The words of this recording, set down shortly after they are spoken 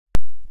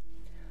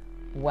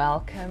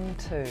Welcome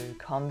to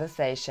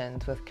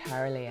Conversations with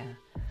Kara-Leah,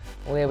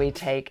 where we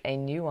take a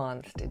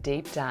nuanced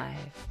deep dive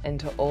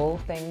into all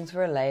things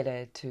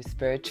related to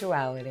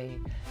spirituality,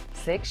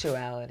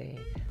 sexuality,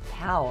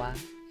 power,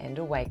 and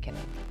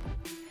awakening.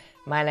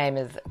 My name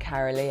is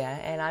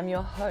Kara-Leah, and I'm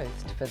your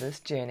host for this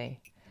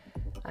journey.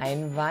 I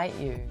invite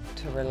you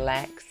to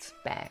relax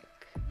back,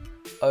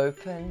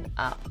 open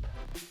up,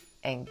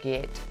 and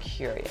get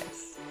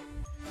curious.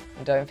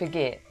 And don't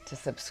forget to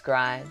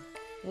subscribe,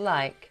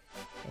 like,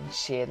 and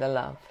share the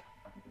love.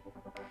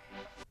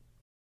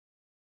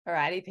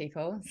 Alrighty,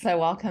 people. So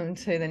welcome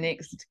to the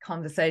next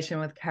conversation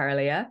with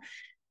Kara-Leah.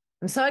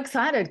 I'm so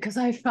excited because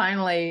I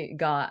finally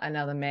got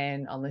another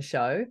man on the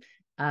show.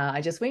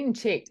 I just went and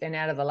checked, and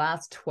out of the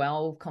last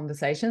 12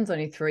 conversations,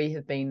 only 3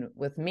 have been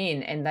with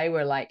men, and they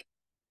were like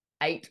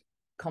 8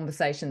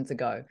 conversations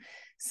ago.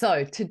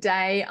 So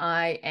today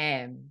I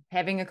am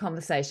having a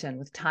conversation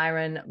with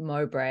Tyran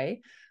Mowbray,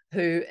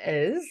 who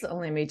is,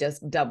 let me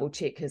just double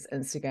check his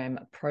Instagram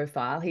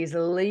profile. He's a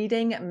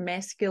leading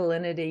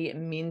masculinity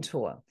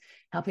mentor,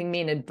 helping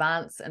men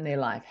advance in their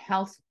life,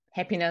 health,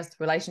 happiness,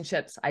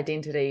 relationships,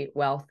 identity,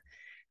 wealth.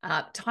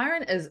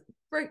 Tyran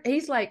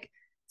he's like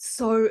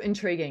so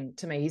intriguing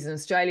to me. He's an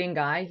Australian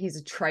guy.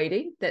 He's a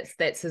tradie.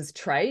 That's his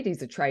trade.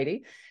 He's a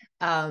tradie.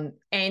 And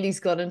he's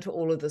got into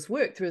all of this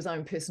work through his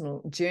own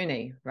personal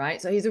journey, right?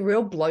 So he's a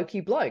real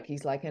blokey bloke.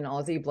 He's like an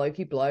Aussie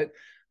blokey bloke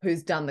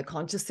who's done the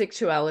conscious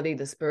sexuality,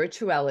 the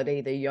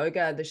spirituality, the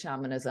yoga, the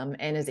shamanism,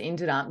 and has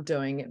ended up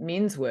doing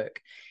men's work.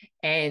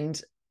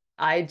 And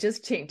I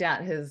just checked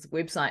out his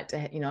website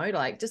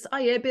to,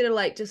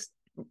 just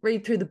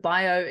read through the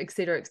bio, et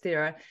cetera, et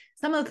cetera.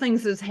 Some of the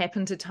things that has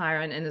happened to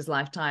Tyran in his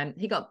lifetime.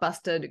 He got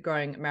busted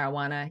growing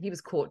marijuana. He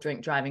was caught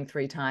drink driving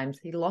 3 times.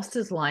 He lost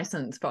his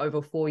license for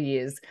over 4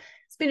 years.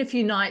 Spent a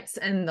few nights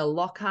in the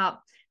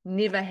lockup.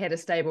 Never had a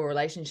stable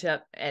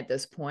relationship at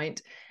this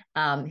point.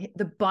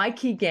 The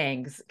bikie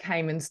gangs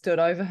came and stood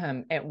over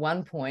him at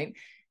one point,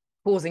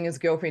 causing his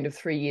girlfriend of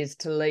 3 years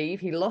to leave.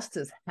 He lost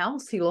his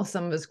house. He lost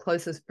some of his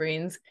closest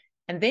friends.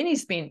 And then he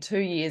spent 2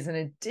 years in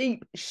a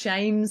deep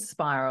shame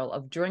spiral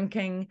of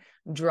drinking,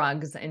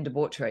 drugs, and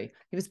debauchery.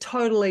 He was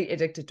totally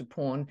addicted to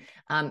porn.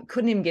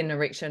 Couldn't even get an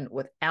erection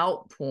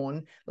without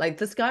porn. Like,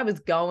 this guy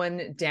was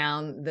going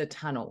down the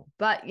tunnel.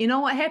 But you know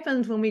what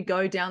happens when we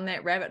go down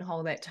that rabbit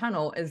hole, that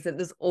tunnel, is that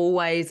there's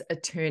always a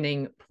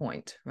turning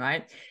point,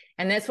 right?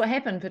 And that's what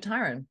happened for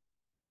Tyran.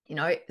 You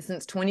know,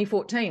 since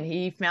 2014,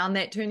 he found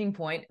that turning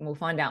point, and we'll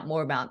find out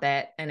more about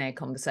that in our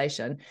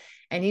conversation.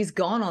 And he's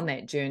gone on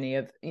that journey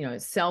of,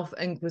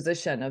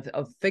 self-inquisition,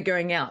 of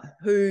figuring out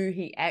who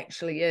he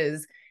actually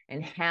is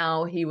and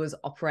how he was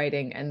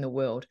operating in the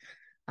world.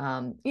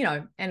 And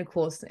of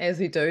course, as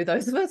we do,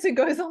 those of us who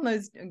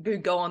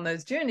go on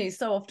those journeys,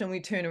 so often we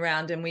turn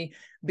around and we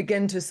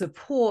begin to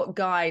support,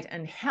 guide,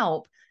 and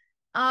help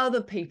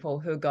other people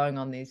who are going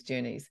on these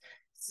journeys.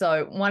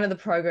 So one of the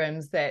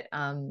programs that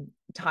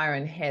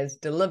Tyran has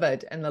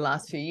delivered in the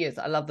last few years,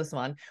 I love this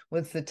one,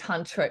 was the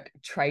Tantrik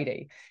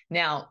Tradie.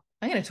 Now,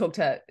 I'm going to talk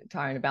to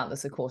Tyran about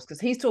this, of course,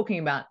 because he's talking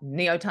about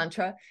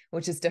neo-tantra,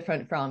 which is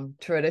different from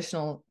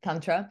traditional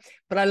tantra.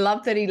 But I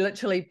love that he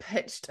literally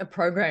pitched a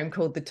program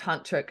called the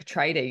Tantrik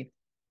Tradie.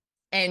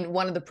 And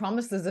one of the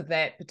promises of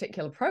that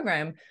particular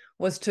program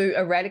was to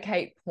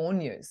eradicate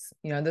porn use.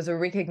 There's a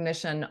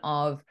recognition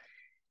of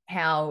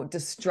how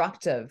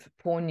destructive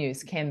porn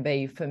use can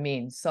be for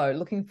men. So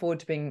looking forward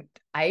to being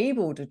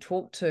able to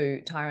talk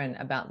to Tyran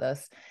about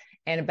this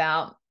and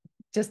about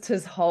just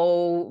his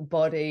whole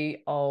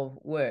body of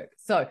work.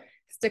 So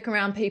stick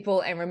around,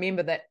 people, and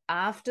remember that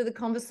after the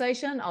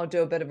conversation, I'll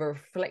do a bit of a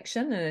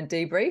reflection and a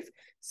debrief.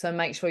 So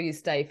make sure you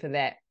stay for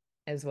that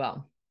as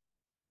well.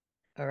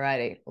 All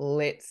righty,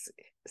 let's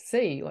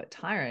see what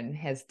Tyran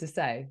has to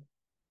say.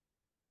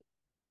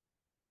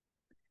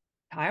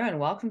 Tyran,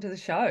 welcome to the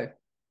show.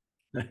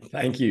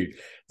 Thank you.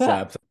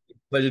 It's a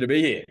pleasure to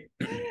be here.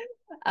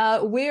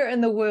 Where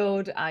in the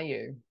world are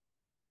you?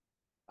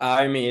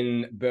 I'm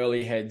in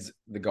Burleigh Heads,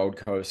 the Gold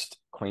Coast,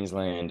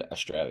 Queensland,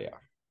 Australia.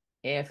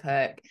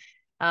 Epic.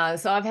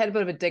 So I've had a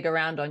bit of a dig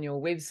around on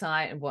your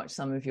website and watched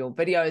some of your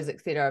videos,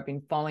 etc. I've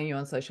been following you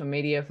on social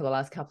media for the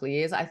last couple of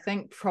years. I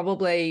think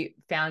probably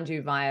found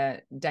you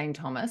via Dane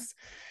Thomas.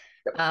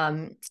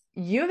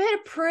 You've had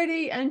a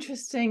pretty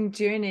interesting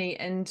journey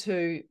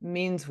into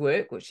men's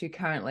work, which you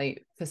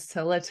currently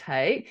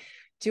facilitate.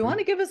 Do you want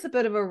to give us a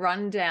bit of a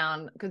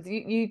rundown? Because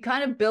you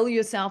kind of bill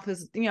yourself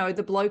as, the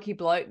blokey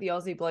bloke, the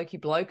Aussie blokey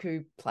bloke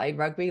who played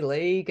rugby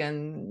league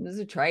and is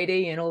a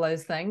tradie and all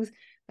those things.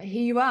 But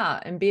here you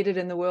are, embedded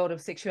in the world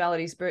of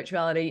sexuality,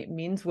 spirituality,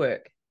 men's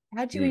work.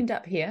 How'd you end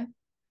up here?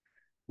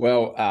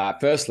 Well,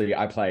 firstly,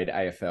 I played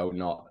AFL,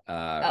 not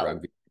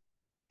rugby.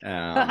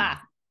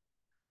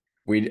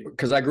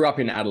 Because I grew up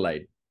in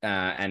Adelaide,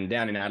 and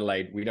down in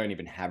Adelaide, we don't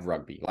even have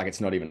rugby. Like,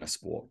 it's not even a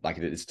sport. Like,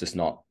 it's just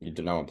not,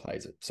 no one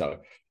plays it. So,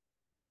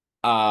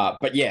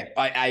 but yeah,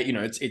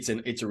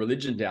 it's a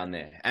religion down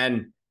there.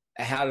 And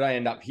how did I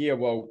end up here?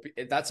 Well,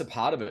 that's a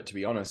part of it, to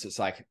be honest. It's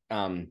like,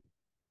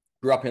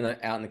 grew up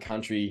out in the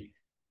country,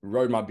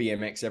 rode my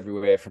BMX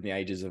everywhere from the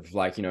ages of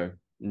like,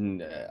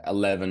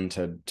 11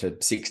 to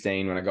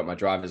 16 when I got my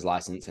driver's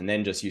license, and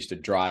then just used to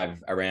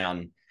drive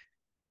around,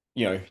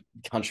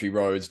 country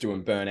roads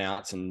doing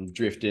burnouts and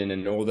drifting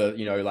and all the,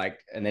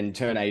 and then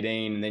turn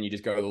 18, and then you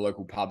just go to the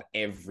local pub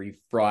every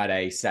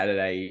Friday,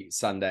 Saturday,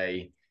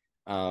 Sunday,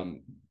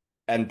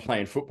 and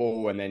playing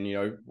football. And then,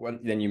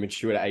 then you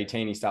mature to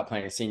 18, you start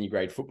playing senior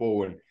grade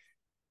football, and,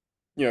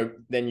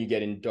 then you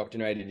get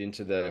indoctrinated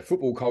into the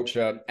football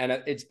culture. And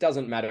it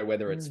doesn't matter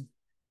whether it's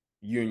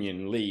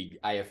union, league,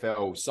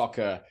 AFL,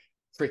 soccer,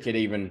 cricket,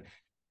 even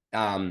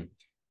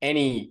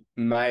any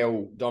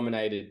male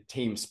dominated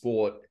team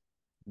sport,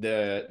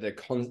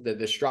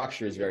 the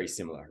structure is very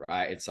similar,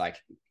 right? It's like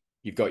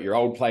you've got your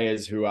old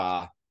players who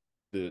are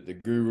the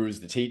gurus,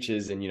 the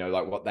teachers, and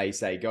like what they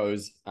say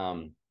goes.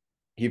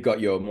 You've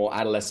got your more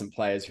adolescent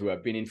players who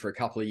have been in for a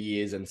couple of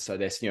years, and so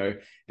they're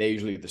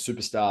usually the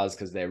superstars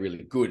because they're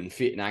really good and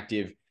fit and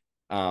active.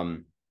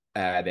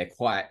 They're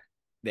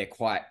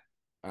quite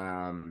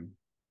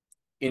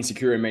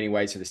insecure in many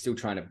ways, so they're still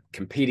trying to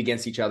compete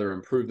against each other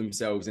and prove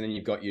themselves. And then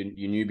you've got your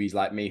newbies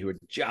like me who are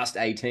just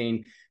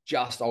 18,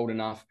 just old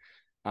enough,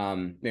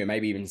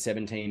 maybe even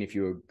 17 if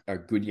you're a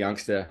good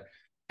youngster.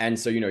 And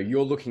so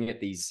you're looking at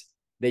these,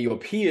 they're your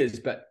peers,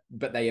 but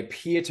they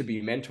appear to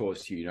be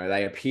mentors to you.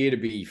 They appear to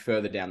be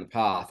further down the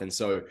path, and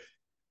so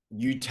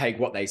you take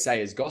what they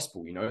say as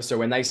gospel. So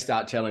when they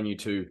start telling you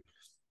to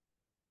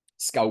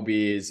skull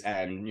beers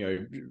and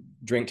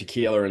drink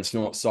tequila and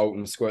snort salt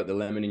and squirt the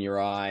lemon in your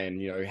eye and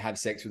have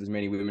sex with as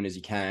many women as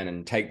you can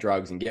and take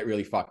drugs and get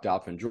really fucked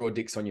up and draw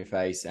dicks on your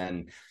face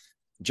and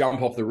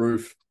jump off the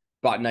roof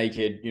butt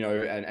naked,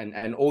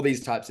 and all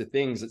these types of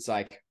things, it's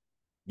like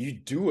you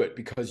do it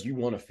because you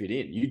want to fit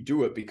in. You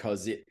do it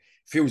because it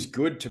feels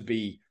good to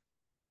be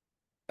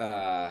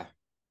a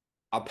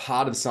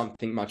part of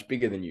something much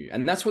bigger than you.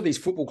 And that's what these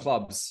football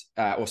clubs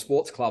or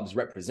sports clubs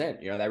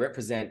represent. They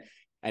represent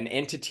an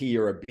entity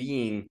or a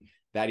being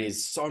that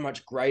is so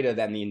much greater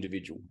than the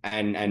individual.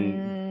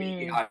 And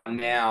we are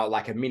now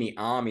like a mini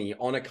army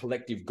on a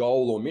collective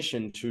goal or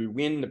mission to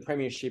win the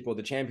premiership or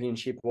the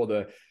championship or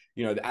the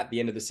at the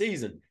end of the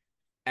season.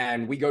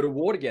 And we go to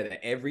war together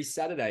every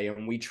Saturday,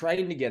 and we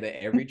train together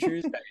every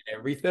Tuesday,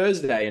 every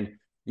Thursday. And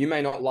you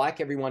may not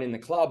like everyone in the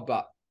club,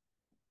 but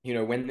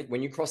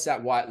when you cross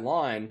that white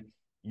line,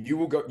 you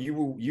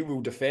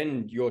will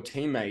defend your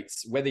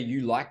teammates whether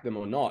you like them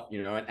or not.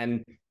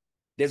 And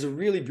there's a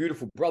really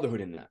beautiful brotherhood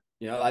in that.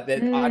 I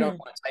don't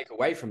want to take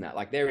away from that.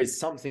 Like there is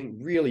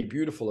something really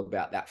beautiful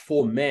about that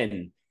for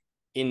men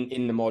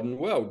in the modern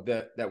world,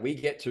 that we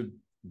get to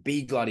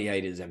be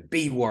gladiators and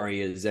be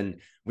warriors,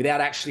 and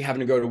without actually having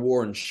to go to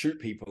war and shoot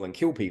people and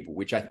kill people,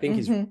 which I think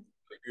is really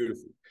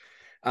beautiful.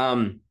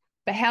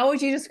 But how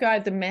would you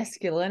describe the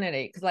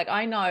masculinity? Because like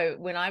I know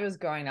when I was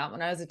growing up,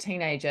 when I was a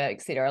teenager,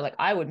 etc., like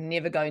I would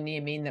never go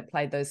near men that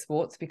played those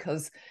sports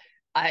because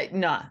I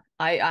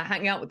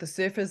hung out with the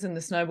surfers and the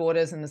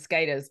snowboarders and the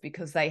skaters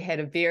because they had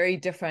a very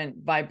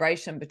different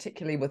vibration,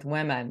 particularly with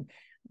women.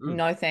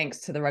 No thanks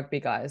to the rugby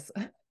guys.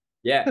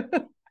 Yeah.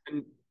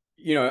 And,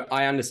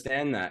 I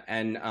understand that.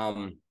 And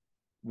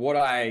what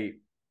I,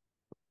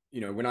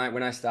 when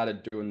I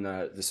started doing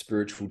the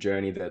spiritual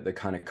journey, the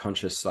kind of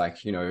conscious,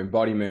 like,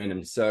 embodiment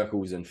and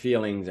circles and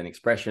feelings and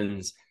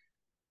expressions,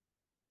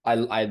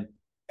 I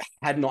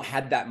had not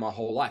had that my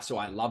whole life. So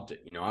I loved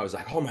it. I was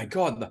like, oh my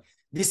God,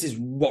 this is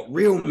what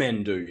real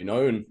men do,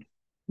 and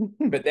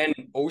but then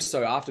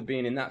also after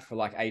being in that for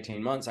like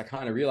 18 months, I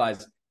kind of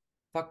realized,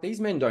 fuck, these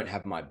men don't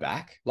have my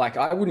back. Like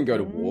I wouldn't go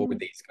to war with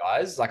these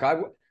guys. Like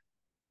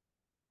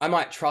I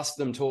might trust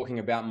them talking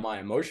about my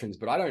emotions,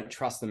 but I don't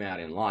trust them out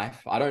in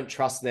life. I don't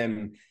trust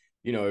them,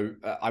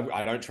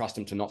 I don't trust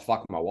them to not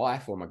fuck my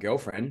wife or my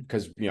girlfriend,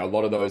 because, a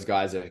lot of those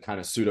guys are kind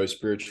of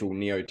pseudo-spiritual,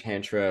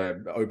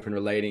 neo-tantra, open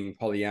relating,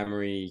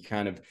 polyamory,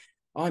 kind of,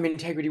 oh, I'm in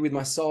integrity with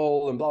my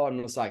soul and blah, blah. And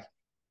it's like,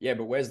 yeah,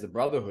 but where's the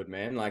brotherhood,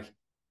 man?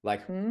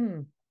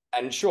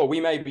 And sure, we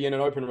may be in an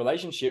open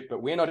relationship,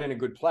 but we're not in a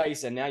good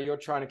place. And now you're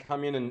trying to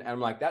come in and I'm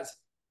like, that's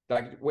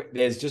like,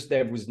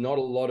 there was not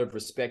a lot of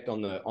respect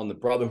on the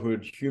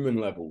brotherhood human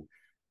level.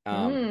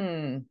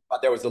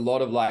 But there was a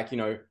lot of like,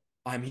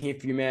 I'm here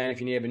for you, man,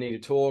 if you ever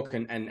need to talk,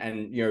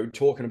 and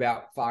talking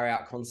about far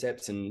out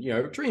concepts and,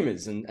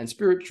 dreamers and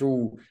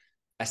spiritual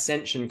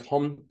ascension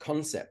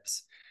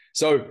concepts.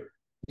 So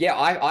yeah,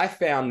 I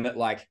found that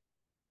like,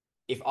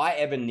 if I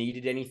ever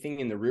needed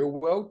anything in the real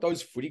world,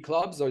 those footy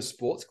clubs, those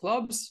sports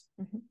clubs,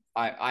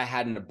 I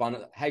had an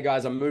abundant, hey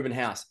guys, I'm moving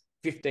house,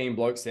 15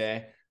 blokes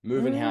there,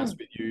 moving house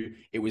with you.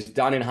 It was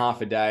done in half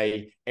a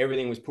day.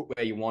 Everything was put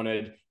where you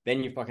wanted.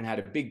 Then you fucking had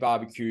a big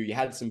barbecue, you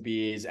had some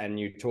beers and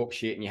you talk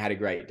shit and you had a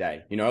great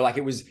day. Like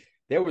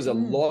there was a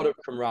lot of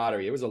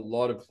camaraderie. There was a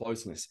lot of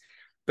closeness.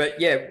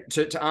 But yeah,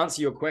 to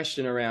answer your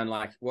question around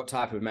like, what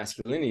type of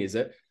masculinity is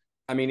it?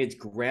 I mean, it's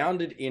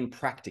grounded in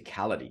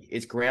practicality.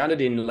 It's grounded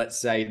in, let's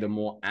say, the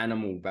more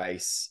animal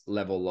base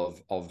level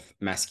of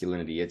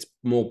masculinity. It's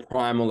more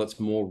primal. It's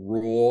more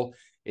raw.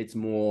 It's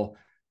more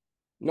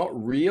not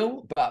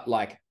real, but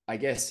like, I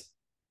guess,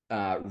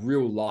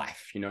 real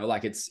life,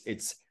 like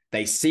it's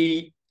they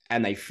see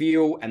and they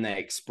feel and they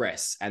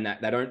express, and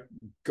that they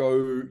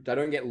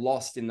don't get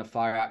lost in the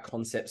far out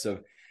concepts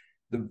of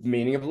the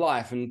meaning of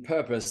life and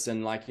purpose,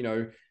 and like, you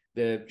know,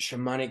 the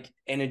shamanic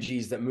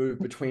energies that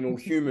move between all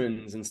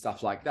humans and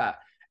stuff like that.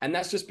 And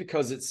that's just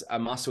because it's a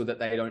muscle that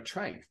they don't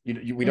train.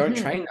 We don't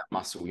train that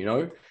muscle, you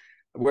know.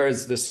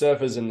 Whereas the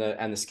surfers and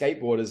the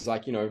skateboarders,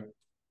 like, you know,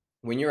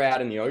 when you're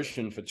out in the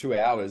ocean for 2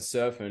 hours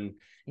surfing,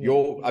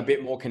 you're a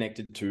bit more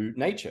connected to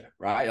nature,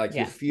 right? Like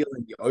you're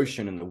feeling the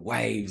ocean and the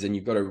waves, and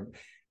you've got to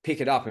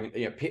pick it up and,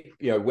 you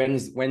know,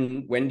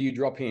 when do you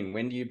drop in?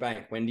 When do you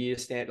bank? When do you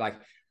stand? Like,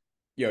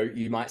 you know,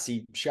 you might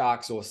see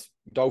sharks or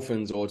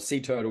dolphins or sea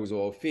turtles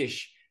or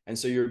fish. And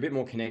so you're a bit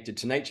more connected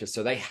to nature.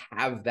 So they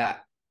have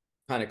that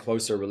kind of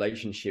closer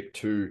relationship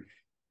to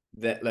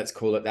that, let's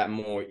call it that,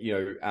 more,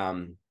 you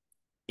know,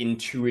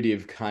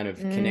 intuitive kind of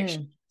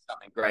connection,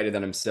 something greater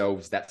than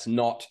themselves. That's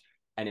not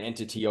an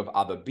entity of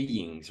other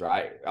beings,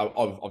 right?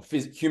 Of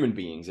human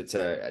beings. It's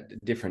a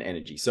different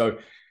energy. So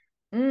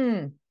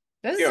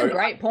those are some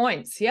great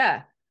points.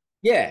 Yeah.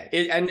 Yeah.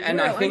 And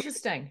I think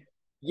interesting.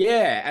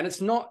 Yeah. And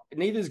it's not,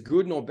 neither's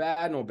good nor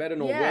bad, nor better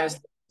nor worse.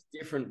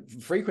 Different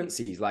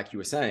frequencies, like you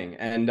were saying.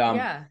 And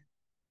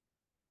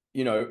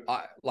you know,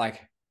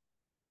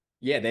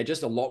 they're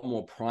just a lot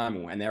more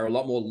primal, and they're a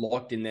lot more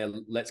locked in their,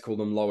 let's call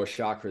them lower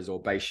chakras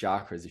or base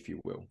chakras, if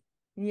you will.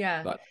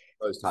 Yeah. But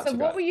those types so of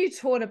what guys. were you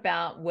taught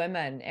about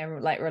women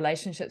and like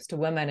relationships to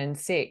women and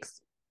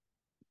sex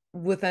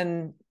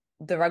within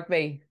the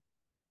rugby?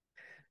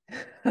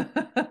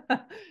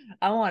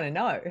 I want to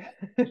know.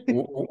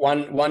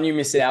 One you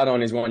miss out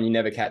on is one you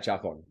never catch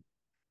up on.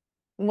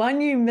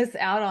 One you miss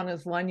out on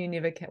is one you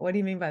never what do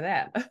you mean by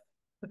that?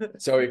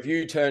 So if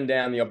you turn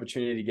down the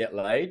opportunity to get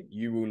laid,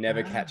 you will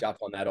never catch up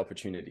on that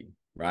opportunity,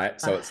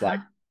 right? So it's like,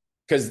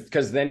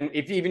 because then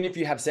even if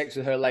you have sex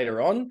with her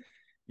later on,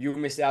 you'll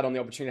miss out on the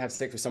opportunity to have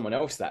sex with someone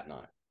else that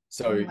night.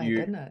 So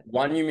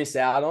one you miss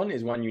out on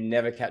is one you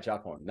never catch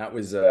up on. That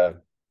was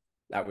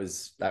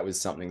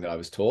something that I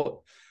was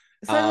taught.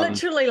 So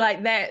literally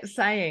like that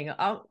saying,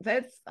 oh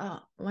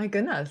my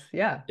goodness.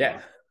 Yeah. Yeah.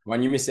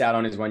 One you miss out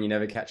on is one you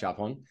never catch up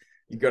on.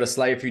 You've got to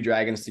slay a few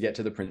dragons to get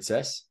to the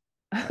princess.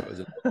 That was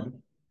another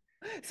one.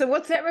 So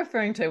what's that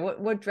referring to?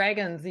 What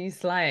dragons are you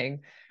slaying?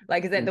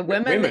 Like, is that the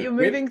women that you're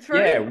moving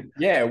through?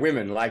 Yeah,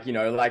 women. Like, you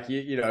know, like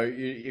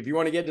if you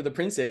want to get to the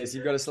princess,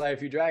 you've got to slay a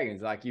few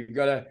dragons. Like you've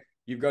got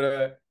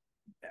to.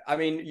 I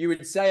mean, you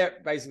would say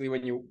it basically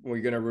when you're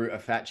going to root a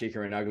fat chick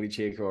or an ugly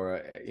chick,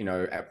 or, you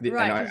know,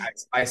 right. And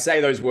I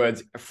say those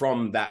words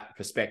from that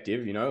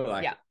perspective, you know,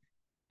 like,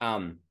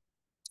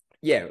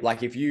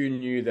 like if you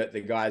knew that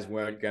the guys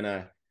weren't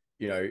gonna,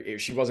 you know,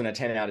 if she wasn't a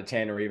 10 out of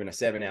 10 or even a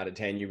 7 out of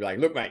 10, you'd be like,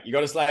 look, mate, you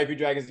got to slay a few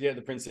dragons to get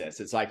the princess.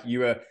 It's like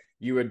you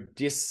were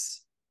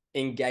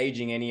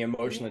disengaging any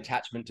emotional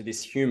attachment to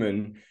this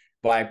human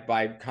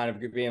by kind of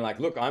being like,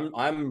 look,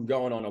 I'm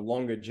going on a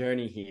longer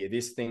journey here.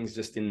 This thing's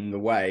just in the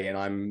way, and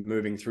I'm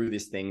moving through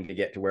this thing to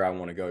get to where I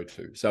want to go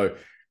to. So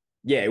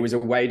yeah, it was a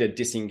way to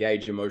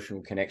disengage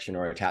emotional connection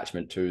or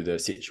attachment to the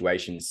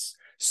situations,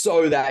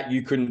 so that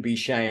you couldn't be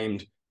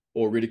shamed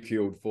or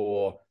ridiculed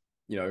for,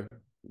 you know,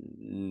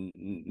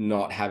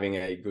 not having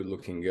a good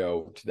looking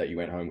girl that you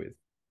went home with.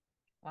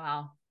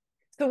 Wow.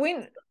 So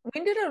when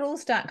did it all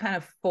start kind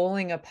of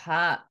falling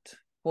apart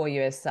for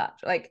you as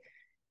such? Like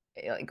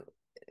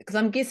because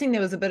I'm guessing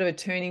there was a bit of a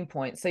turning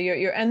point. So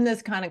you're in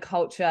this kind of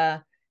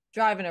culture,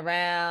 driving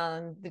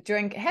around, the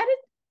drink. How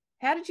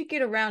did you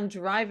get around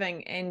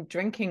driving and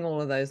drinking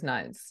all of those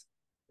nights?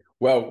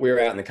 Well, we're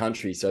out in the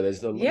country, so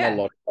there's not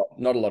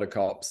a lot of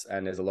cops,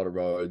 and there's a lot of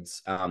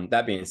roads.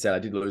 That being said, I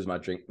did lose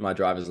my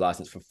driver's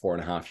license for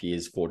 4.5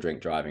 years for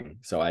drink driving,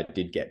 so I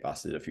did get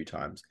busted a few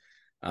times.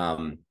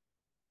 Wrote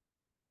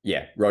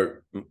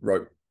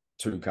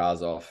 2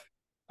 cars off.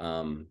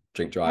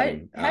 Drink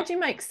driving. How'd you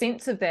make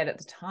sense of that at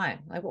the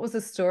time? Like, what was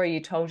the story you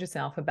told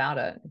yourself about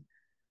it?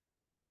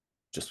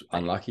 Just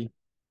unlucky.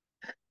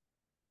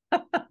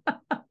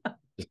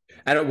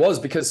 And it was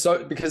because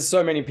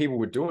so many people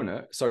were doing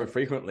it so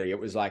frequently. It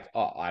was like,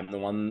 oh, I'm the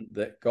one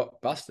that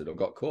got busted or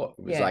got caught.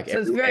 It was like, so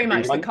it's very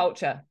much the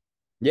culture.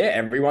 Yeah,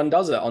 everyone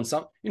does it on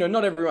some, you know,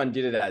 not everyone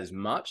did it as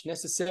much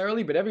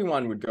necessarily, but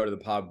everyone would go to the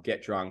pub,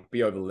 get drunk,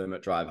 be over the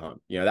limit, drive home.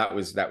 You know, that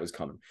was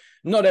common.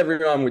 Not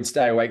everyone would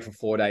stay awake for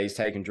 4 days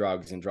taking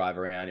drugs and drive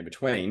around in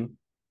between.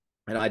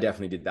 And I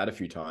definitely did that a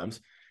few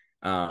times.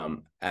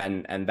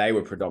 And they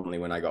were predominantly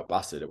when I got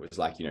busted. It was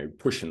like, you know,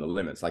 pushing the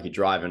limits, like you're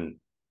driving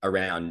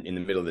around in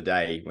the middle of the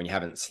day when you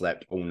haven't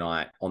slept all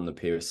night on the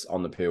pills.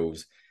 And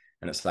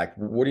it's like,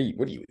 what do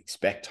you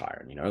expect,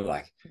 Tyran? You know,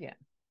 like,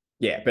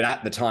 yeah, but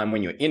at the time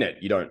when you're in it,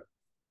 you don't.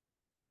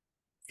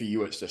 For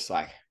you, it's just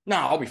like, no,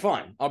 I'll be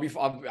fine.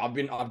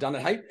 I've done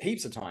it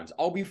heaps of times.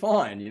 I'll be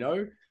fine, you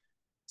know.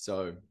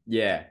 So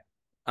yeah,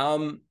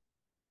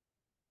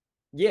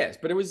 yes,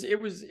 but it was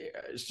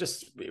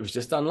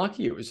just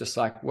unlucky. It was just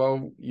like,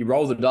 well, you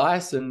roll the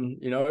dice,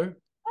 and you know.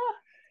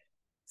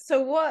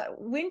 So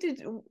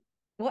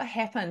what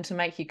happened to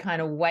make you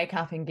kind of wake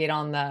up and get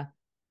on the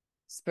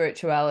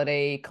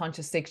spirituality,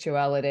 conscious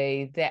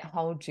sexuality, that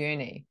whole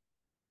journey?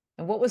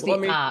 And what was Well,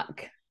 the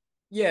arc?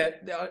 Yeah,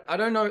 I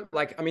don't know.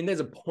 Like, I mean,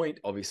 there's a point,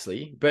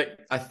 obviously, but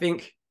I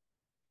think,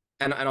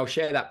 and I'll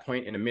share that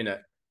point in a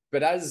minute.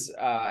 But as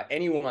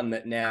anyone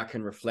that now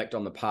can reflect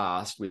on the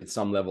past with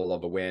some level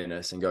of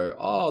awareness and go,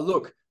 oh,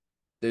 look,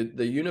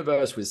 the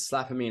universe was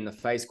slapping me in the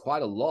face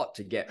quite a lot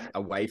to get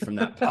away from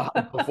that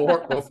path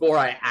before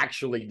I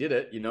actually did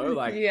it. You know,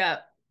 like Yeah.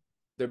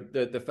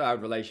 The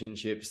failed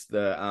relationships,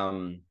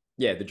 the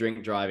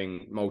drink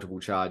driving, multiple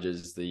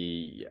charges,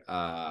 the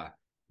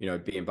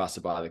being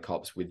busted by the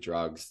cops with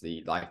drugs,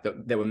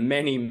 there were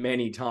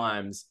many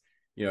times,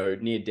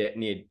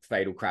 near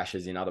fatal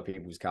crashes in other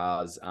people's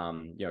cars,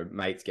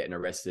 mates getting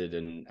arrested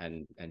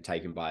and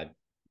taken by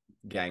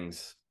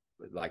gangs,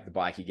 like the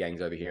bikie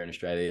gangs over here in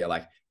Australia,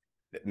 like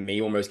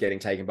me almost getting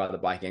taken by the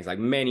bike gangs, like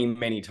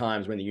many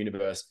times when the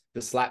universe,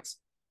 the slaps,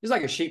 it's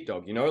like a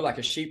sheepdog, like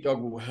a sheepdog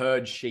will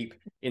herd sheep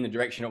in the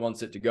direction it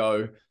wants it to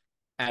go.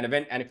 And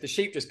if the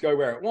sheep just go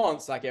where it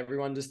wants, like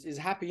everyone just is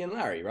happy and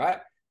Larry, right?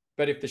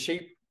 But if the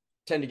sheep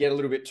tend to get a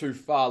little bit too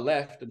far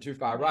left and too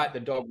far right, the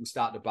dog will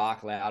start to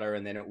bark louder,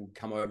 and then it will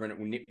come over and it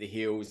will nip the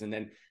heels. And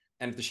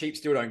if the sheep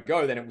still don't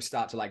go, then it will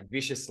start to like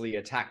viciously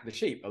attack the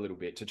sheep a little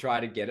bit to try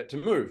to get it to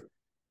move.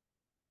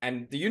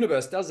 And the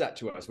universe does that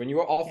to us. When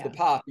you're off the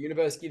path, the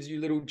universe gives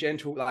you little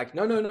gentle, like,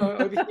 no,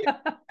 over here.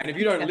 And if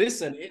you don't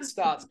listen, it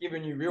starts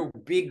giving you real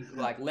big,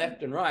 like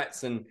left and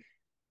rights. And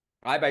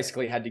I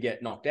basically had to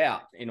get knocked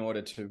out in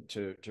order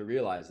to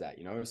realize that,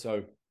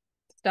 So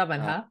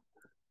stubborn, huh?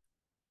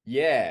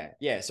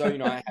 Yeah. So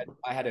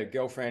I had a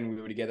girlfriend.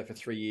 We were together for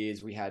 3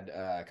 years. We had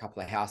a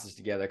couple of houses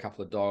together, a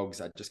couple of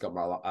dogs. I just got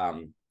my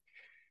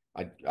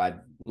I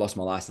lost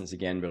my license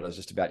again, but I was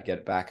just about to get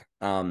it back.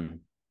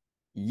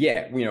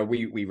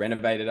 We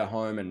renovated a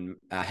home and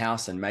a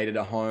house and made it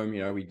a home.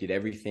 We did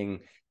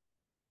everything.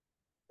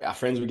 Our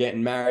friends were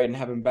getting married and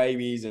having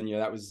babies, and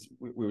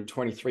we were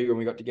 23 when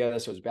we got together,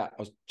 so I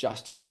was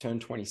just turned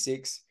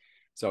 26,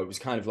 so it was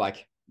kind of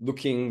like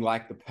looking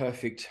like the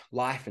perfect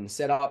life and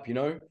setup,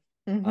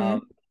 Mm-hmm.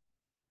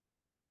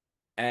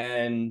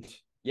 And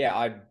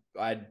yeah,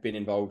 I'd been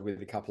involved with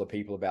a couple of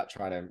people about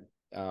trying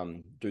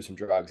to do some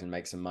drugs and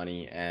make some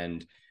money,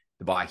 and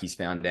the bikies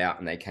found out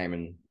and they came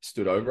and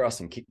stood over us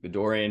and kicked the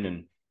door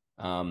in,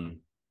 and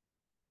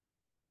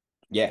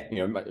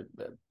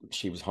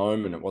she was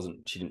home and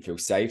she didn't feel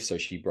safe, so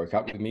she broke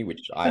up with me,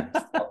 which I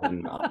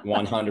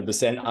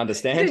 100%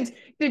 understand.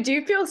 Did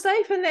you feel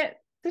safe in that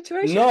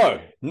situation?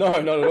 No, not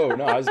at all.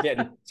 No, I was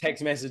getting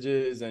text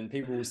messages and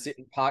people were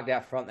sitting parked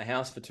out front of the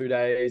house for 2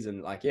 days,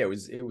 and like, it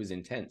was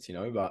intense,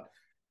 but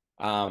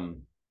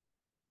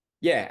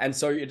and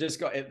so you just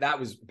got it.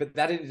 But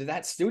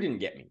that still didn't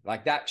get me.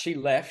 Like that, she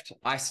left.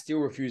 I still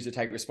refused to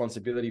take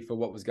responsibility for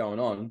what was going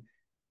on.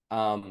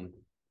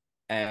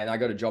 And I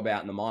got a job out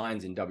in the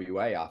mines in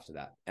WA after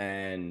that.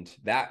 And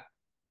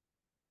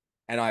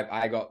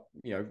I got,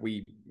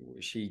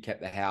 she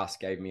kept the house,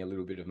 gave me a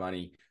little bit of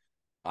money.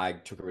 I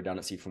took a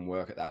redundancy from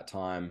work at that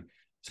time.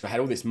 So I had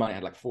all this money. I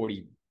had like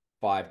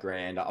 45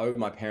 grand. I owed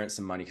my parents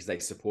some money because they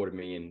supported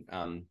me in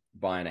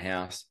buying a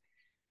house.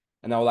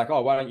 And they were like,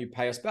 oh, why don't you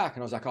pay us back?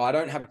 And I was like, oh, I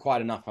don't have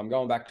quite enough. I'm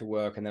going back to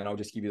work and then I'll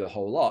just give you the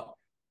whole lot.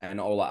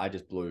 And I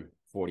just blew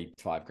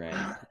 45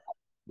 grand,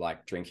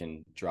 like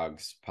drinking,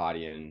 drugs,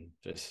 partying,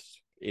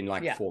 just in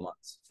like 4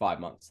 months, 5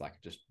 months, like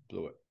just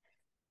blew it.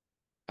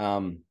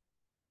 And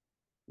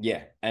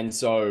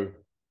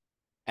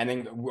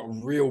then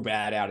real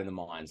bad out in the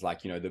mines.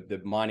 Like,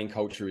 the mining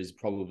culture is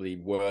probably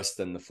worse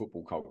than the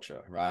football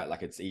culture, right?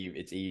 Like it's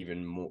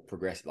even more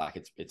progressive.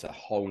 Like it's a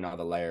whole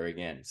nother layer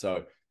again.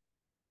 So,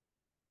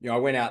 I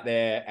went out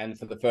there and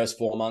for the first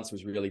 4 months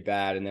was really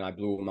bad. And then I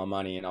blew all my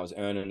money and I was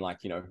earning like,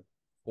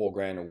 4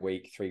 grand a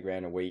week, 3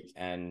 grand a week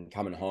and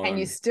coming home. And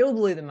you still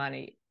blew the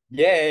money.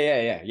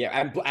 Yeah.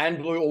 And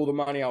blew all the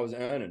money I was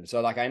earning.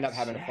 So like I ended up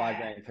having a 5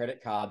 grand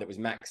credit card that was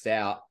maxed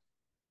out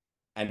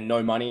and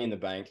no money in the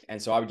bank.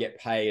 And so I would get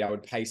paid. I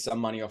would pay some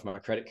money off my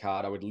credit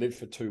card. I would live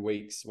for 2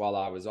 weeks while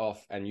I was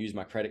off and use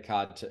my credit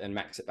card and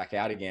max it back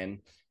out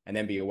again, and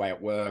then be away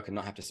at work and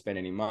not have to spend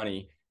any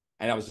money.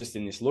 And I was just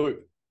in this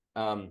loop.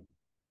 And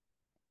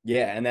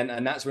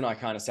that's when I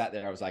kind of sat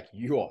there. I was like,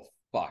 you're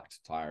fucked,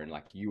 Tyran.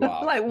 Like you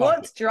are like,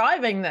 what's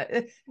driving that?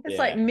 It's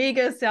like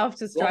mega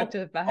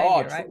self-destructive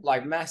behavior, right?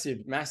 Like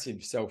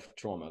massive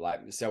self-trauma,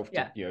 like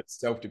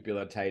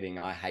self-debilitating.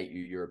 I hate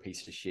you. You're a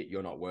piece of shit.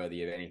 You're not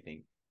worthy of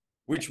anything,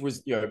 which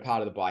was,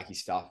 part of the bikie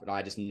stuff. And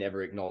I just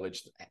never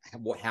acknowledged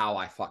how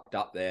I fucked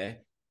up there.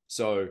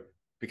 So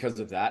because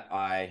of that,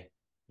 I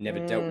never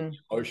dealt with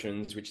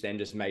emotions, which then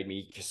just made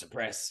me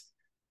suppress.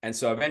 And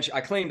so eventually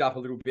I cleaned up a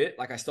little bit.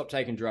 Like I stopped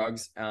taking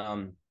drugs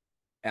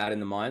out in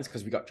the mines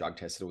because we got drug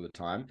tested all the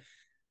time.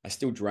 I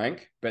still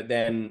drank, but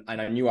then, and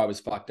I knew I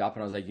was fucked up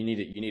and I was like, you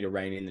need to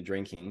rein in the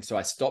drinking. So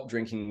I stopped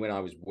drinking when I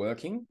was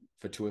working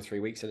for 2 or 3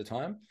 weeks at a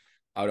time.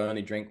 I would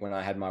only drink when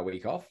I had my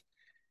week off.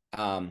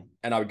 And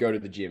I would go to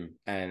the gym,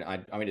 and I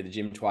went to the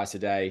gym twice a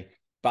day,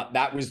 but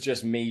that was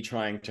just me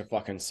trying to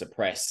fucking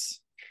suppress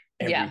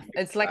everything. Yeah,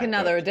 it's like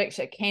another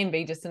addiction. It can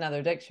be just another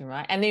addiction,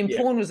 right? And then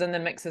porn was in the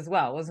mix as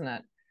well, wasn't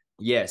it?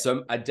 Yeah.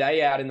 So a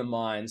day out in the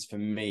mines for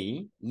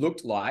me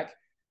looked like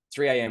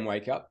 3 a.m.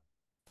 wake up,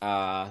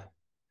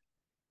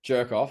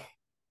 jerk off,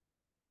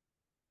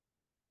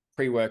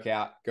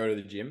 pre-workout, go to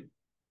the gym,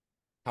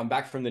 come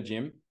back from the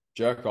gym,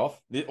 jerk off,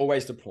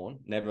 always to porn,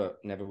 never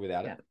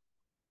without it.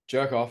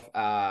 Jerk off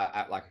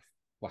at like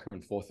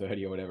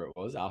 4:30 or whatever it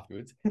was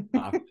afterwards.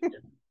 After the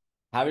gym.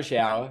 Have a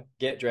shower,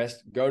 get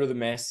dressed, go to the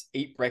mess,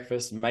 eat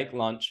breakfast, make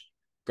lunch,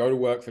 go to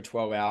work for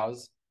 12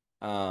 hours,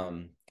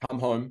 come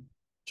home,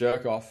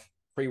 jerk off,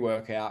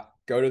 pre-workout,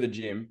 go to the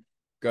gym,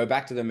 go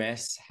back to the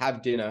mess,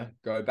 have dinner,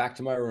 go back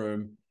to my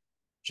room,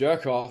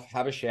 jerk off,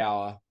 have a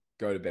shower,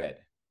 go to bed.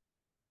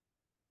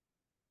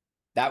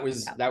 That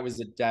was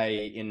a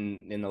day in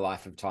the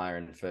life of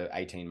Tyran for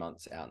 18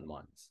 months out in the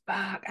mines.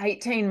 Fuck,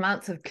 18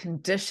 months of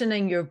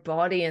conditioning your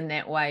body in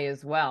that way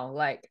as well.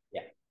 Like,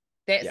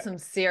 that's some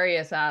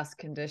serious ass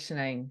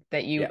conditioning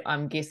that you,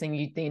 I'm guessing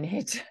you then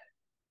had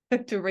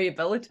to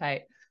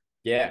rehabilitate.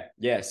 Yeah.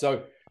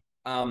 So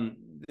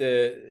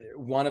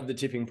one of the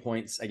tipping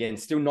points, again,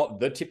 still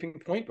not the tipping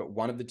point, but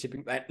one of the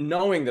tipping,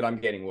 knowing that I'm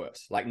getting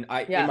worse. Like in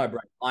my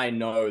brain, I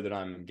know that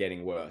I'm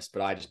getting worse,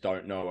 but I just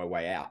don't know a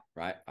way out,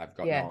 right? I've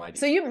got no idea.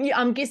 So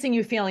I'm guessing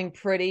you're feeling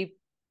pretty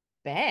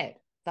bad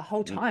the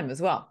whole time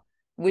as well.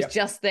 Was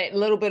just that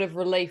little bit of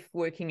relief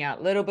working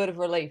out, little bit of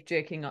relief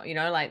jerking out,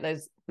 like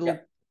those little...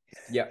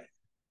 Yeah.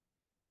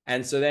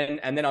 And so then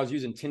I was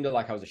using Tinder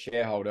like I was a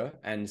shareholder.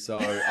 And so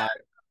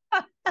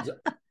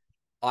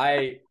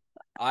I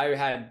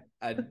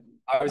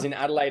was in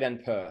Adelaide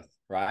and Perth,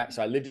 right?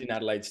 So I lived in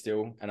Adelaide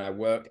still, and I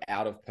worked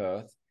out of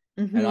Perth.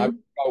 And I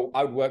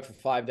would work for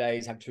 5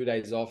 days, have 2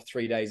 days off,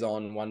 3 days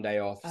on, 1 day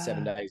off,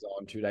 7 days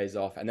on, 2 days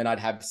off. And then I'd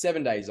have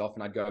 7 days off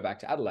and I'd go back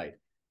to Adelaide.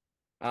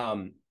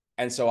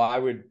 And so I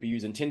would be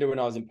using Tinder when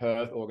I was in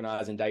Perth,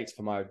 organizing dates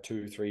for my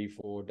 2, 3,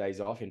 4 days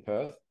off in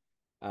Perth.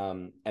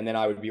 And then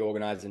I would be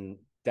organizing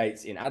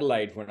dates in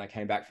Adelaide when I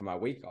came back from my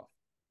week off.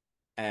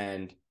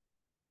 And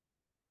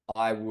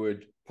I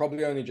would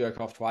probably only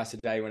jerk off twice a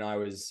day when I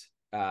was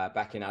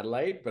back in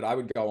Adelaide, but I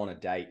would go on a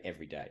date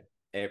every day,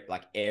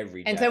 like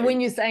every day. And so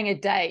when you're saying a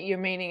date, you're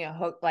meaning a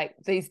hook, like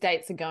these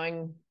dates are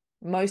going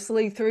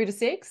mostly through to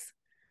sex?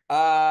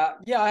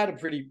 Yeah, I had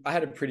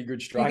a pretty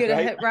good strike rate. You get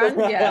a hit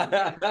run?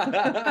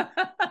 Yeah.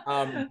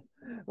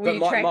 Were you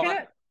tracking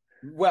it?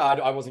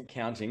 Well, I wasn't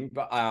counting,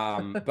 but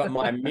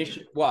my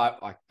mission, well,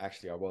 I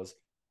was.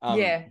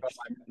 But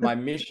my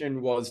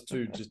mission was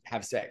to just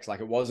have sex. Like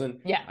it wasn't,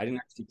 I didn't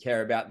actually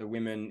care about the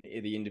women,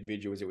 the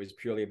individuals. It was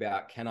purely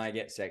about, can I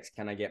get sex?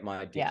 Can I get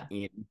my dick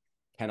in?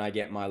 Can I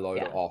get my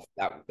loader off?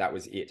 That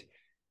was it.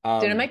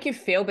 Did it make you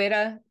feel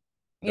better?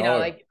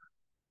 No,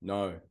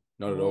 not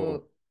at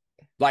all.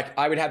 Like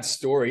I would have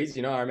stories,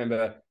 I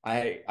remember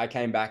I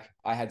came back,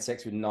 I had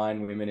sex with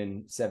 9 women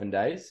in 7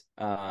 days.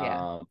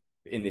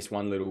 In this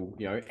one little,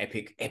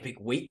 epic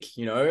week,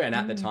 and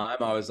at the time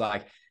I was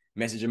like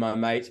messaging my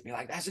mates, be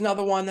like, that's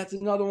another one,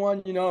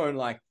 and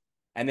like,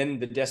 and then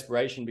the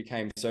desperation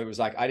became, so it was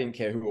like, I didn't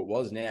care who it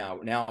was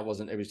now it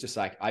wasn't, it was just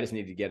like, I just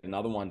needed to get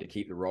another one to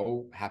keep the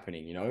role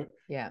happening,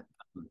 I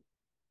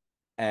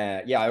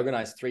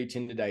organized 3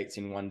 Tinder dates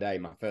in one day,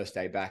 my first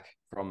day back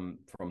from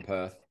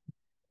Perth.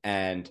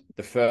 And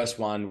the first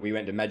one, we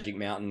went to Magic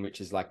Mountain,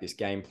 which is like this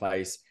game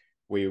place.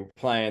 We were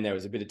playing, there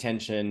was a bit of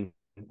tension.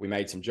 We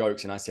made some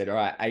jokes, and I said, all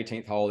right,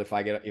 18th hole, if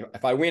I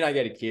win, I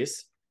get a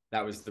kiss.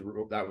 That was the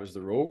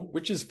rule,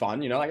 which is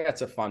fun, like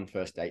that's a fun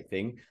first date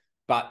thing.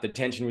 But the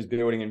tension was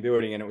building, and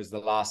it was the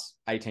last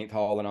 18th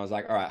hole, and I was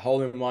like, all right,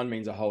 hole in one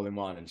means a hole in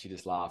one. And she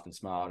just laughed and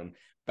smiled, and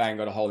bang,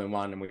 got a hole in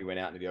one, and we went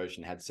out into the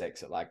ocean, had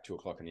sex at like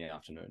 2:00 in the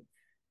afternoon.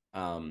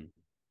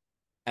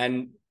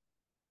 And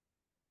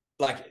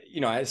like,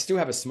 I still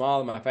have a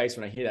smile on my face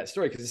when I hear that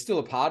story, because it's still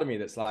a part of me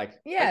that's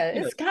like,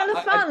 it's kind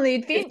of fun, the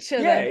adventure.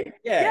 Yeah,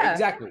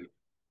 exactly.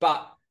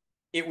 But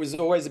it was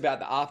always about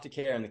the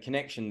aftercare and the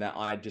connection that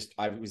I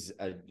was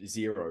a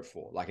zero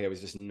for. Like there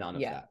was just none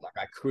of that. Like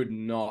I could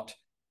not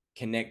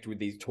connect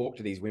with talk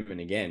to these women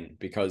again,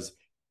 because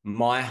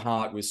my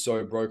heart was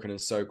so broken and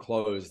so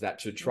closed that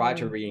to try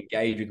to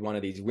re-engage with one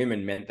of these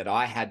women meant that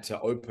I had to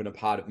open a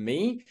part of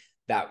me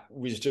that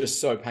was just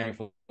so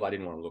painful I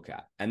didn't want to look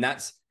at. And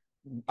that's,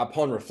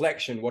 upon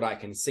reflection, what I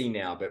can see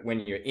now. But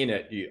when you're in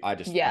it, I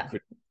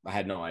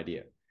had no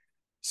idea.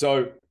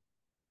 So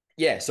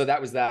so that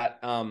was that.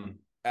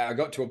 I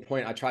got to a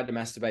point, I tried to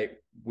masturbate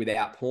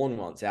without porn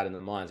once out in the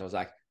mines. I was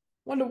like, I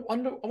wonder what,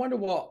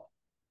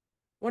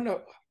 I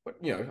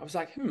was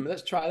like,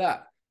 let's try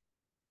that.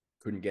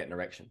 Couldn't get an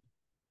erection.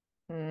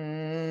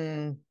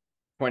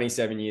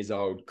 27 years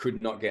old,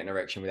 could not get an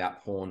erection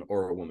without porn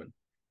or a woman.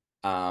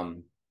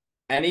 And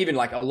even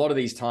like a lot of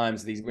these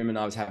times, these women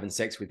I was having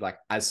sex with, like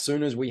as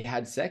soon as we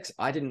had sex,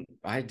 I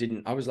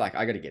was like,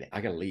 I got to get it.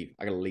 I got to leave.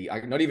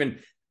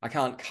 I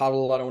can't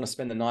cuddle. I don't want to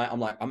spend the night. I'm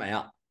like, I'm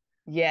out.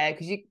 Yeah.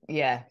 Cause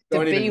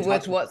to be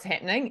with what's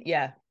happening.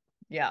 Yeah.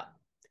 Yeah.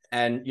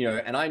 And,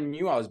 and I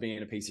knew I was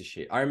being a piece of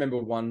shit. I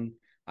remember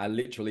I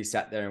literally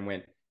sat there and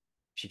went,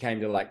 she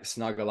came to like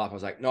snuggle up. I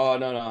was like, no,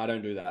 I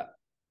don't do that.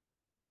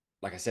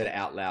 like I said it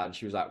out loud, and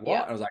she was like, what?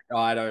 Yeah. And I was like, oh,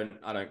 I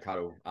don't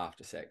cuddle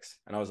after sex.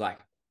 And I was like,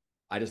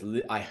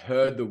 I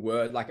heard the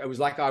word, like, it was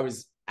like I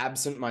was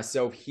absent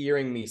myself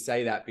hearing me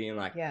say that, being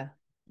like, Yeah.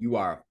 you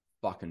are a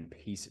fucking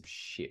piece of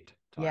shit,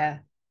 Yeah. Tyran.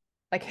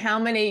 Like how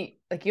many,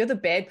 like you're the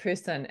bad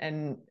person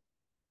in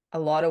a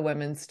lot of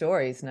women's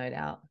stories, no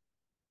doubt.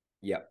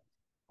 Yep.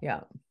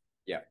 Yeah.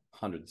 Yeah.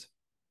 Hundreds.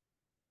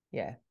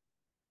 Yeah.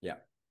 Yeah.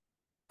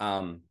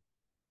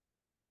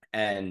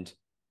 And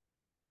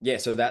yeah,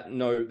 so that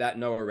no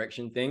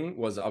erection thing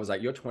was, I was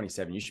like, you're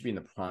 27, you should be in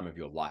the prime of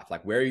your life.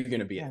 Like, where are you going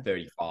to be Yeah. at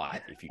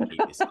 35 if you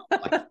keep this up?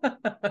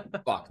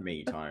 Like, fuck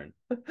me, Tyran.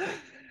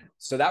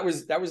 So that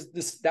was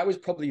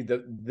probably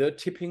the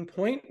tipping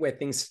point where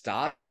things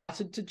started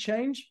to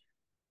change.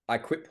 I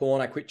quit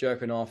porn, I quit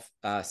jerking off.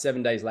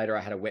 7 days later,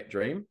 I had a wet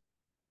dream.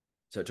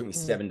 So it took me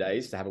 7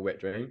 days to have a wet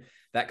dream.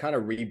 That kind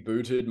of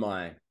rebooted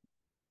my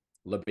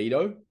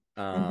libido.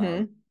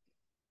 And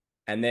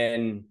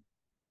then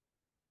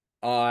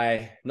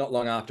I, not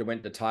long after,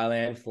 went to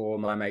Thailand for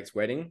my mate's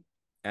wedding.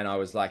 And I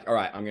was like, all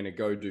right, I'm going to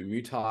go do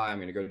Muay Thai. I'm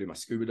going to go do my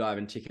scuba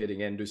diving ticket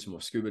again, do some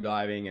more scuba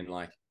diving. And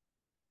like,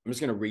 I'm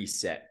just going to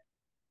reset.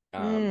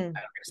 And I'm going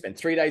to spend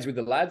 3 days with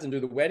the lads and do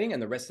the wedding.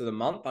 And the rest of the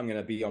month, I'm going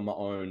to be on my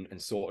own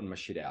and sorting my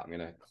shit out. I'm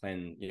going to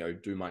cleanse,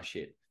 do my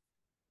shit.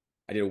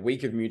 I did a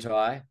week of Muay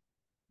Thai,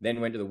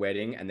 then went to the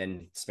wedding, and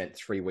then spent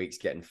 3 weeks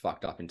getting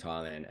fucked up in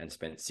Thailand and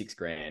spent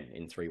 $6,000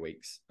 in 3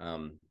 weeks.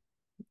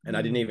 And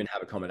I didn't even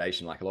have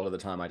accommodation. Like, a lot of the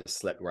time I just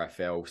slept where I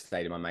fell,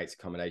 stayed in my mate's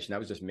accommodation. That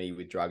was just me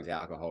with drugs,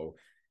 alcohol,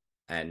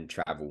 and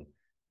travel.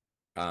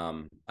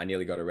 I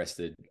nearly got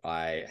arrested.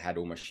 I had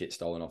all my shit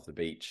stolen off the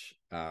beach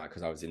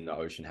because I was in the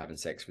ocean having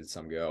sex with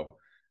some girl.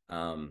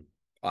 I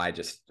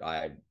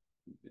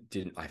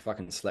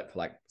fucking slept for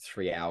like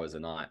 3 hours a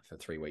night for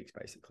 3 weeks,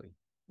 basically.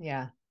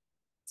 Yeah.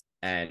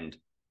 And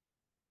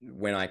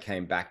when I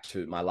came back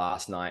to my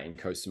last night in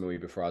Koh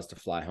Samui before I was to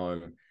fly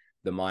home,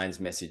 the mines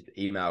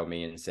emailed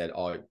me and said,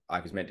 oh, I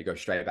was meant to go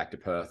straight back to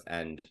Perth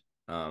and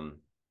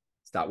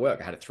start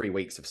work. I had 3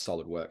 weeks of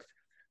solid work,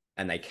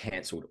 and they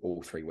cancelled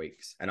all 3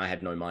 weeks, and I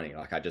had no money.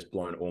 Like, I just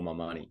blown all my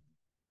money.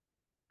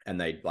 And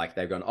they've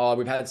gone, oh,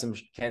 we've had some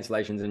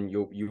cancellations and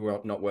you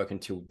were not working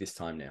till this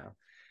time now.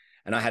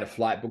 And I had a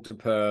flight booked to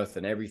Perth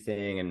and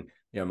everything. And,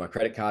 my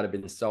credit card had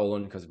been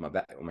stolen because my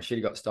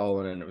shit got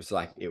stolen. And I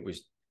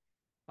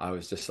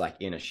was just like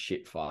in a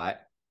shit fight.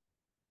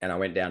 And I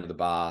went down to the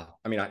bar.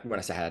 I mean, when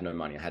I say I had no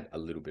money, I had a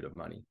little bit of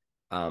money.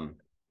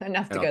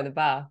 Enough to go to the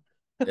bar.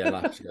 Yeah,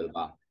 enough to go to the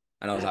bar.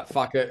 And I was like,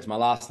 fuck it. It's my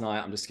last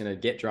night. I'm just going to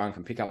get drunk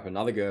and pick up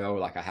another girl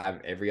like I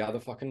have every other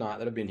fucking night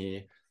that I've been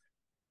here.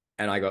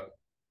 And I got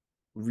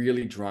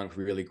really drunk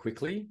really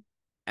quickly.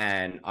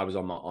 And I was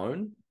on my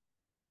own.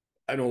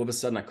 And all of a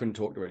sudden, I couldn't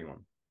talk to anyone.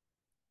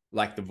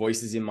 Like, the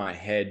voices in my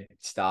head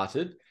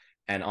started.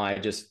 And I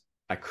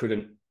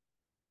couldn't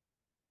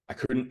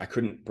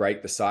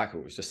break the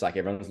cycle. It was just like,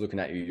 everyone's looking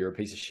at you. You're a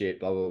piece of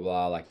shit, blah, blah,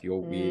 blah. Like, you're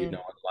weird. No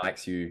one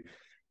likes you.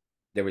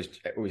 It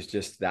was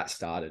just that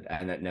started,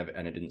 and it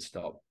didn't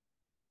stop.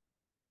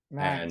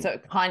 Right. And So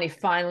it kind of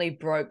finally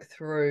broke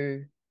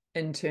through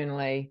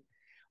internally.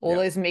 All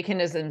those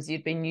mechanisms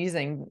you'd been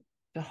using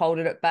to hold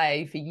it at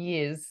bay for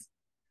years.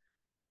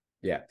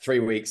 Yeah. 3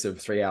 weeks of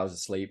 3 hours of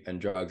sleep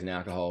and drugs and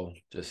alcohol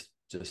just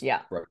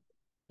broke.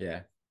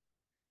 Yeah.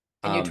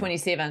 And you're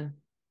 27.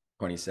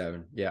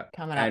 27. Yeah.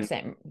 Coming up,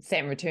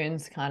 Saturn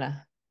returns kind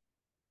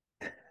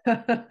of.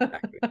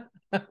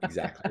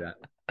 Exactly that.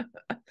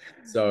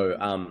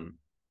 So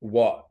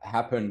what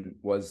happened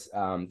was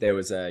there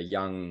was a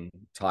young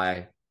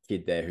Thai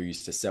kid there who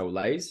used to sell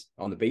lays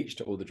on the beach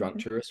to all the drunk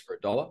tourists for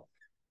 $1.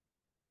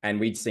 And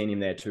we'd seen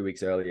him there 2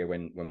 weeks earlier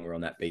when we were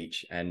on that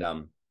beach. And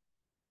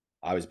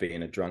I was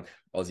being a drunk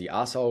Aussie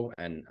arsehole,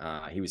 and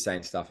he was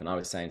saying stuff and I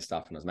was saying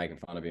stuff and I was making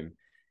fun of him.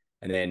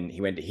 And then he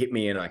went to hit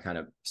me and I kind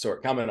of saw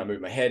it coming. I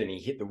moved my head and he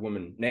hit the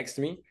woman next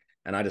to me.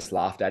 And I just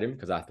laughed at him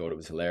because I thought it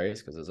was hilarious,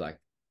 because it was like,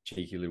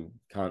 cheeky little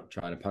cunt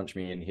trying to punch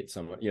me and hit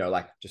someone,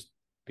 like just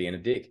being a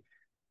dick.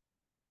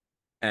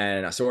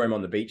 And I saw him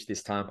on the beach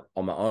this time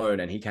on my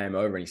own, and he came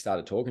over and he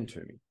started talking to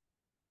me.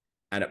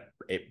 And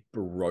it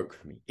broke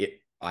me.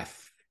 I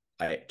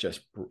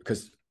just,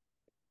 because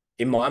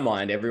in my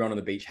mind, everyone on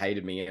the beach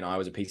hated me and I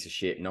was a piece of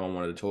shit. No one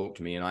wanted to talk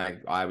to me. And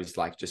I was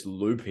like just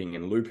looping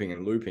and looping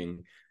and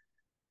looping.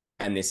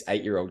 And this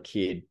 8-year-old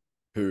kid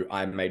who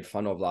I made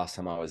fun of last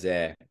time I was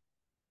there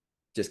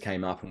just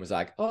came up and was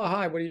like, oh,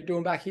 hi, what are you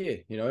doing back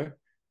here?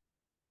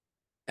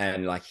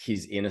 And like,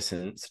 his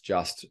innocence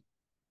just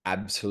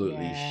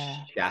absolutely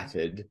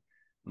shattered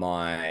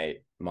my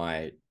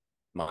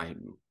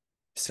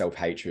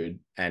self-hatred,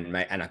 and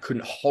I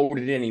couldn't hold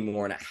it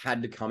anymore, and it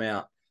had to come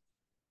out.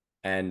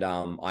 And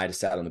I just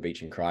sat on the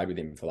beach and cried with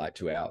him for like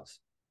 2 hours.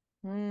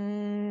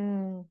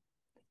 Do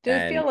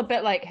it feel a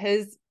bit like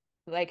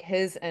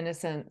his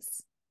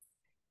innocence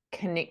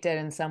connected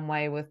in some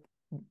way with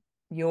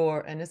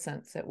your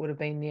innocence that would have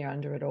been there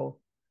under it all?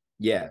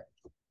 Yeah.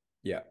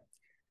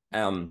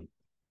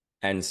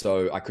 And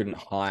so I couldn't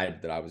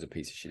hide that I was a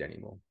piece of shit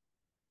anymore.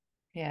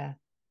 Yeah.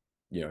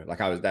 you know,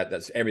 like I was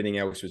that's everything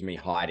else was me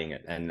hiding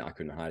it, and I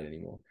couldn't hide it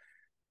anymore.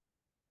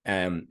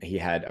 He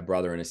had a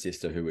brother and a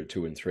sister who were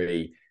 2 and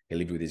 3. He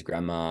lived with his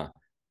grandma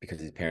because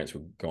his parents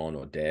were gone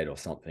or dead or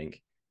something.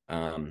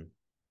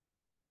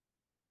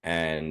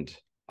 And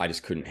I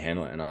just couldn't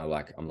handle it. And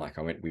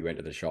we went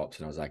to the shops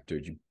and I was like,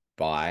 dude, you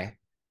buy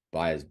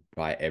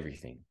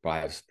everything.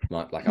 Like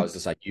I was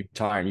just like,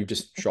 Tyran, you've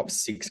just shopped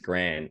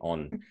 $6,000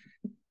 on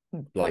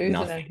like Booze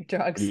nothing. and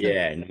drugs.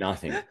 Yeah,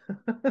 nothing.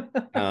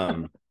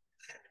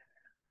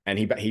 And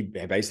he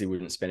basically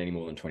wouldn't spend any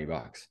more than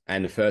 $20.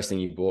 And the first thing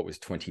he bought was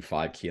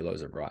 25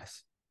 kilos of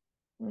rice.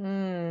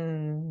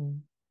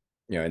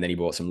 You know, and then he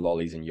bought some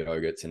lollies and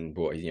yogurts and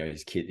bought, you know,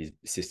 his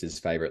sister's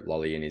favorite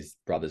lolly and his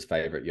brother's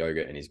favorite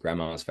yogurt and his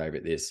grandma's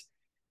favorite this.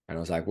 And I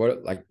was like,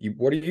 what are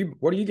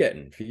you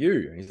getting for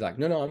you? And he's like,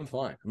 no, I'm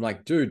fine. I'm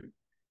like, dude,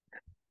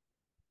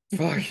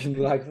 fucking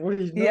like, what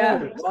do you know?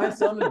 Yeah. Buy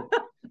something.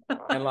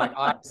 And like,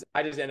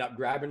 I just ended up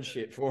grabbing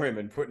shit for him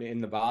and putting it in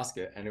the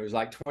basket. And it was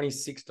like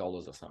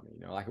 $26 or something,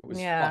 you know, like it was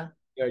 $30.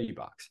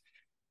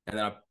 And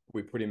then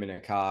we put him in a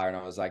car and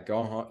I was like,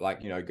 go home,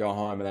 like, you know, go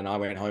home. And then I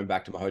went home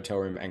back to my hotel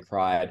room and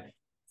cried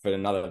for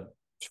another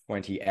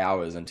 20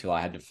 hours until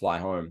I had to fly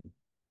home.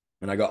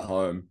 And I got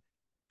home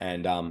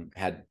and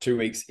had 2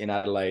 weeks in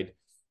Adelaide,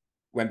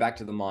 went back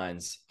to the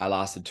mines. I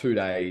lasted 2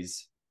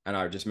 days. And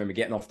I just remember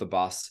getting off the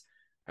bus,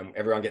 and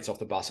everyone gets off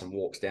the bus and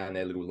walks down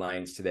their little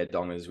lanes to their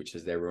dongas, which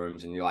is their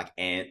rooms. And you're like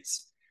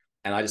ants.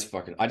 And I just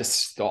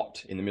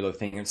stopped in the middle of the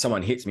thing, and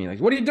someone hits me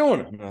like, what are you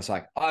doing? And I was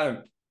like, I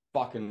don't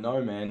fucking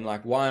know, man.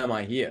 Like, why am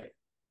I here?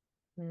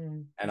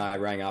 And I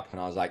rang up and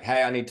I was like,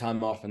 hey, I need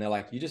time off. And they're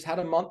like, you just had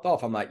a month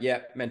off. I'm like, yeah,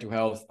 mental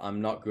health. I'm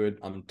not good.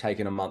 I'm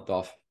taking a month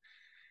off.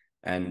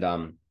 And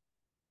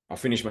I'll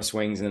finish my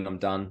swings and then I'm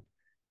done.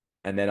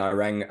 And then I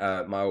rang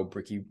my old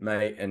bricky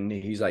mate and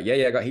he's like,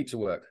 yeah, I got heaps of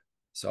work.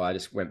 So I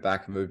just went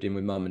back, moved in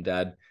with mum and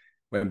dad,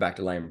 went back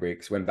to laying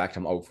bricks, went back to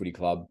my old footy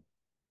club,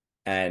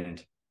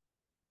 and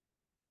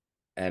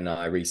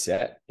I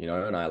reset, you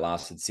know, and I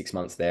lasted 6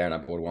 months there, and I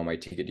bought a one-way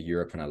ticket to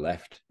Europe and I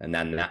left. And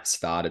then that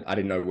started. I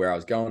didn't know where I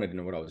was going. I didn't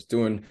know what I was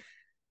doing.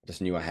 I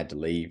just knew I had to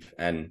leave.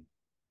 And,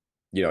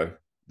 you know,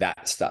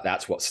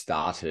 that's what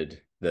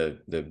started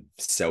the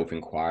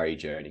self-inquiry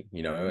journey,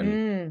 you know,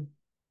 and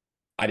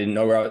I didn't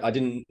know where I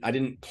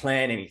didn't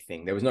plan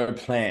anything. There was no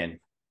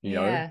plan, you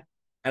know,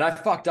 and I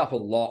fucked up a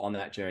lot on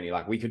that journey.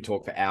 Like we could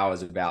talk for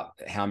hours about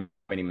how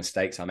many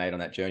mistakes I made on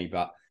that journey,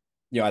 but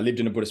you know, I lived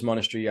in a Buddhist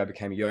monastery. I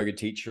became a yoga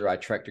teacher. I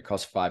trekked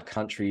across 5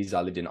 countries.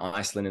 I lived in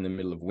Iceland in the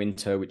middle of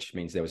winter, which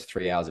means there was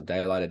 3 hours of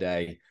daylight a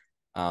day.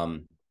 I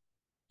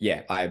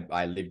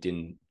lived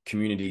in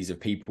communities of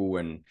people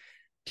and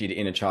did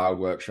inner child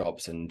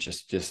workshops and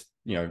just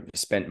you know,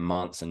 spent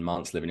months and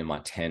months living in my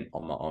tent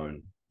on my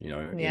own, you know,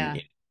 in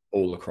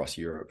all across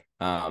Europe.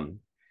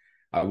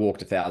 I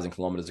walked 1,000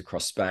 kilometers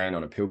across Spain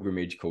on a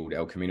pilgrimage called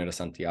El Camino de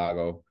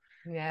Santiago.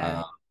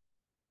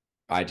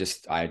 I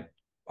just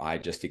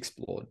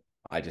explored.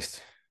 What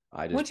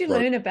did you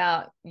learn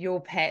about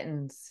your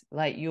patterns?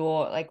 Like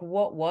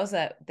what was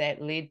it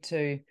that led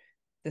to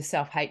the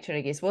self-hatred,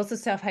 I guess? Was the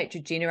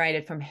self-hatred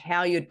generated from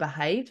how you'd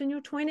behaved in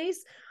your 20s,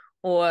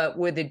 or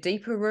were there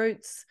deeper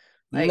roots?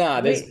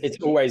 It's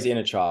always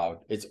inner child.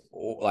 It's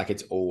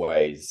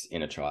always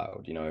inner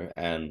child, you know?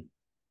 And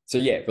so,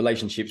 yeah,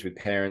 relationships with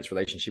parents,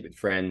 relationship with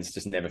friends,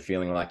 just never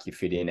feeling like you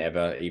fit in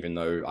ever, even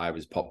though I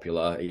was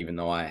popular, even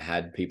though I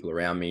had people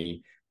around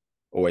me,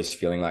 always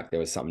feeling like there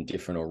was something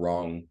different or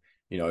wrong.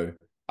 You know,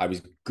 I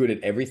was good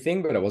at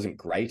everything, but I wasn't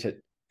great at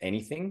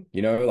anything,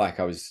 you know, like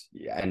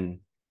and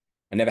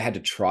I never had to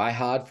try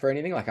hard for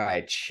anything. Like I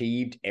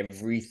achieved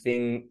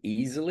everything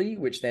easily,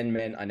 which then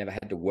meant I never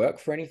had to work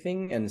for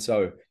anything. And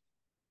so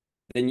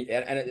then,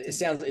 and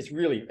it's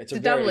a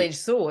double-edged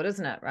sword,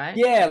 isn't it? Right?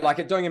 Yeah.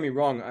 Like, don't get me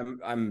wrong.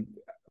 I'm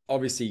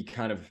obviously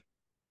kind of,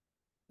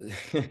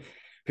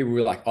 people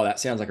were like, oh, that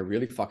sounds like a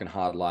really fucking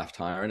hard life,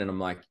 Tyran. And I'm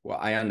like, well,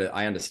 I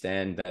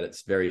understand that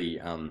it's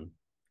very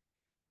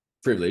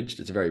privileged.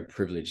 It's a very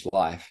privileged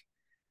life.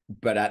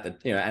 But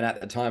at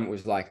the time it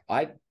was like,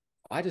 I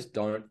just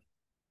don't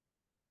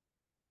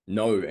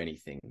know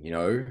anything, you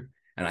know?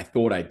 And I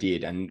thought I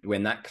did. And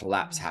when that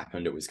collapse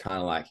happened, it was kind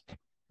of like,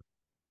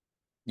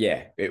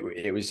 yeah,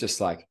 it was just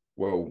like,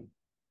 well,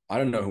 I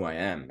don't know who I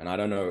am. And I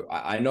don't know,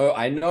 I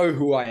know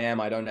who I am.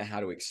 I don't know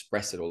how to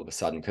express it all of a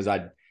sudden, because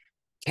I'd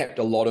kept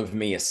a lot of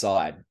me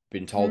aside,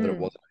 been told that it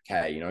wasn't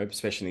okay, you know,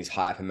 especially in these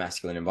hyper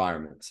masculine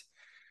environments.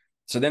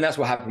 So then that's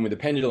what happened with the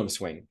pendulum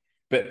swing.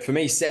 But for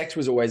me, sex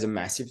was always a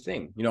massive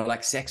thing, you know,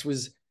 like sex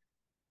was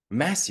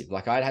massive.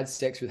 Like I'd had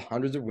sex with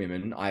hundreds of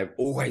women. I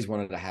always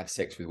wanted to have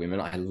sex with women.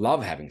 I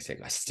love having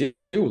sex. I still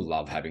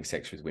love having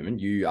sex with women.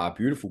 You are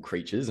beautiful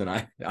creatures,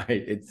 and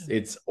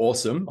it's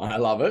awesome. I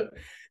love it.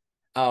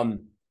 And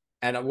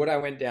when I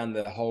went down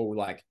the whole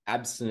like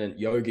abstinent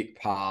yogic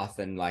path,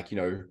 and like, you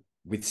know,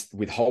 with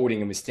withholding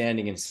and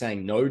withstanding and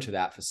saying no to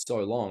that for so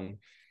long,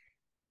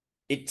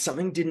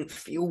 something didn't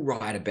feel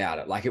right about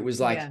it. Like it was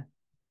like,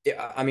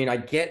 I mean, I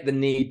get the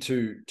need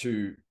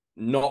to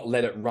not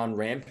let it run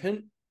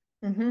rampant,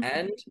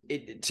 And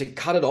to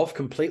cut it off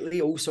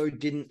completely also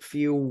didn't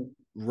feel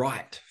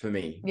right for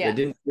me. Yeah. It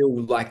didn't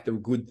feel like the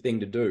good thing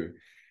to do.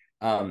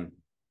 And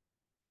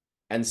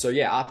so,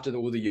 yeah, after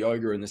all the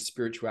yoga and the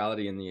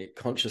spirituality and the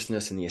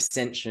consciousness and the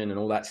ascension and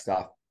all that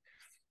stuff,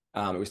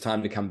 it was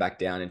time to come back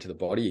down into the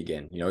body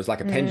again. You know, it was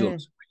like a pendulum.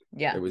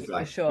 Yeah, It was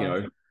like, for sure. you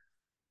know,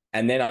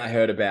 and then I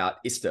heard about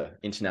ISTA,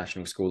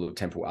 International School of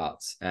Temple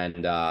Arts,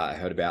 and I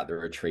heard about the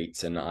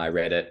retreats, and I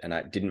read it, and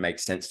it didn't make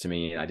sense to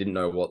me, and I didn't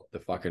know what the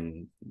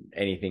fucking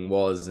anything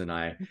was, and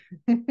I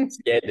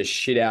scared the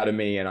shit out of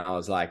me, and I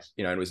was like,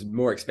 you know, it was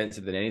more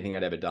expensive than anything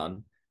I'd ever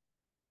done.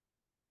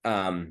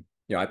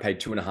 You know, I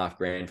paid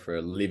 $2,500 for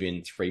a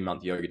live-in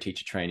 3-month yoga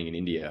teacher training in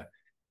India,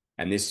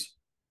 and this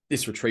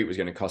retreat was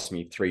going to cost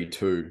me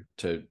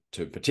 3,200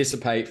 to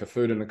participate, for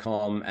food and the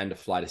com, and to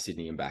fly to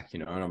Sydney and back. You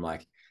know, and I'm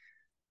like,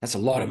 that's a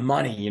lot of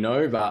money, you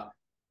know, but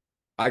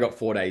I got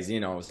 4 days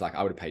in. I was like,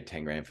 I would have paid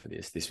 10 grand for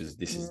this. This is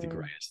the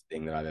greatest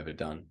thing that I've ever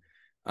done.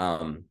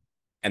 And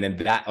then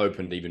that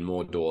opened even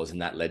more doors,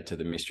 and that led to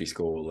the mystery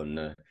school and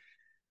the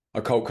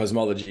occult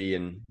cosmology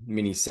and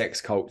mini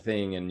sex cult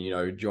thing. And, you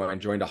know,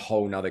 joined a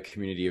whole nother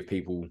community of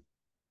people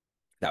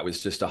that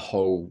was just a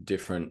whole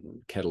different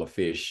kettle of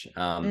fish.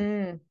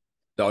 The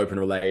open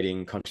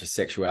relating, conscious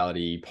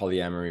sexuality,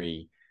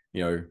 polyamory,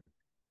 you know,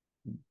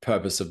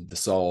 purpose of the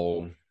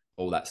soul,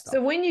 all that stuff.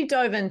 So when you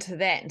dove into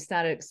that and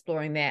started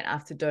exploring that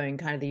after doing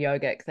kind of the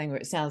yogic thing, where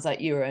it sounds like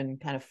you were in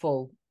kind of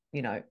full,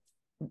 you know,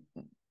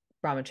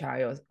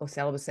 brahmachari or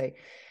celibacy.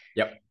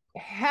 Yep.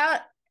 How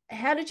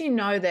did you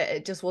know that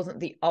it just wasn't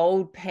the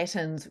old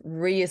patterns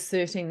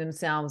reasserting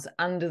themselves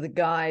under the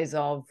guise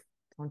of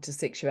conscious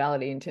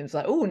sexuality, in terms of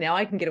like, oh, now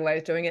I can get away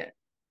with doing it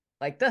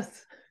like this?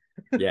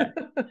 Yeah.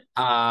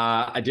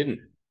 I didn't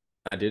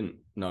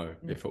know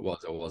if it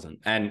was or wasn't.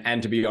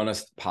 And to be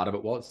honest, part of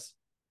it was.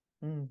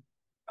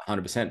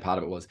 100% part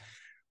of it was.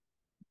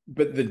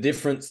 But the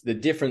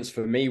difference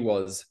for me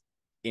was,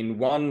 in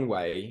one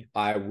way,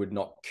 I would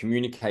not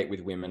communicate with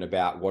women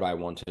about what I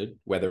wanted,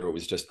 whether it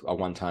was just a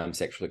one-time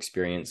sexual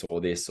experience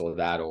or this or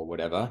that or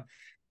whatever.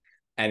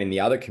 And in the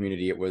other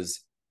community, it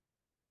was,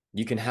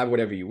 you can have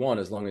whatever you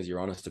want as long as you're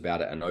honest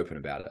about it and open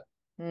about it.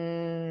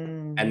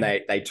 And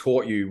they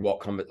taught you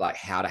like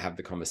how to have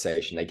the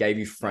conversation. They gave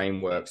you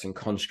frameworks and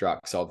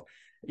constructs of,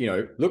 you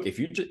know, look, if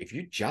you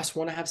just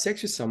want to have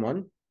sex with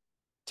someone,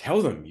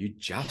 tell them you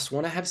just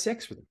want to have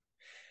sex with them.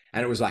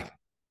 And it was like,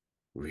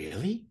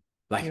 really?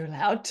 Like, you're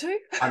allowed to?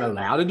 I'm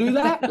allowed to do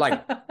that?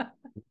 Like,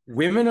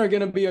 women are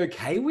going to be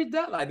okay with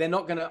that? Like, I'm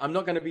not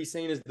going to be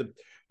seen as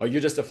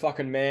you're just a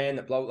fucking man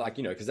that like,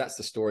 you know, because that's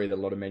the story that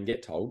a lot of men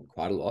get told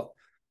quite a lot,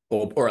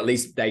 or at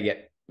least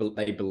they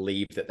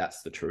believe that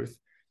that's the truth.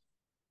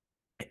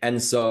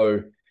 And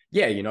so,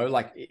 yeah, you know,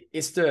 like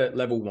ISTA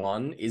level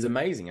 1 is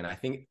amazing. And I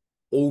think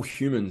all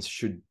humans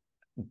should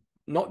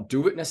not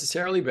do it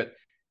necessarily, but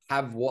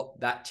have what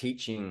that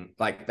teaching,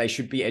 like they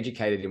should be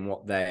educated in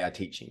what they are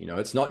teaching. You know,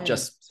 it's not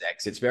just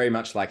sex. It's very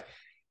much like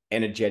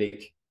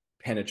energetic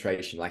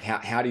penetration. Like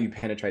how do you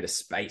penetrate a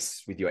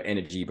space with your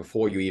energy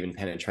before you even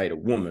penetrate a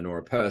woman or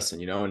a person,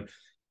 you know? And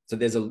so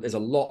there's a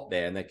lot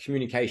there, and their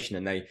communication,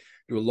 and they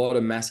do a lot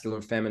of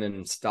masculine,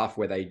 feminine stuff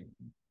where they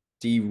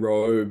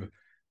derobe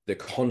the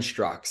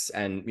constructs.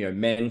 And, you know,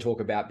 men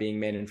talk about being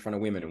men in front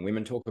of women, and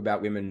women talk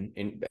about being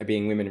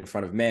women in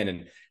front of men,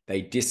 and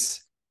they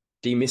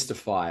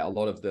demystify a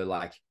lot of the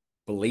like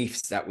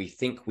beliefs that we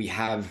think we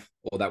have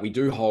or that we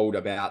do hold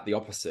about the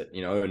opposite,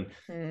 you know.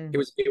 And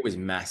it was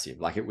massive.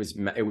 Like it was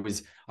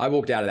I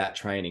walked out of that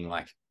training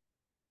like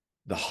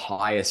the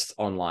highest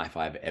on life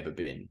I've ever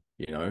been,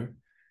 you know.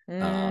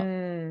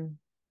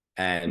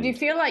 And do you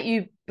feel like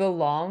you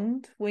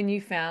belonged when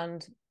you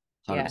found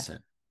 100%.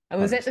 And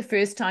was that the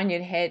first time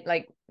you'd had,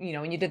 like, you know,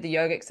 when you did the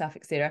yogic stuff,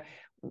 etc.?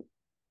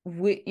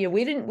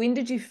 When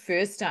did you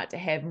first start to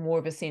have more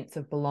of a sense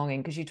of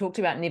belonging? Because you talked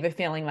about never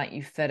feeling like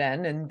you fit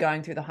in and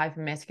going through the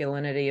hyper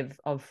masculinity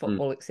of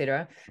football,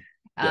 etc.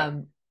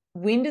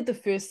 When did the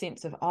first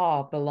sense of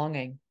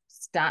belonging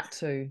start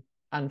to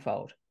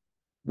unfold?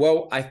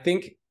 Well, I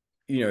think,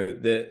 you know,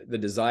 the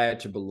desire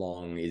to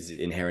belong is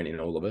inherent in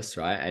all of us,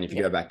 right? And if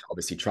you go back to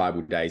obviously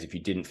tribal days, if you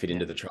didn't fit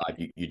into the tribe,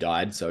 you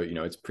died. So, you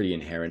know, it's pretty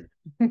inherent.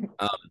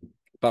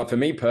 But for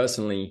me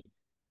personally,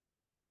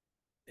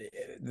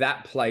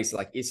 that place,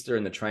 like ISTA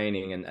and the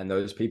training and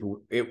those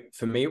people,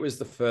 for me, it was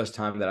the first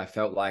time that I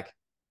felt like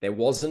there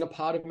wasn't a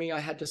part of me I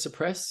had to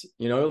suppress,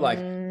 you know, like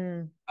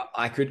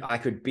I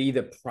could be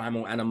the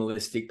primal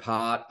animalistic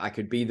part. I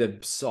could be the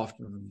soft,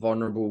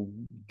 vulnerable,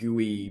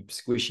 gooey,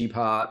 squishy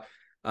part.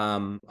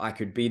 I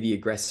could be the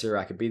aggressor.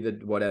 I could be the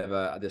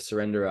whatever, the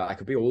surrenderer. I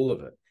could be all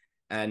of it.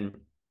 And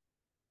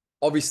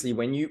obviously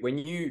when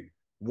you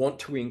want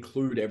to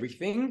include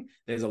everything,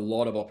 there's a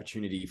lot of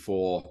opportunity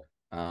for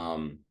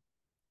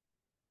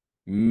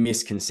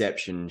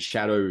misconception,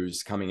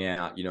 shadows coming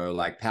out, you know,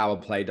 like power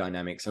play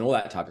dynamics and all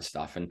that type of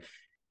stuff. And,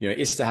 you know,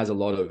 ISTA has a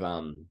lot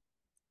of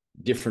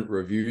different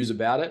reviews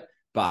about it,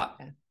 but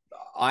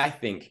I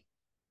think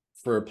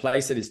for a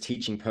place that is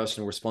teaching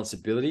personal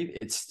responsibility,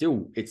 it's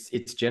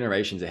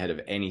generations ahead of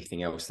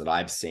anything else that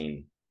I've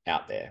seen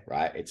out there,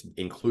 right? It's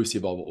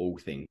inclusive of all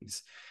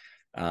things.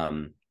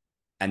 And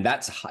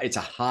it's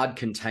a hard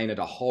container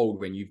to hold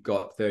when you've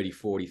got 30,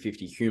 40,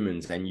 50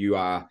 humans and you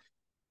are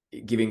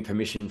giving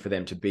permission for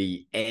them to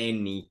be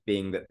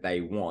anything that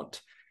they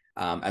want,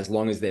 as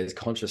long as there's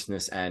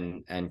consciousness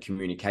and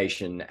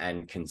communication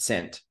and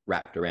consent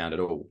wrapped around it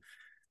all.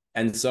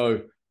 And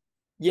so,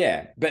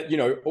 yeah, but, you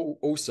know,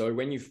 also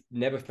when you've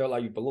never felt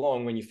like you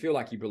belong, when you feel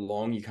like you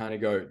belong, you kind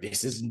of go,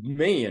 this is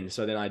me. And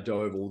so then I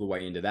dove all the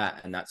way into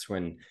that. And that's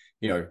when,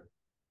 you know,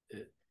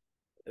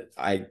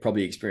 I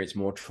probably experienced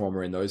more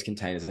trauma in those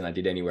containers than I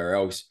did anywhere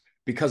else,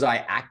 because I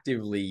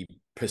actively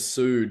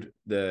pursued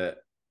the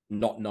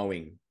not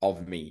knowing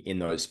of me in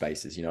those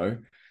spaces, you know.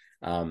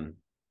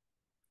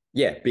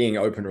 Yeah, being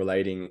open,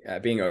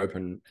 being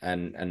open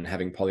and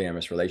having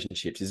polyamorous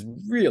relationships is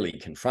really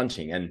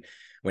confronting. And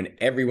when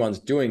everyone's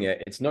doing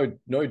it, it's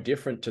no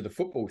different to the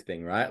football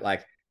thing, right?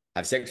 Like,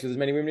 have sex with as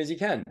many women as you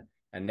can.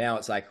 And now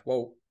it's like,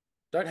 well,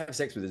 don't have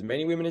sex with as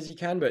many women as you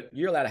can, but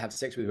you're allowed to have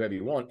sex with whoever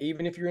you want,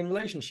 even if you're in a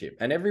relationship,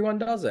 and everyone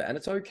does it, and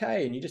it's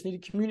okay. And you just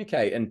need to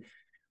communicate, and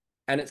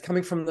it's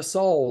coming from the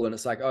soul. And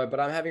it's like, oh, but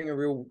I'm having a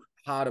real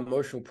hard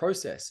emotional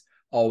process.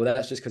 Oh, well,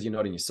 that's just because you're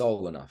not in your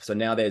soul enough. So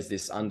now there's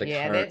this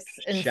undercurrent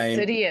that's shame.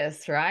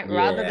 insidious, right? Yeah.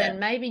 Rather than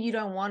maybe you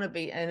don't want to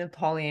be in a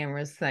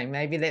polyamorous thing.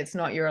 Maybe that's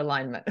not your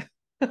alignment.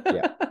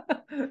 Yeah.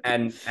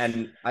 And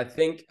I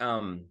think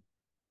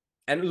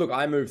and look,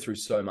 I moved through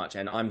so much,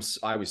 and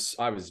I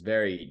was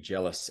very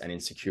jealous and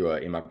insecure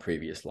in my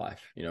previous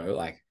life, you know,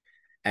 like,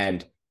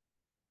 and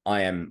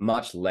I am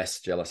much less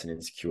jealous and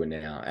insecure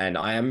now. And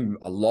I am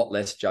a lot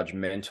less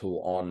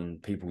judgmental on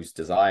people's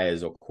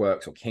desires or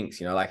quirks or kinks,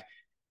 you know, like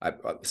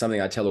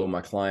something I tell all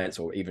my clients,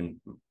 or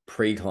even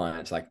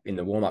pre-clients, like in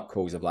the warm-up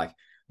calls, of like,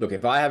 look,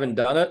 if I haven't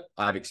done it,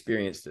 I've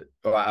experienced it.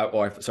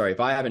 If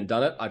I haven't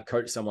done it, I've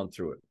coached someone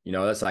through it. You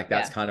know,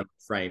 that's kind of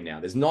frame now.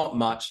 There's not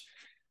much.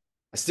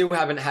 I still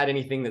haven't had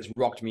anything that's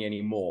rocked me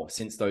anymore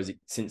since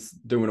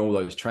doing all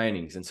those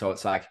trainings. And so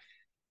it's like,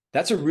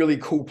 that's a really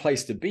cool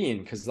place to be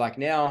in. Because like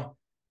now,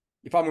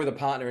 if I'm with a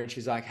partner and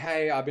she's like,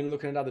 hey, I've been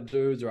looking at other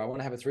dudes, or I want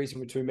to have a threesome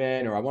with two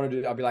men, or I want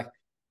to do, I'll be like,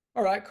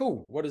 all right,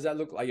 cool. What does that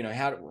look like? You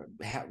know,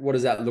 what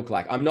does that look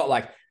like? I'm not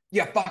like,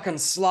 yeah, fucking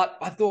slut,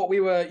 I thought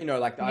we were, you know,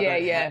 like, I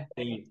don't have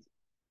any,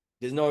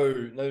 there's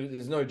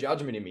no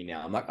judgment in me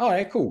now. I'm like, all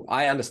right, cool.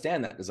 I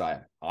understand that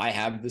desire. I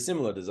have the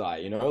similar desire,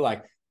 you know,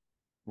 like,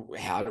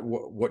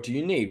 what do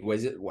you need?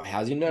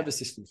 How's your nervous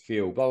system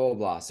feel? Blah, blah,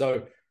 blah.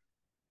 So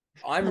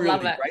I'm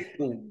really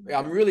grateful.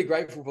 I'm really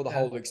grateful for the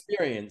whole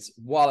experience,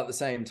 while at the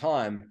same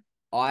time,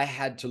 I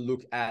had to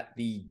look at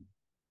the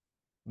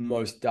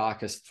most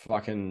darkest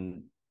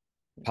fucking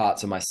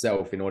parts of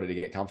myself in order to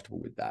get comfortable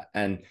with that.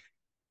 And,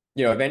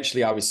 you know,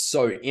 eventually I was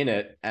so in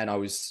it, and I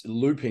was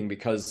looping,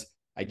 because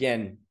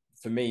again,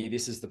 for me,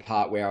 this is the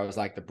part where I was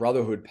like, the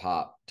brotherhood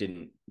part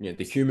didn't, you know,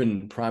 the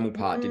human primal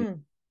part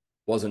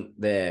wasn't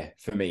there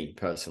for me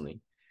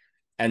personally.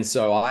 And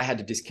so I had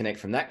to disconnect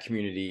from that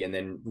community and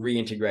then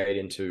reintegrate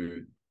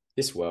into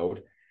this world.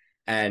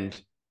 And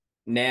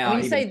now,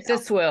 when you say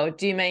this world,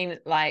 do you mean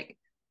like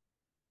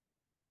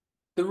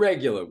the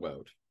regular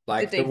world?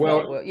 Like the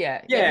world?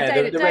 Yeah.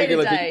 The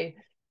regular day.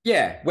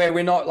 Yeah, where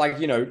we're not like,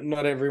 you know,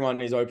 not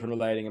everyone is open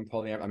relating and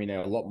polyamorous. I mean,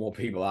 a lot more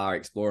people are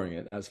exploring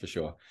it, that's for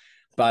sure.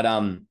 But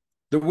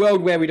the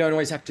world where we don't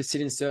always have to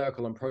sit in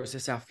circle and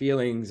process our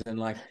feelings, and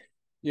like,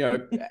 you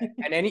know,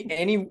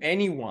 and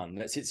anyone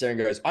that sits there and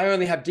goes, I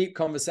only have deep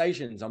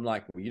conversations. I'm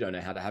like, well, you don't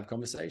know how to have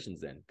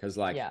conversations then. Because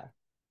like,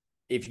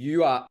 if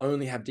you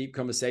only have deep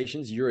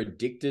conversations, you're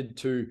addicted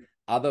to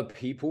other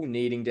people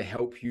needing to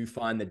help you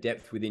find the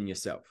depth within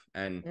yourself.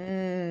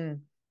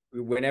 And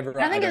whenever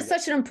I think it's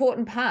such an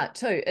important part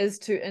too, is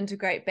to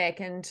integrate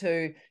back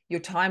into your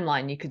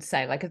timeline, you could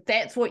say. Like, if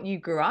that's what you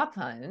grew up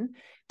in,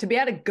 to be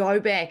able to go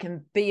back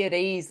and be at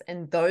ease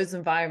in those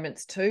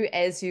environments too,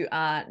 as you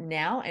are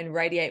now, and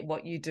radiate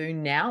what you do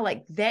now,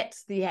 like,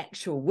 that's the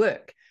actual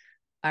work,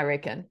 I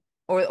reckon.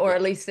 Or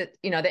at least that,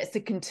 you know, that's the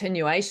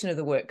continuation of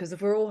the work. Because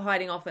if we're all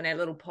hiding off in our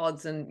little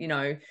pods and, you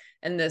know,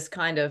 in this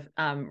kind of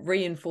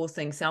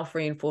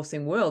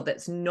self-reinforcing world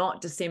that's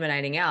not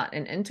disseminating out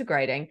and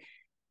integrating,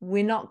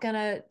 we're not going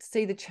to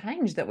see the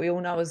change that we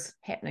all know is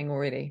happening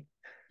already.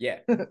 Yeah.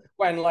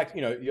 When, like,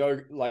 you know,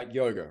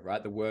 yoga,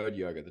 right? The word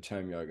yoga, the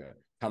term yoga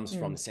comes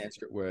from the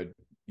Sanskrit word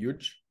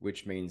yuj,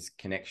 which means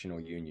connection or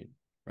union,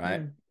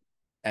 right?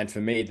 And for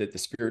me, that the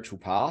spiritual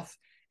path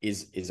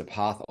is a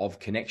path of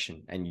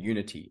connection and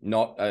unity,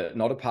 not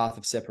a path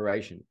of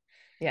separation.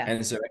 Yeah.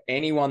 And so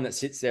anyone that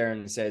sits there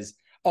and says,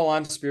 oh,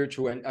 I'm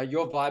spiritual and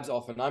your vibe's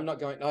off and I'm not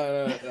going,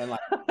 no. And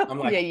I'm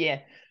like,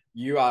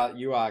 you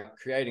are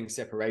creating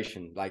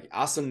separation. Like,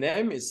 us and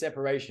them is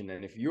separation.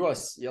 And if you're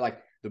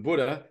like the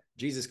Buddha,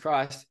 Jesus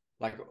Christ,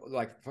 like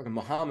fucking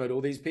Muhammad,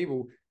 all these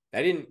people,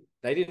 they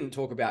didn't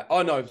talk about,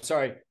 oh no,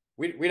 sorry,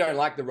 we don't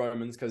like the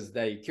Romans because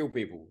they kill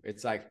people.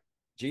 It's like,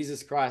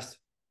 Jesus Christ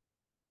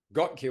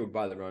got killed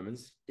by the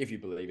Romans, if you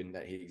believe in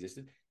that he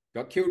existed,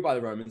 got killed by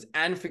the Romans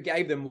and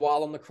forgave them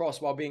while on the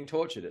cross, while being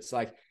tortured. It's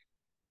like,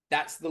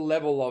 that's the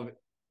level of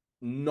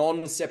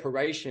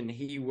non-separation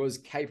he was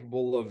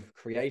capable of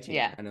creating.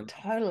 Yeah, And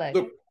totally.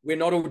 look, we're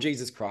not all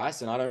Jesus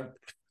Christ, and I don't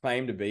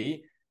claim to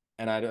be,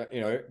 and I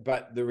don't,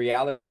 but the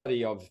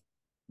reality of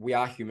we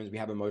are humans, we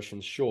have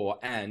emotions, sure,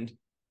 and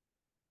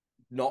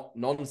not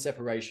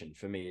non-separation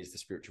for me is the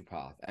spiritual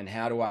path. And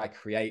how do I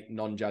create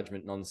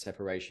non-judgment,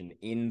 non-separation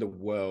in the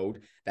world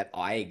that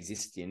I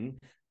exist in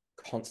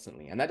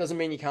constantly? And that doesn't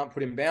mean you can't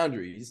put in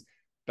boundaries,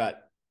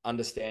 but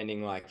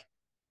understanding like,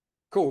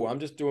 cool, I'm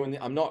just doing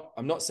I'm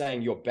not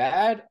saying you're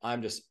bad.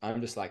 I'm just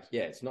like,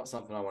 yeah, it's not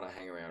something I want to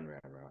hang around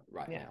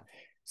right now.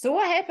 So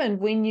what happened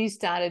when you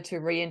started to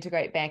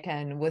reintegrate back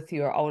in with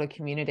your older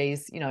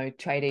communities,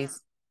 tradies,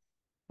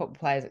 football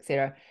players,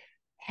 etc.?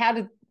 How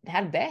did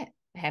that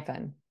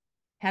happen?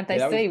 How did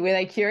they see? Were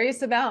they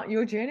curious about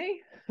your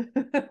journey?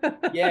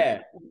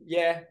 Yeah,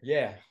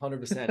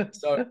 100%.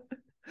 So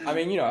I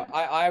mean,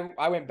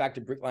 I went back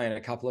to bricklaying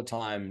a couple of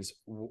times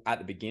at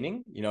the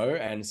beginning,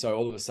 and so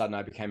all of a sudden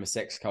I became a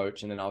sex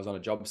coach, and then I was on a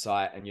job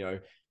site, and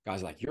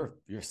guys are like, you're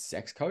a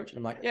sex coach? And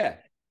I'm like, yeah.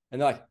 And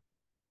they're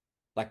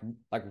like,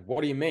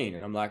 what do you mean?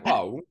 And I'm like,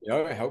 well,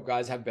 help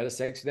guys have better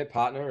sex with their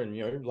partner,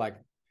 and like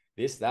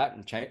this, that,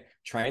 and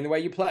train the way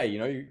you play.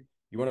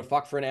 You want to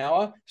fuck for an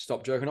hour,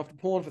 stop jerking off to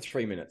porn for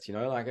 3 minutes.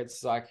 Like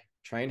it's like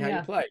train how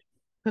you play.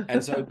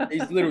 And so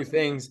these little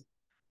things.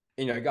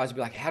 Guys would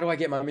be like, how do I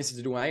get my missus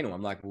to do anal?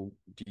 I'm like, well,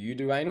 do you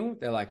do anal?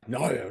 They're like, no,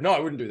 I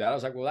wouldn't do that. I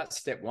was like, well, that's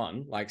step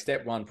one. Like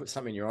step one, put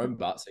something in your own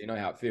butt so you know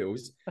how it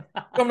feels.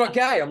 I'm not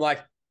gay. I'm like,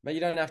 man, you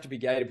don't have to be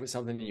gay to put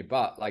something in your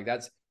butt. Like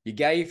you're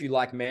gay if you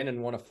like men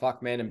and want to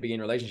fuck men and be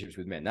in relationships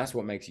with men. That's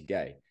what makes you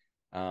gay.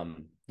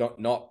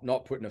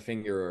 Not putting a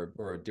finger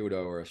or a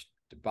dildo or a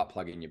butt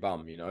plug in your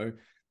bum, And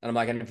I'm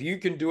like, and if you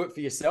can do it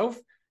for yourself,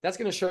 that's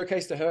going to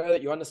showcase to her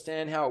that you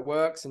understand how it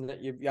works and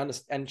that you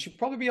understand, and she'll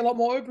probably be a lot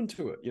more open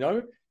to it,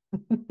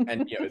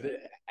 And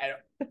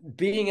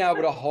being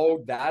able to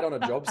hold that on a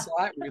job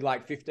site with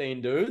like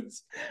 15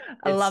 dudes,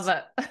 I love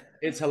it.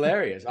 It's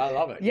hilarious. I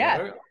love it.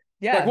 Yeah.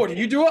 Like, what do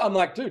you do it? I'm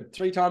like, dude,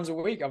 3 times a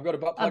week. I've got a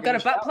butt plug. I've got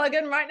a butt plug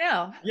in right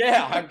now.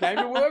 Yeah, I came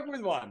to work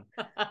with one.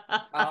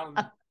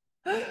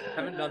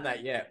 Haven't done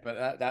that yet,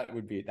 but that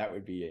would be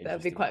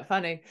That'd be quite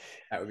funny.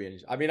 That would be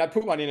interesting. I mean, I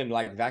put one in and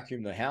like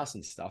vacuum the house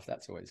and stuff.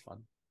 That's always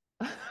fun.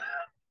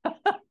 I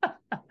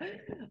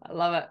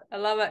love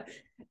it.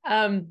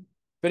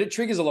 But it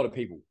triggers a lot of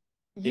people.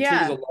 It's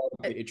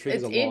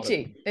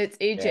edgy. It's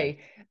edgy.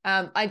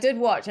 Yeah. I did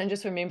watch, and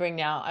just remembering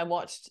now, I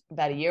watched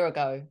about a year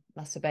ago,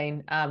 must have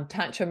been,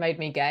 Tantra Made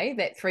Me Gay,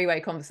 that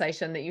 3-way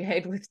conversation that you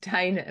had with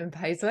Dane and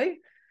Paisley.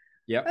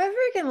 Yep.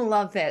 I freaking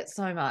love that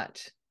so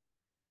much.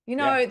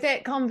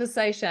 That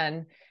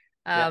conversation.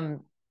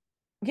 Can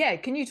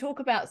you talk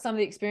about some of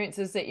the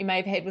experiences that you may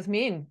have had with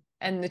men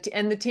and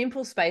the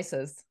temple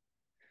spaces?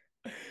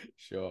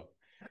 Sure.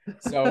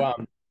 So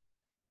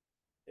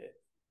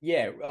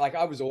yeah, like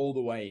I was all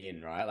the way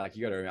in, right? Like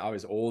you got to remember, I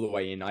was all the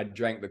way in. I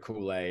drank the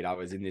Kool-Aid. I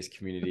was in this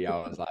community.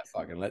 I was like,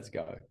 fucking, let's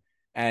go.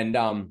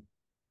 And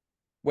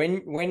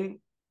when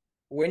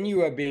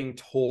you are being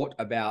taught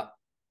about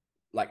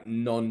like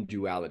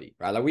non-duality,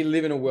 right? Like we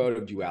live in a world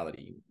of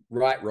duality,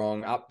 right,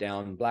 wrong, up,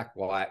 down, black,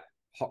 white,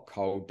 hot,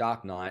 cold,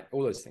 dark, night,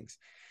 all those things.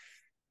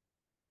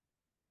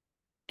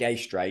 Gay,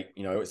 straight,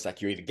 it's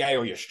like you're either gay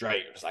or you're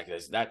straight. It's like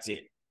that's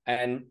it.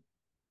 And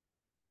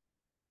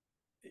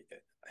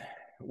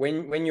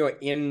when you're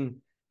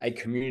in a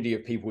community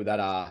of people that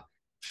are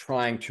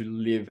trying to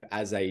live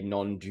as a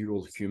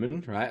non-dual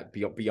human, right?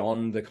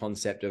 Beyond the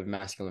concept of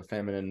masculine,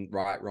 feminine,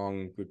 right,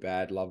 wrong, good,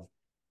 bad, love,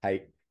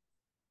 hate.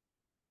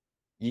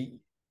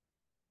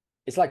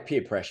 It's like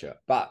peer pressure,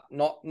 but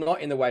not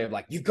in the way of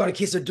like, you've got to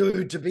kiss a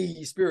dude to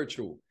be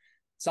spiritual.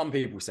 Some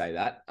people say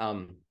that.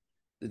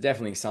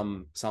 Definitely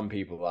some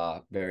people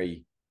are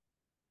very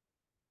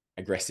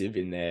aggressive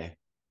in their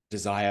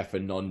desire for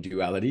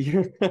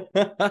non-duality.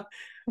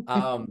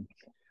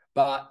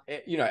 But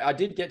I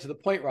did get to the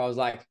point where I was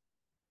like,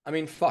 I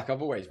mean, fuck,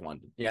 I've always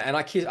wondered. Yeah. And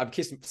I've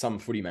kissed some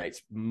footy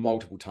mates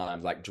multiple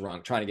times, like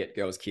drunk, trying to get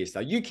girls kissed.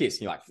 Like you kiss,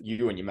 and you're like,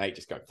 you and your mate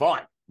just go,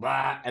 fine.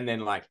 And then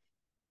like,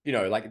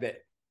 like that.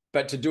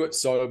 But to do it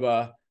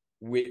sober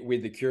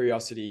with the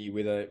curiosity,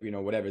 with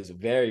whatever, is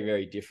very,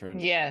 very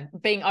different. Yeah.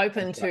 Being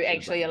open to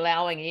actually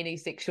allowing any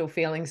sexual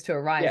feelings to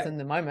arise in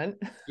the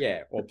moment.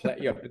 Yeah. Or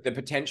the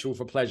potential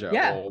for pleasure.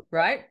 Yeah.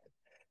 Right.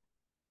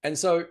 And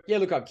so, yeah,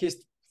 look, I've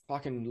kissed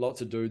fucking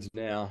lots of dudes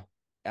now.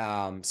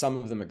 Some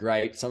of them are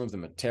great. Some of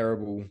them are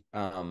terrible.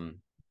 I've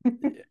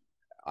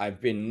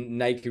been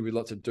naked with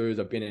lots of dudes.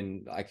 I've been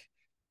in I've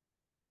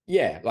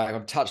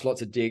touched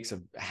lots of dicks.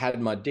 I've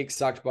had my dick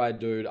sucked by a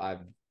dude.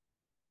 I've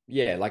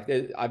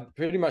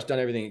pretty much done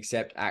everything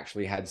except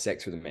actually had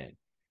sex with a man.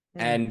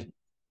 And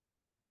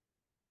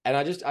I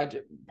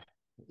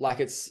like,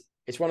 it's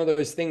one of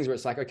those things where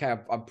it's like, okay,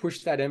 I've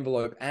pushed that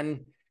envelope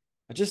and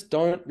I just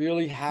don't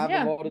really have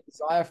a lot of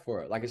desire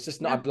for it. Like, it's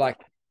just not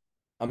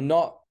I'm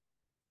not.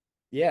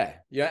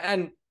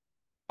 And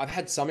I've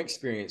had some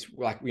experience,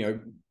 like,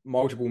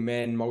 multiple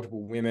men,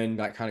 multiple women,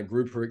 that kind of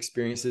grouper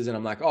experiences. And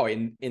I'm like, oh,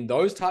 in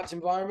those types of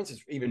environments,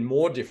 it's even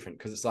more different.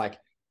 Cause it's like,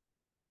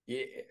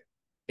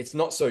 it's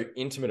not so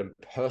intimate and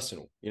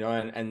personal, you know,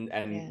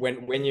 and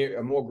when you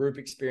a more group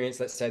experience,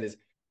 let's say there's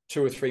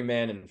 2 or 3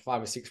 men and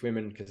 5 or 6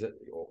 women, because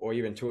or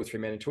even 2 or 3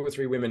 men and 2 or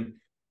 3 women,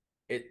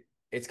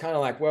 it's kind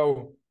of like,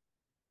 well,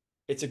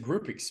 it's a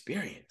group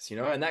experience, you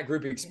know, and that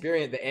group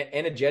experience,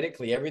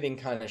 energetically, everything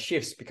kind of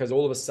shifts, because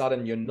all of a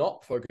sudden you're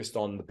not focused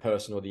on the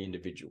person or the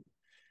individual.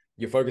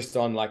 You're focused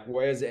on like,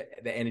 where's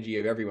the energy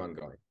of everyone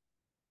going?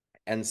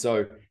 And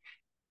so,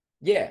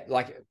 yeah,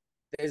 like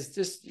there's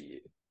just,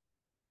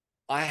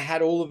 I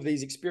had all of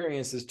these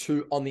experiences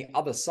to, on the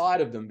other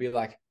side of them, be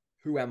like,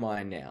 who am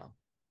I now?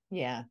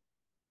 Yeah.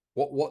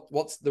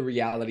 What's the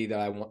reality that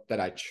I want, that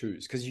I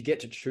choose? Because you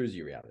get to choose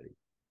your reality.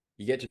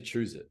 You get to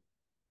choose it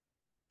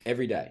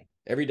every day.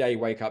 Every day you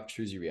wake up,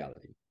 choose your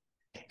reality.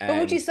 But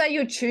would you say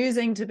you're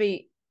choosing to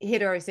be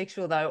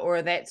heterosexual though,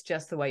 or that's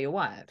just the way you're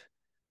wired?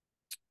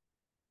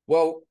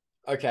 Well,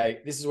 okay,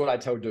 this is what I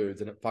tell dudes,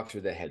 and it fucks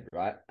with their head,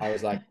 right? I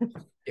was like,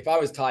 if I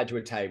was tied to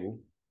a table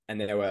and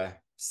there were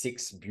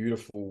 6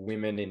 beautiful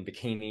women in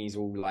bikinis,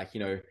 all like, you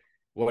know,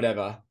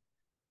 whatever,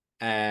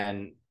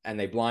 and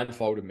they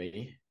blindfolded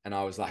me, and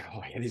I was like,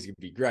 oh yeah, this is gonna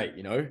be great,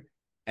 you know.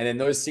 And then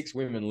those 6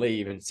 women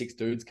leave and 6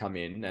 dudes come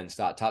in and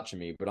start touching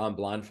me, but I'm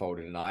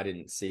blindfolded and I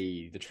didn't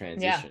see the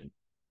transition.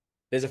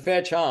 There's a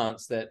fair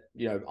chance that,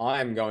 you know,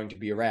 I'm going to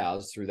be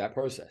aroused through that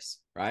process,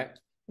 right?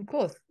 Of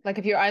course. Like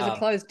if your eyes are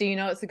closed, do you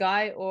know it's a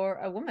guy or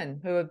a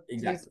woman who are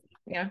exactly,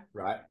 you know?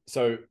 Right.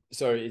 So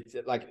it's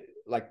like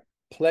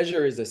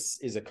pleasure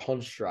is a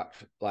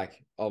construct,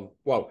 like, of,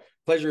 well,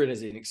 pleasure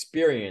is an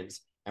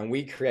experience, and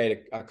we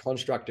create a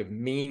construct of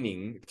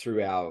meaning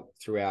through our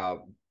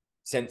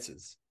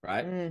senses,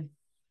 right?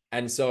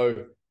 And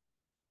so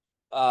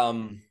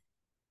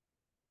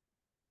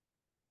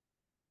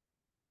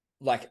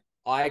like,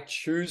 I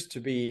choose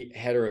to be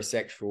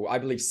heterosexual. I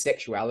believe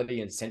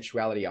sexuality and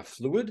sensuality are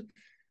fluid.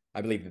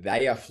 I believe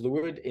they are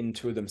fluid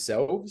into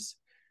themselves.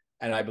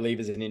 And I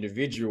believe as an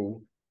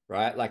individual,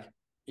 right? Like,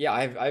 yeah,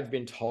 I've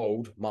been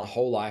told my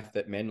whole life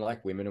that men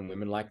like women and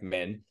women like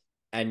men.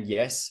 And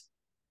yes,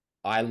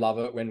 I love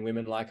it when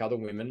women like other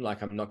women.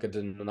 Like, I'm not going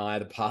to deny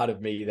the part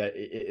of me that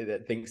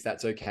that thinks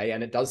that's okay.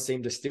 And it does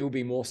seem to still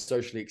be more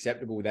socially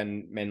acceptable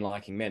than men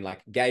liking men.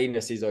 Like,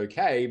 gayness is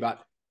okay,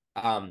 but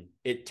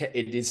it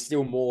is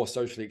still more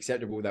socially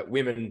acceptable that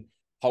women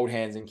hold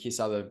hands and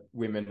kiss other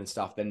women and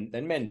stuff than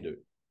men do.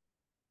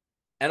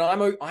 And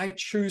I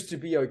choose to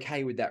be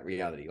okay with that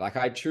reality. Like,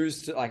 I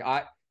choose to,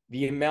 like,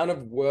 the amount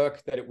of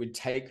work that it would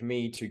take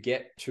me to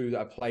get to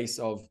a place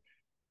of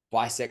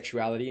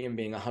bisexuality and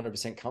being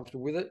 100%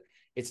 comfortable with it,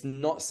 it's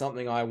not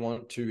something I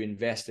want to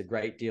invest a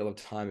great deal of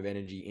time of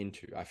energy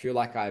into. I feel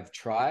like I've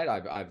tried,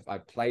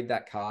 I've played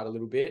that card a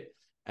little bit,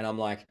 and I'm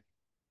like,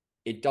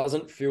 it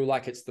doesn't feel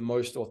like it's the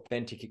most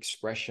authentic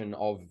expression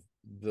of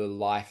the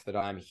life that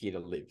I'm here to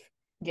live.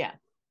 Yeah.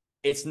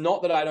 It's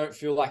not that I don't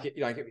feel like it,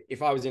 like,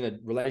 if I was in a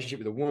relationship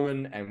with a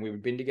woman and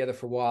we've been together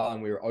for a while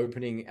and we were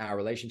opening our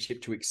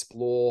relationship to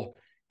explore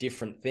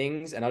different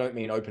things, and I don't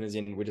mean open as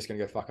in we're just going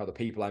to go fuck other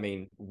people. I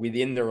mean,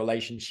 within the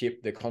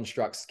relationship, the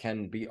constructs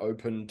can be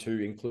open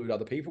to include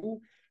other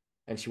people,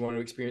 and she wanted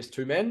to experience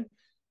 2 men.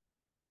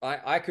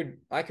 I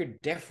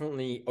could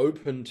definitely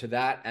open to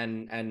that,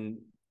 and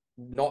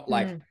not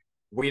like,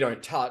 we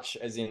don't touch,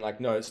 as in like,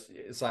 no,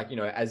 it's like, you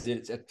know, as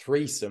it's a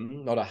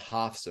threesome, not a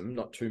halfsome,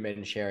 not 2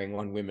 men sharing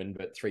 1 woman,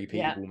 but 3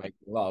 people making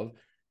love.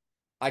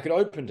 I could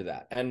open to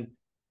that. And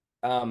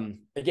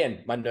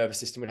again, my nervous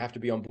system would have to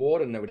be on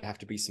board, and there would have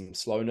to be some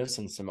slowness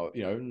and some,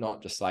 you know,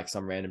 not just like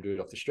some random dude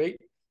off the street.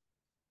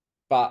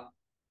 But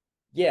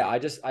yeah, I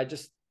just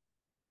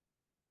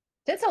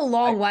that's a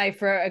long way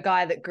for a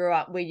guy that grew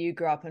up where you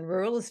grew up in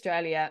rural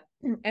Australia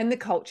and the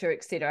culture,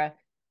 etc.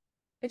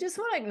 I just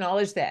want to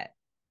acknowledge that,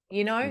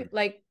 you know,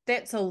 like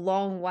that's a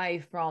long way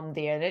from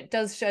there. And it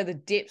does show the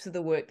depths of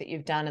the work that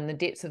you've done and the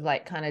depths of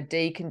like kind of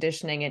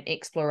deconditioning and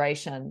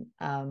exploration.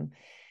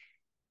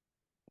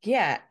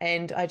 Yeah.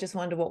 And I just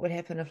wonder what would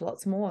happen if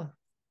lots more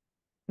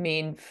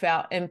men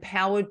felt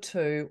empowered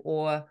to,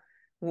 or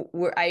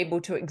were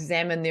able to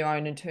examine their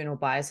own internal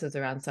biases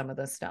around some of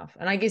this stuff.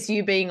 And I guess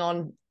you being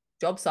on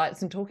job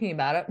sites and talking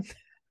about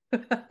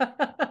it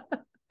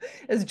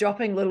is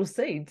dropping little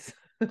seeds.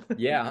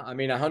 Yeah, I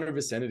mean,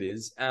 100% it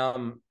is.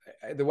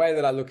 The way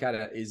that I look at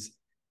it is,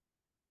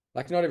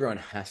 like, not everyone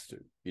has to,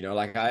 you know,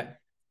 like,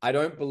 I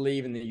don't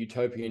believe in the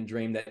utopian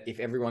dream that if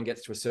everyone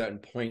gets to a certain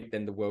point,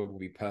 then the world will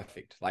be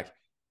perfect. Like,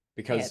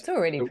 because it's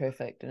already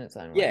perfect in its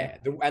own way. Yeah,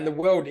 and the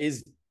world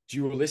is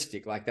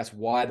dualistic. Like, that's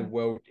why the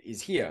world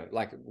is here.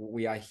 Like,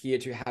 we are here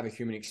to have a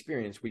human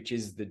experience, which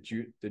is the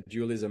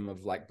dualism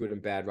of like good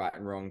and bad, right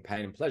and wrong,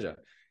 pain and pleasure.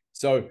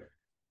 So,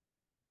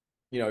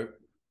 you know,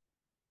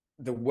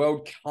 the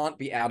world can't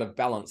be out of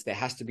balance. There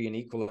has to be an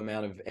equal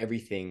amount of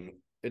everything.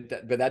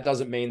 But that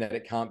doesn't mean that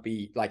it can't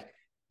be like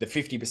the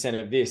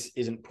 50% of this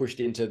isn't pushed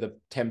into the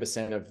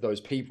 10% of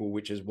those people,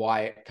 which is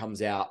why it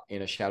comes out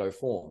in a shadow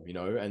form, you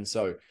know? And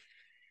so,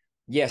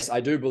 yes,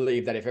 I do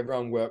believe that if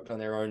everyone worked on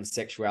their own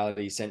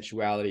sexuality,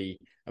 sensuality,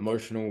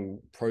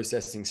 emotional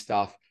processing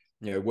stuff,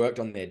 you know, worked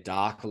on their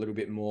dark a little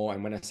bit more.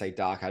 And when I say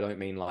dark, I don't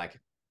mean like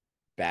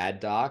bad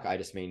dark. I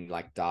just mean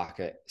like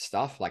darker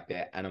stuff, like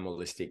their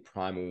animalistic,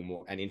 primal,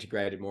 more, and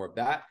integrated more of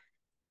that.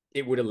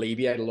 It would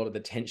alleviate a lot of the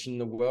tension in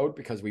the world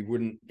because it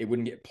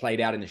wouldn't get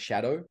played out in the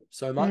shadow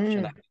so much,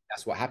 and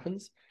that's what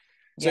happens.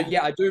 So Yeah.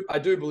 yeah, I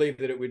do believe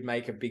that it would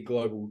make a big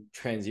global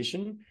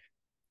transition.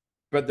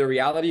 But the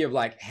reality of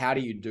like, how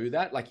do you do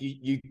that? Like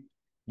you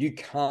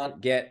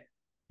can't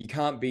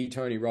be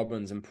Tony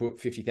Robbins and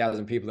put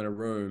 50,000 people in a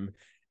room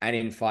and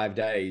in 5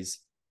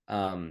 days,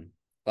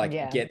 like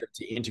Yeah. get them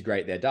to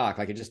integrate their dark.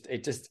 Like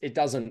it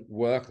doesn't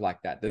work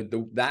like that.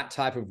 That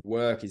type of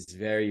work is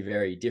very,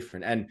 very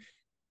different. And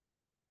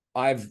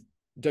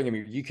don't get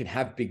me, you can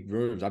have big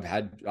rooms.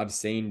 I've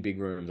seen big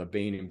rooms. I've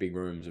been in big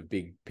rooms of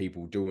big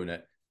people doing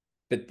it.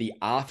 But the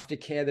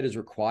aftercare that is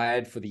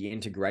required for the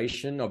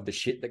integration of the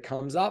shit that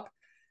comes up,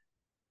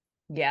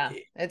 Yeah,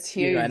 it's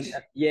you know, huge.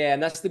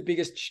 and that's the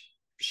biggest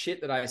shit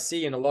that I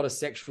see in a lot of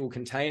sexual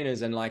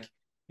containers, and like,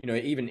 you know,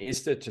 even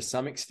ISTA to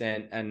some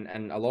extent,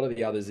 and a lot of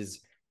the others is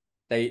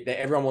they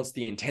everyone wants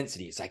the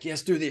intensity. It's like,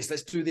 yes, do this,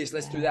 let's do this,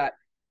 let's do that.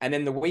 And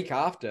then the week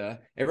after,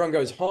 everyone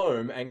goes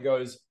home and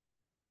goes,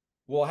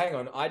 well, hang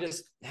on, I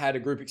just had a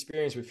group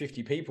experience with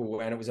 50 people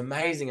and it was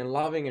amazing and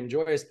loving and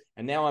joyous.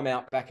 And now I'm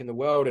out back in the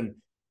world and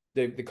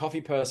the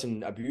coffee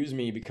person abused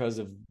me because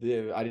of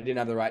I didn't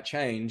have the right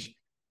change.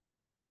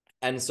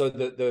 And so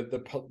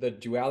the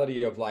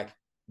duality of like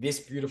this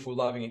beautiful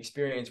loving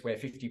experience where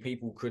 50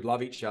 people could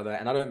love each other,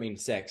 and I don't mean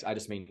sex, I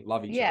just mean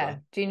love each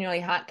other. Genuinely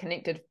heart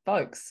connected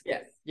folks.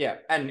 Yeah,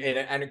 and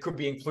it could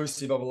be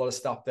inclusive of a lot of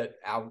stuff that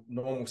our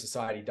normal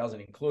society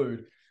doesn't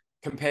include,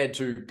 compared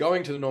to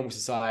going to the normal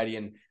society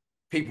and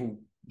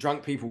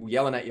drunk people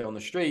yelling at you on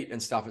the street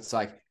and stuff. It's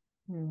like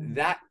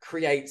that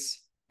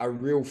creates a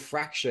real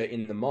fracture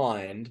in the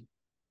mind,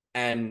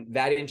 and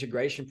that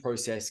integration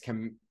process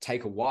can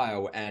take a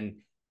while. And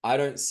I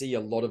don't see a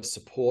lot of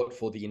support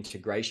for the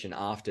integration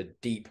after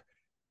deep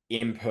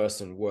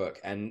in-person work.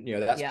 And, you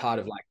know, that's part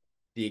of like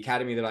the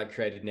academy that I've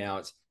created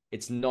now.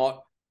 It's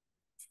not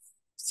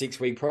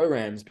 6-week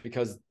programs,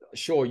 because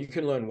sure, you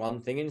can learn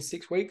one thing in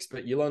 6 weeks,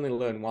 but you'll only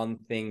learn one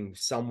thing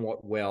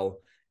somewhat well,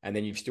 and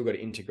then you've still got to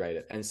integrate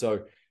it. And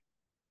so,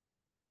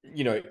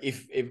 you know,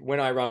 if when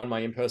I run my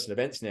in-person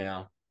events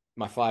now,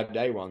 my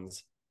 5-day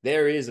ones,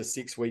 there is a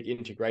 6-week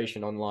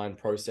integration online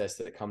process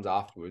that comes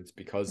afterwards,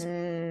 because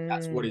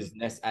that's what is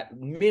at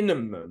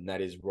minimum,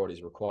 that is what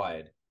is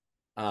required.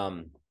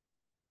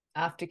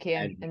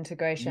 Aftercare,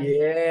 integration.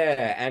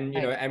 Yeah. And,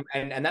 you know,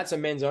 and that's a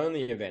men's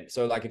only event.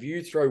 So like if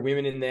you throw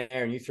women in there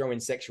and you throw in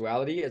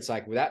sexuality, it's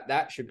like, well,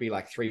 that should be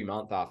like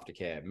 3-month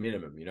aftercare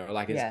minimum, you know,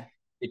 like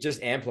it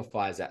just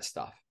amplifies that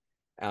stuff.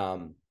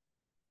 And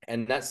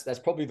that's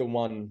probably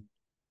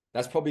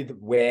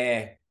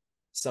where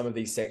some of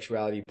these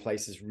sexuality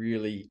places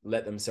really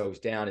let themselves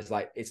down. It's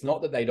like, it's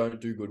not that they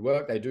don't do good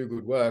work, they do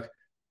good work,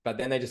 but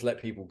then they just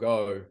let people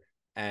go.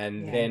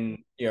 And then,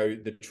 you know,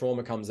 the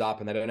trauma comes up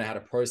and they don't know how to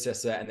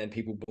process it. And then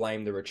people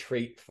blame the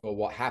retreat for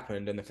what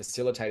happened and the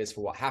facilitators for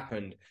what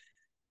happened,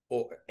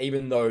 or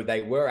even though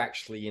they were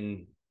actually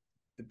in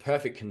the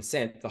perfect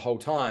consent the whole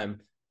time,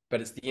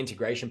 but it's the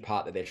integration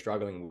part that they're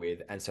struggling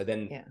with. And so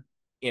then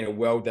in a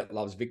world that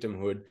loves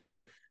victimhood,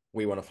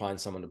 we want to find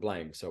someone to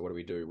blame. So what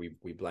do?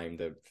 We blame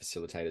the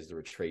facilitators, the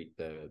retreat,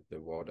 the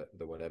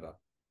whatever.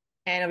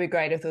 And it'd be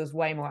great if there was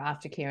way more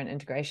aftercare and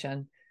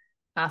integration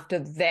after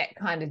that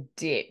kind of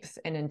depth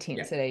and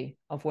intensity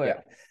of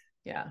work.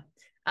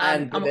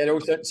 And that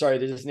also, sorry,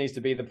 there just needs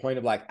to be the point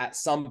of like, at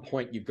some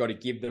point you've got to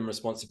give them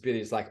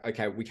responsibilities. Like,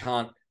 okay, we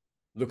can't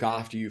look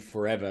after you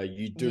forever.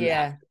 You do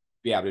have to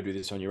be able to do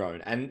this on your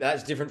own. And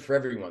that's different for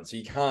everyone. So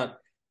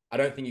I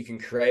don't think you can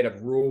create a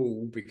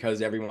rule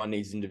because everyone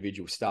needs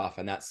individual stuff.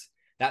 And that's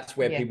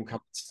where people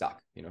come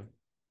stuck, you know?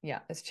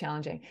 Yeah, it's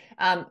challenging.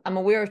 I'm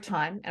aware of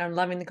time and I'm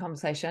loving the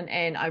conversation,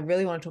 and I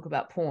really want to talk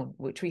about porn,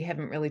 which we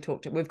haven't really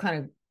talked to. We've kind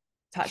of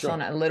touched on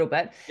it a little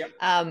bit.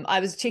 I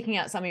was checking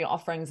out some of your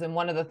offerings, and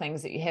one of the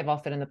things that you have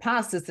offered in the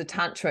past is the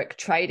Tantrik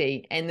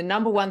Tradie. And the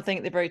number one thing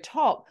at the very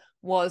top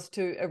was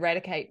to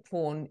eradicate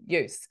porn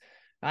use,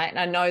 right? And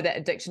I know that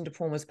addiction to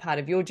porn was part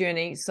of your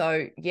journey.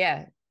 So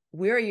yeah,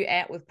 where are you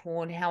at with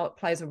porn, how it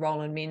plays a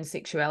role in men's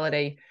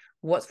sexuality,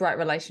 what's the right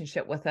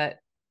relationship with it?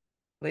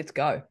 Let's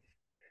go.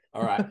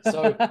 All right.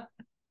 So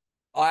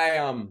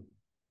I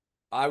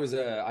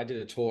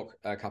did a talk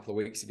a couple of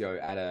weeks ago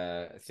at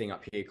a thing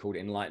up here called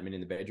Enlightenment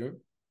in the Bedroom.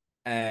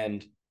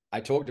 And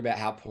I talked about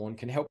how porn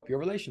can help your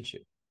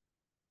relationship.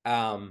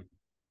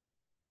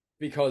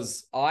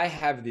 Because I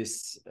have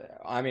this,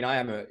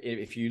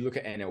 if you look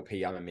at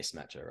NLP, I'm a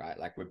mismatcher, right?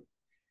 Like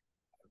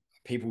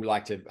people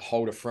like to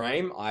hold a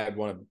frame. I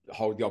want to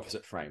hold the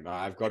opposite frame.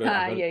 I've got to.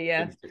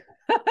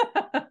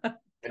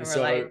 And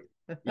so,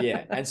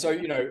 and so,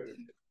 you know,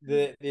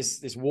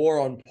 this war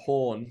on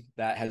porn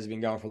that has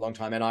been going for a long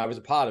time, and I was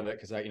a part of it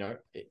because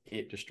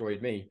it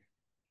destroyed me.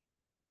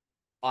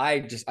 I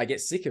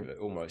get sick of it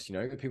almost, you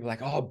know. People are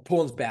like, oh,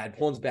 porn's bad,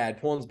 porn's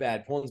bad, porn's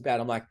bad, porn's bad.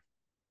 I'm like,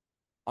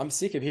 I'm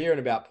sick of hearing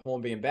about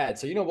porn being bad.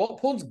 So you know what?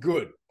 Porn's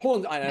good.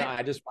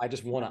 I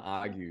just want to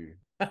argue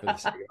for the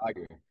sake of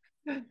arguing.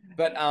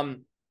 But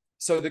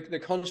so the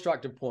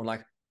construct of porn,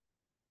 like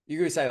you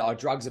could say, oh,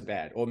 drugs are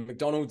bad or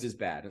McDonald's is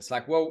bad. It's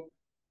like, well,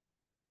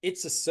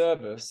 it's a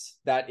service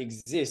that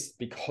exists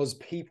because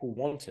people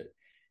want it.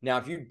 Now,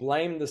 if you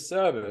blame the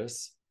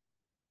service,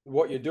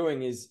 what you're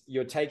doing is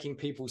you're taking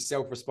people's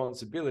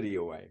self-responsibility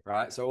away,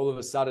 right? So all of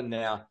a sudden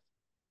now,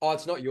 oh,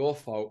 it's not your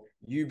fault.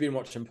 You've been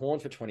watching porn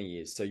for 20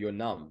 years, so you're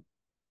numb.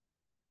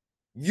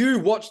 You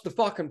watched the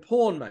fucking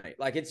porn, mate.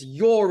 Like, it's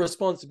your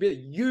responsibility.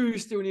 You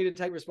still need to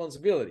take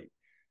responsibility.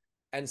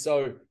 And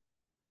so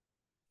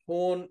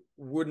porn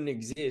wouldn't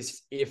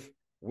exist if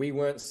we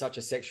weren't such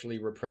a sexually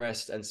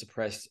repressed and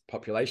suppressed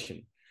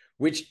population,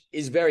 which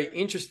is very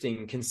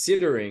interesting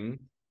considering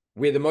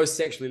we're the most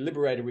sexually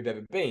liberated we've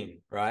ever been,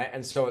 right?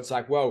 And so it's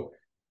like, well,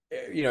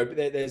 you know,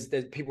 there's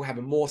people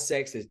having more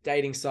sex, there's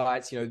dating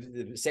sites, you know,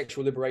 the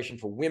sexual liberation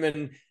for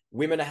women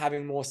are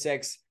having more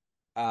sex.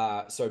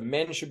 So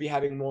men should be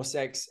having more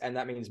sex, and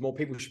that means more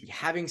people should be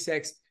having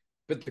sex,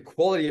 but the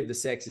quality of the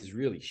sex is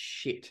really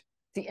shit.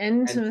 The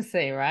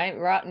intimacy, right?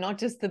 Not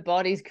just the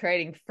bodies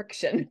creating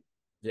friction.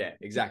 Yeah,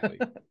 exactly.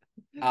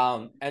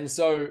 And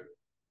so,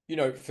 you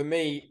know, for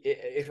me,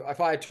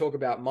 if I talk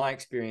about my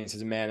experience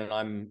as a man, and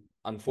I'm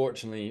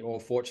unfortunately or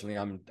fortunately,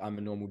 I'm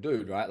a normal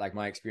dude, right? Like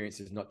my experience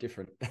is not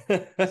different.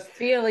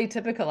 Fairly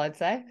typical, I'd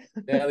say.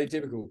 Fairly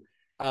typical.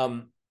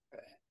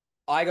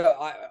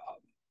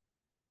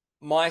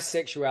 My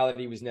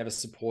sexuality was never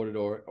supported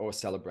or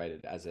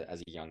celebrated as a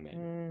young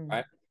man,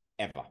 right?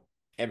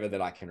 Ever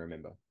that I can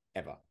remember,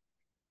 ever.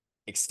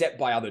 Except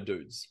by other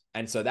dudes.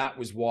 And so that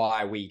was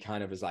why we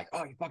kind of was like,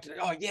 oh, you fucked it.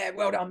 Oh yeah,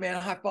 well done, man.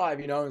 High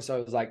five, you know? And so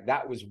it was like,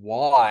 that's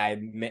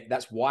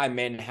why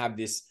men have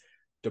this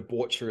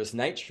debaucherous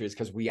nature, is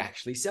because we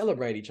actually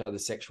celebrate each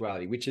other's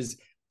sexuality, which is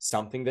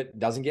something that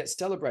doesn't get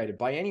celebrated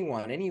by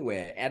anyone,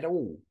 anywhere at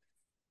all.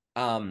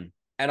 And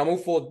I'm all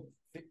for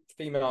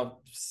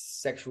female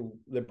sexual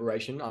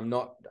liberation. I'm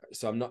not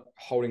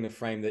holding the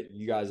frame that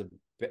you guys are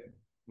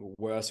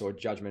worse or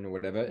judgment or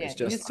whatever. Yeah, it's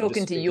you're just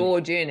talking to your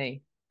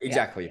journey.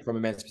 Exactly, from a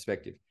man's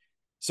perspective.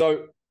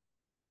 So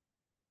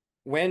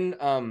when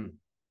a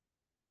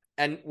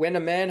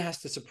man has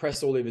to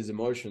suppress all of his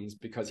emotions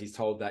because he's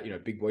told that, you know,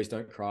 big boys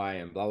don't cry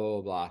and blah,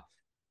 blah, blah, blah,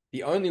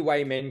 the only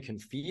way men can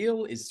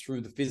feel is through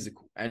the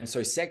physical. And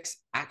so sex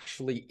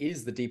actually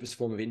is the deepest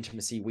form of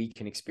intimacy we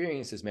can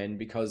experience as men,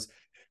 because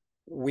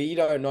we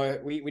don't know,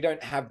 we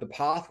don't have the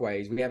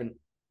pathways. We haven't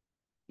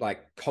like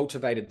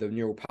cultivated the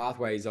neural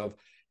pathways of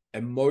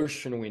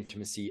emotional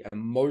intimacy,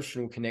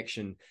 emotional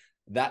connection,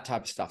 that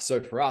type of stuff. So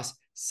for us,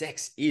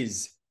 sex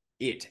is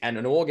it, and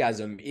an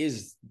orgasm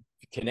is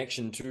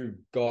connection to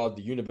God,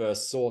 the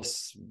universe,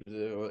 source,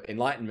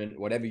 enlightenment,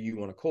 whatever you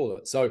want to call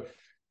it. So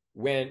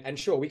and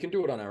sure, we can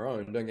do it on our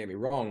own, don't get me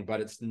wrong,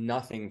 but it's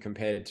nothing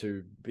compared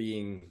to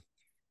being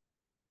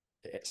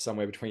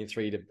somewhere between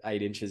 3 to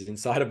 8 inches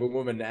inside of a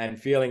woman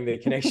and feeling the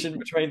connection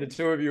between the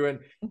two of you.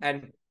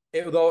 And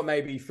although it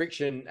may be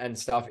friction and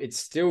stuff, it's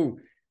still,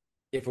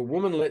 if a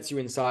woman lets you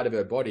inside of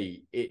her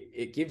body,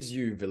 it gives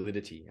you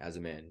validity as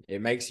a man.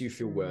 It makes you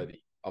feel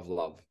worthy of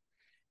love.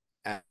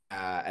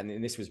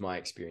 And this was my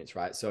experience,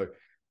 right? So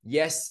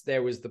yes,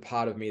 there was the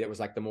part of me that was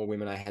like, the more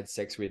women I had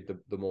sex with,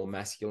 the more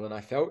masculine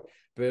I felt.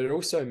 But it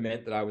also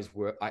meant that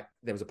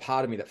there was a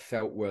part of me that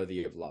felt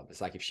worthy of love.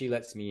 It's like, if she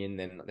lets me in,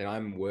 then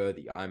I'm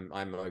worthy. I'm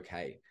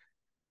okay.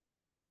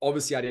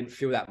 Obviously, I didn't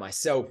feel that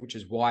myself, which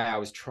is why I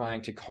was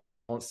trying to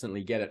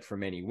constantly get it from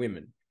many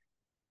women.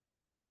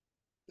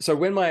 So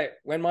when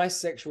my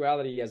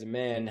sexuality as a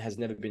man has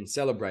never been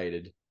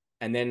celebrated,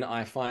 and then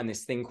I find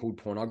this thing called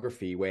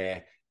pornography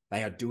where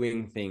they are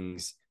doing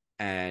things,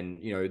 and,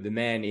 you know, the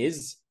man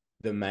is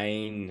the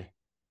main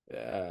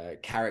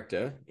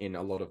character in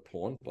a lot of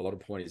porn. A lot of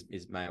porn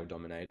is male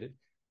dominated.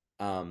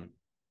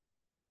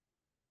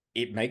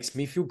 It makes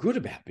me feel good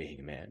about being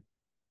a man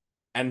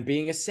and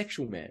being a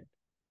sexual man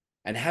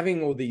and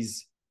having all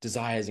these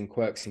desires and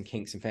quirks and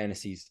kinks and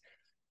fantasies.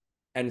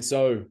 And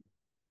so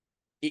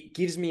it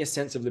gives me a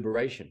sense of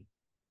liberation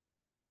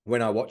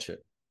when I watch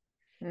it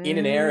in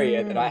an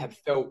area that I have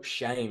felt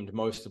shamed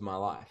most of my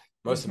life,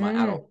 most of my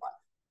adult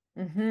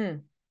life.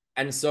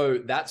 And so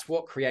that's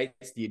what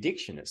creates the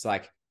addiction. It's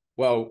like,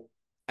 well,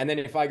 and then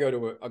if I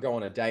go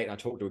on a date and I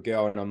talk to a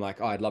girl and I'm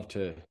like, oh, I'd love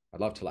to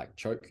like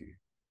choke you.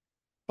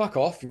 Fuck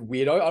off, you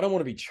weirdo. I don't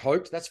want to be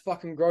choked. That's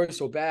fucking gross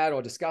or bad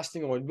or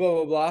disgusting or blah,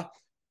 blah, blah.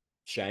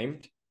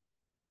 Shamed.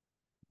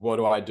 What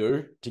do I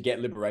do to get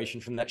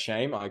liberation from that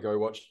shame? I go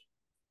watch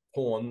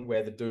porn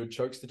where the dude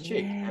chokes the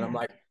chick. And I'm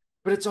like,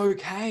 but it's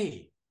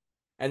okay.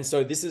 And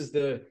so this is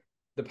the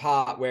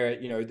part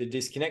where, you know, the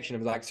disconnection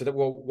of like, so that,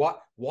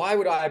 well, why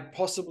would I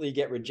possibly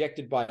get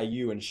rejected by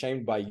you and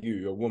shamed by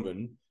you, a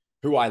woman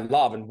who I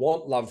love and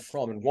want love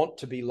from and want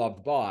to be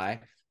loved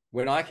by,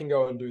 when I can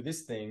go and do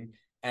this thing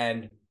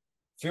and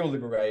feel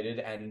liberated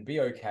and be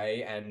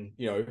okay? And,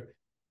 you know,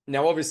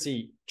 now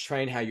obviously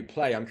train how you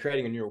play. I'm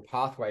creating a neural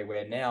pathway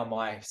where now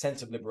my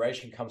sense of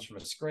liberation comes from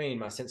a screen.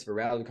 My sense of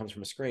arousal comes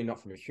from a screen,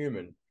 not from a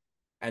human.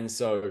 And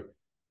so,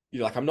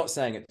 you're like, I'm not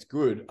saying it's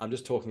good. I'm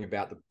just talking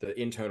about the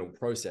internal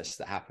process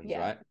that happens,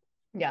 right?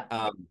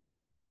 Yeah.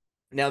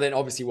 Now then,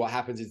 obviously, what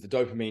happens is the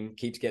dopamine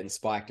keeps getting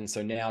spiked, and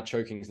so now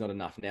choking is not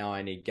enough. Now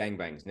I need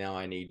gangbangs. Now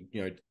I need,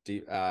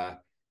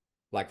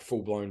 like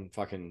full blown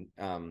fucking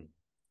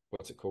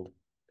what's it called?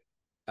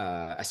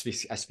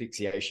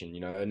 Asphyxiation.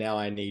 Now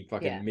I need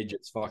fucking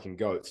midgets, fucking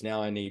goats.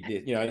 Now I need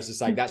this. It's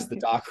just like that's the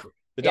dark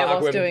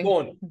web of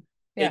porn.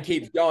 It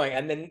keeps going,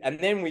 and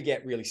then we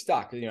get really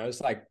stuck.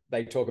 It's like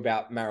they talk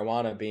about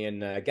marijuana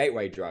being a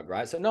gateway drug,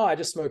 right? So no, I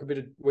just smoke a bit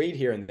of weed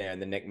here and there,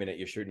 and the next minute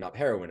you're shooting up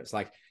heroin. It's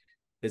like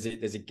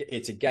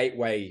it's a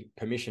gateway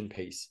permission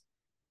piece.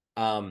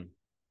 Now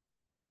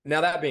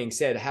that being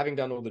said, having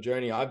done all the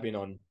journey I've been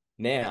on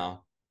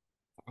now,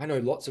 I know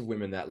lots of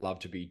women that love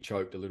to be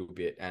choked a little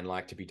bit and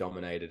like to be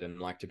dominated and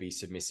like to be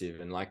submissive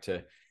and like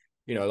to,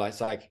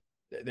 it's like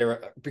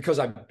because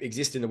I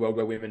exist in the world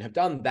where women have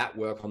done that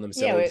work on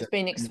themselves. Yeah, where it's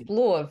been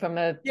explored from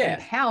a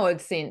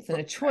empowered sense and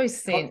a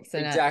choice sense,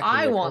 and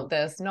I want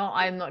this, not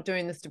I'm not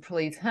doing this to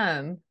please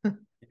him.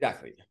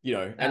 Exactly,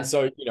 and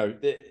so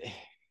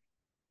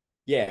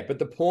but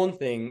the porn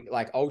thing,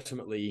 like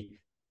ultimately,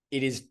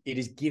 it is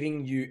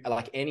giving you,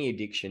 like any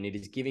addiction, it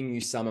is giving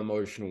you some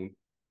emotional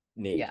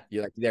need.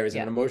 There is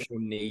an emotional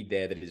need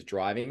there that is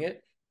driving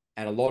it,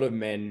 and a lot of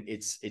men,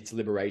 it's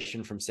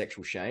liberation from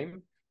sexual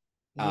shame.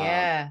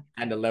 And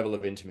a level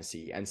of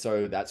intimacy. And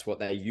so that's what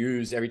they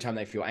use every time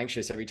they feel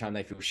anxious, every time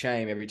they feel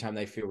shame, every time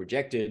they feel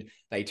rejected,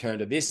 they turn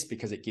to this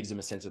because it gives them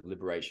a sense of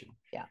liberation.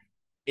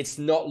 It's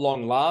not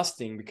long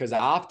lasting, because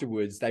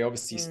afterwards they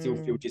obviously still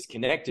feel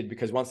disconnected,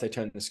 because once they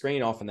turn the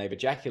screen off and they've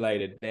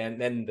ejaculated,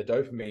 then the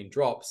dopamine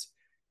drops.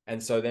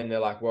 And so then they're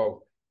like,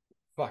 well,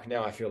 fuck,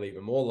 now I feel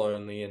even more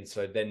lonely. And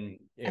so then,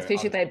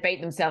 especially if they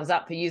beat themselves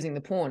up for using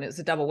the porn, it's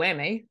a double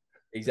whammy.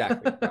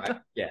 Exactly. Right.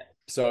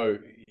 So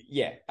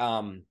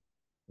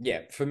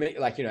for me,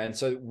 and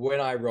so when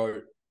I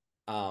wrote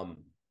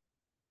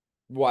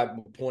why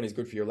porn is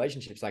good for your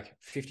relationships, like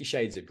 50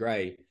 Shades of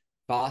Grey,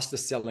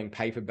 fastest selling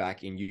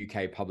paperback in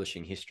UK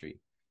publishing history.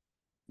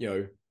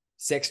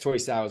 Sex toy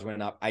sales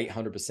went up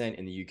 800%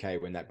 in the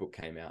UK when that book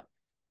came out.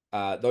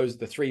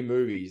 The three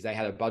movies, they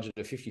had a budget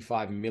of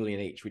 55 million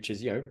each, which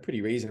is,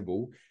 pretty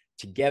reasonable.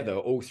 Together,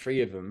 all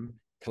three of them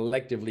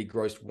collectively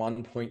grossed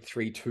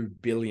 $1.32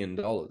 billion.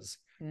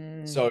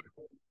 So,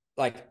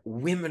 like,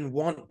 women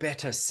want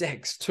better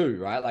sex too,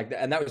 right? Like,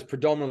 and that was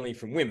predominantly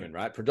from women,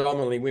 right?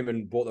 Predominantly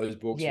women bought those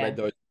books, bought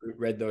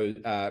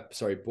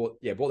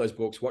those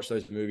books, watched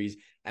those movies,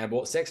 and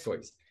bought sex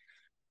toys.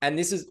 And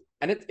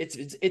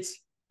it's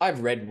I've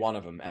read one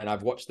of them and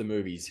I've watched the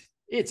movies.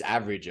 It's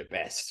average at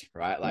best,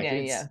 right? Like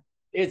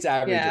it's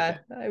average. Yeah,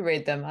 I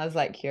read them. I was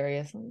like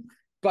curious.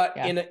 But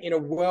in a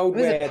world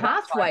where it was a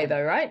pathway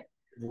though, right?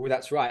 Well,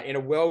 that's right. In a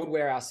world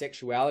where our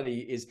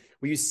sexuality is,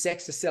 we use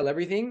sex to sell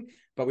everything,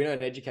 but we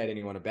don't educate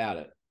anyone about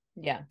it.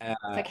 Yeah. It's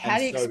like, how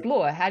do you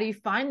explore? How do you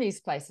find these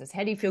places?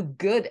 How do you feel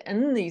good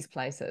in these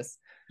places?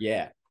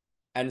 Yeah.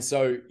 And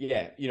so,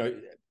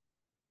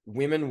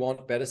 women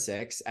want better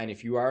sex. And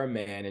if you are a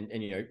man,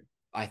 and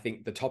I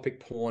think the topic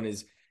porn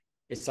is,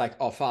 it's like,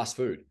 oh, fast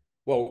food.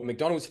 Well,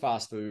 McDonald's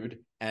fast food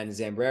and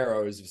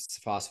Zambrero's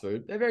fast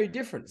food, they're very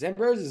different.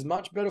 Zambrero's is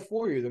much better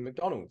for you than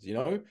McDonald's,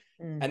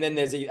 And then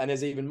there's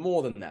even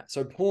more than that.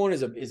 So porn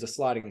is a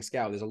sliding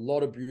scale. There's a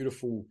lot of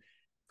beautiful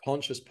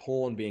conscious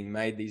porn being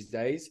made these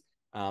days.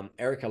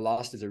 Erica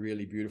Lust is a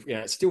really beautiful,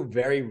 it's still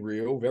very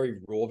real, very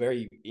raw,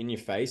 very in your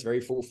face,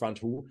 very full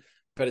frontal,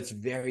 but it's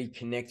very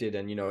connected,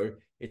 and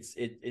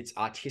it's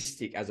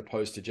artistic as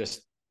opposed to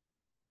just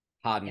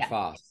hard and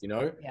fast,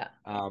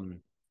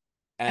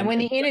 And when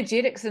the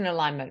energetics in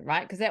alignment,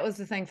 right? Because that was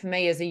the thing for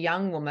me as a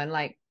young woman,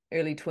 like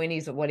early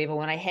 20s or whatever,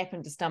 when I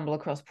happened to stumble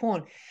across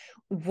porn,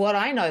 what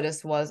I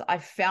noticed was I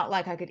felt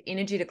like I could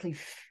energetically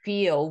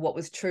feel what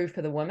was true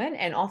for the women.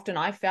 And often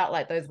I felt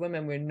like those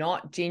women were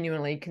not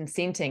genuinely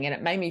consenting, and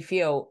it made me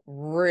feel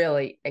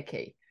really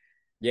icky.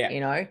 Yeah.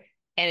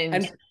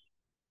 And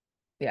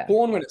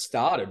porn when it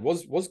started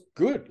was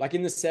good. Like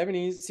in the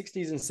 70s,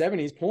 60s and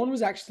 70s, porn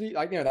was actually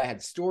like, they had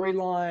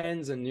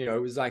storylines, and,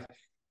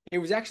 it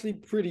was actually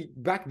pretty,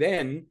 back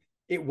then,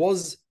 it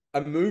was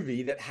a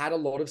movie that had a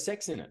lot of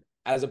sex in it,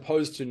 as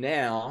opposed to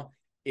now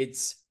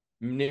it's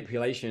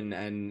manipulation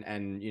and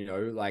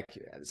like,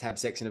 let's have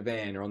sex in a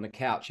van or on the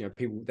couch.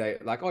 People, they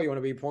like, oh, you want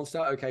to be a porn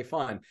star? Okay,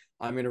 fine.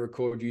 I'm going to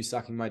record you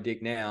sucking my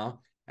dick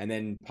now and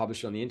then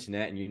publish it on the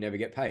internet, and you never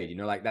get paid.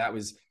 Like that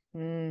was,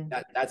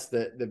 that's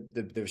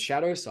the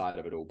shadow side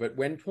of it all. But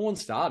when porn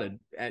started,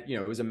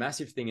 it was a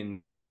massive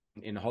thing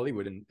in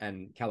Hollywood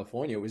and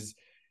California.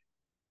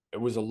 It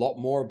was a lot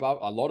more above.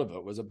 A lot of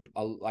it was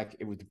like,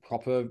 it was the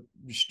proper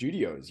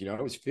studios.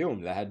 It was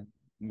filmed. They had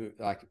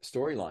like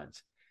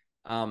storylines.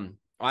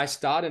 I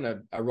starred in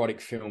an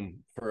erotic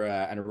film for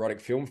an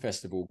erotic film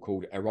festival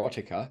called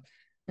Erotica,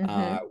 with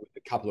a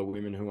couple of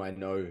women who I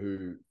know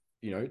who,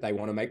 they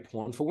want to make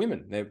porn for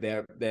women.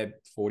 They're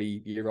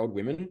 40-year-old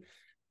women,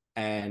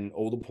 and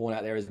all the porn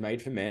out there is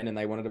made for men, and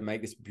they wanted to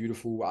make this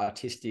beautiful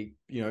artistic,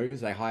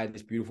 because they hired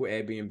this beautiful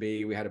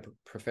Airbnb. We had a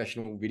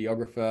professional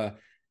videographer,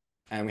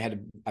 and we had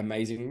an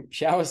amazing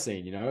shower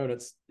scene, and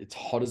it's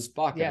hot as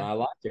fuck, and I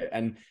liked it.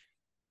 And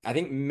I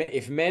think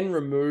if men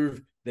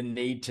remove the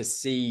need to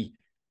see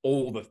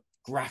all the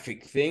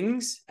graphic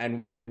things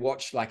and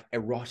watch like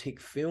erotic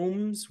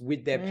films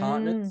with their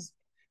partners,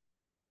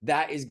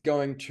 that is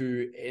going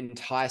to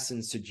entice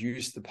and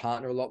seduce the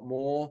partner a lot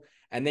more.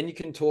 And then you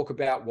can talk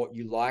about what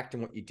you liked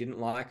and what you didn't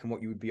like and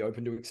what you would be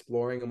open to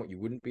exploring and what you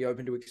wouldn't be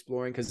open to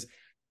exploring. Because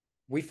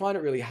we find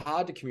it really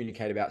hard to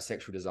communicate about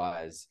sexual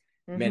desires,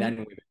 men and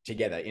women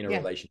together in a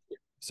relationship.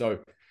 So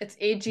it's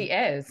edgy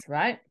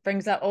right?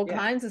 Brings up all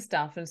kinds of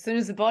stuff. And as soon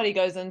as the body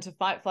goes into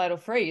fight, flight, or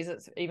freeze,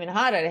 it's even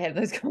harder to have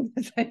those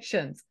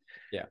conversations.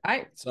 Yeah.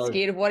 Right? So,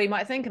 scared of what he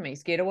might think of me,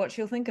 scared of what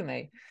she'll think of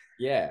me.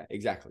 Yeah,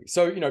 exactly.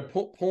 So, you know,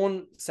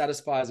 porn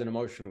satisfies an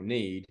emotional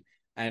need.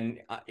 And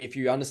if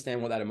you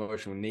understand what that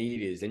emotional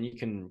need is, then you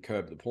can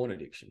curb the porn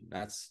addiction.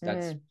 That's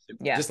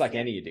just like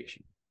any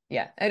addiction.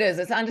 Yeah, it is.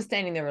 It's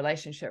understanding the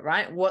relationship,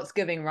 right? What's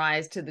giving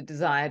rise to the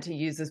desire to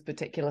use this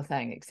particular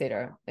thing, et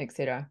cetera, et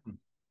cetera.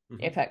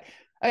 Epic.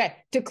 Okay,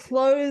 to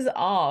close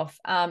off,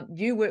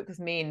 you work with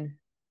men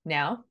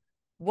now.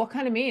 What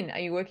kind of men are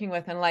you working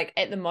with? And like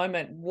at the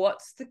moment,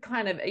 what's the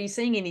kind of, are you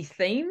seeing any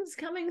themes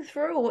coming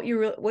through, or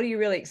what are you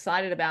really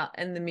excited about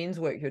in the men's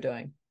work you're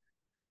doing?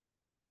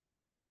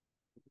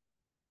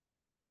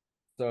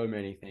 So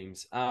many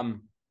themes. I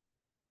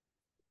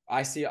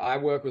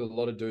work with a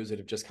lot of dudes that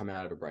have just come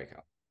out of a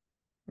breakup.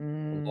 A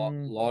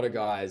lot of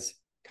guys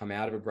come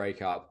out of a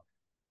breakup,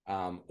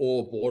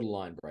 or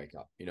borderline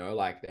breakup, you know,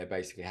 like they're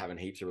basically having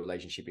heaps of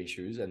relationship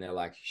issues and they're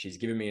like, she's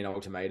given me an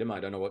ultimatum. I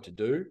don't know what to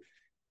do.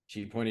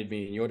 She pointed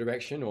me in your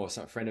direction, or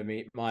some friend of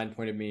mine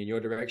pointed me in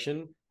your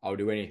direction. I'll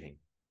do anything.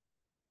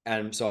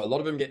 And so a lot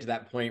of them get to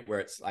that point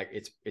where it's like,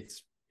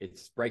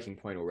 it's breaking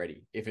point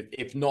already,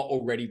 if not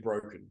already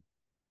broken.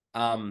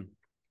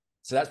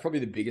 So that's probably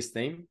the biggest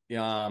theme.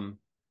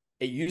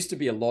 It used to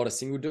be a lot of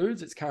single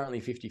dudes. It's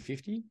currently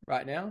 50-50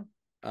 right now.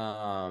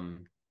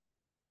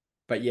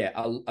 But yeah,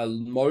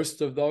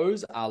 most of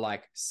those are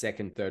like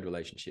second, third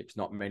relationships.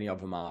 Not many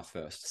of them are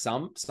first.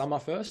 Some are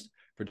first.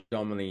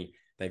 Predominantly,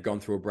 they've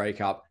gone through a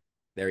breakup.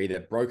 They're either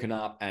broken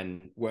up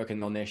and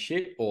working on their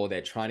shit, or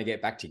they're trying to get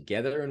back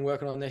together and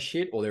working on their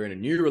shit, or they're in a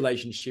new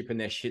relationship and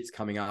their shit's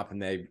coming up and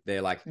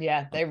they're like,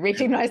 yeah, they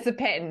recognize the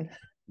pattern.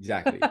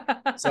 Exactly.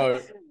 So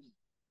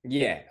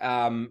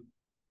yeah,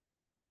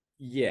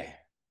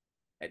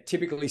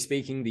 typically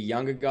speaking, the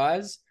younger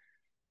guys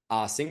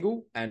are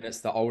single, and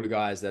it's the older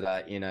guys that are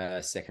in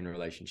a second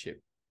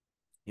relationship.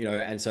 You know,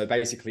 and so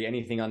basically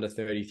anything under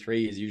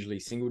 33 is usually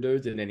single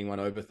dudes, and anyone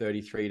over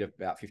 33 to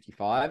about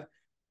 55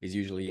 is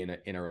usually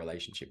in a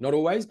relationship. Not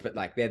always, but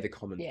like they're the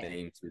common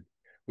themes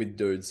with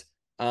dudes.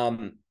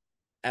 And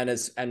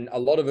a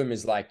lot of them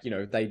is like, you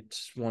know, they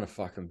just want to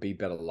fucking be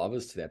better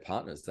lovers to their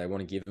partners. They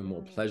want to give them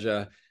more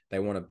pleasure. They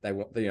want,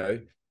 you know,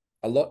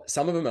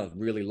 some of them are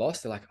really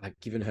lost. They're like, I've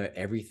given her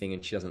everything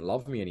and she doesn't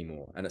love me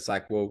anymore. And it's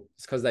like, well,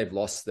 it's because they've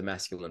lost the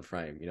masculine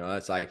frame. You know,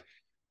 it's like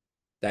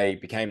they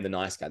became the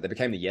nice guy. They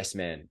became the yes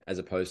man as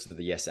opposed to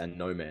the yes and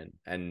no man.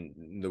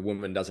 And the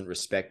woman doesn't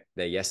respect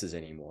their yeses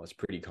anymore. It's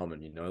pretty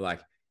common, you know, like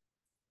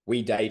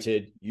we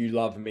dated, you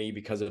love me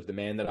because of the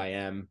man that I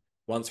am.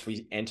 Once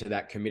we enter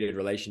that committed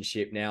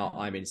relationship, now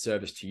I'm in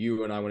service to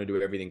you and I want to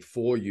do everything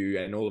for you.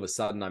 And all of a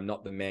sudden, I'm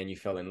not the man you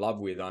fell in love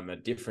with. I'm a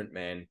different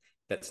man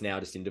that's now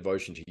just in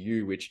devotion to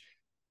you, which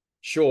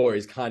sure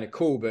is kind of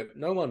cool, but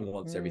no one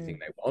wants everything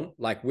they want.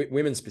 Like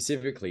women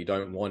specifically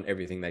don't want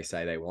everything they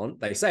say they want.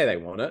 They say they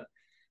want it.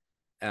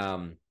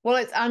 Well,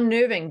 it's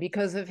unnerving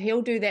because if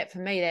he'll do that for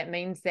me, that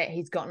means that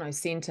he's got no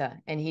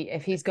center. And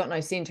if he's got no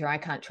center, I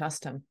can't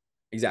trust him.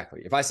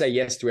 Exactly. If I say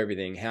yes to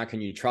everything, how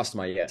can you trust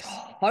my yes?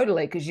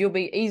 Totally, because you'll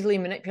be easily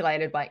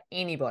manipulated by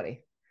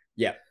anybody.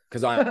 Yeah,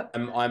 because I'm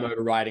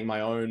overriding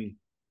my own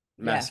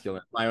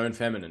masculine, my own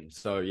feminine.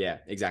 So yeah,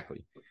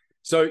 exactly.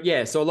 So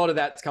yeah, so a lot of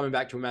that's coming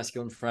back to a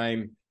masculine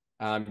frame,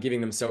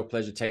 giving them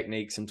self-pleasure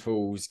techniques and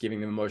tools,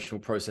 giving them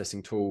emotional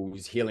processing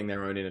tools, healing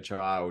their own inner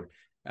child,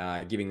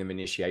 giving them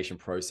initiation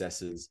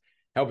processes,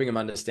 helping them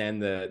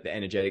understand the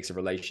energetics of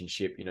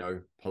relationship, you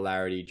know,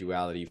 polarity,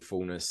 duality,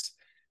 fullness,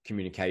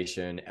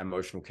 communication,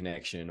 emotional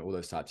connection, all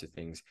those types of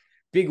things.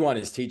 Big one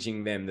is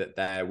teaching them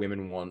that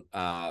women want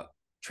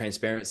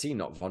transparency,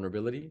 not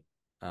vulnerability.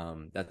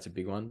 That's a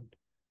big one.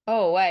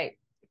 Oh, wait.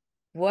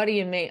 What do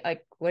you mean?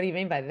 Like, what do you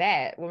mean by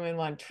that? Women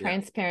want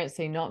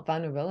transparency, not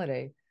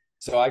vulnerability.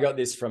 So I got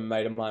this from a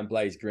mate of mine,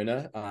 Blaze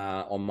Grinner,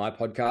 on my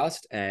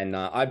podcast. And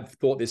I've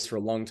thought this for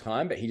a long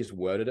time, but he just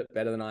worded it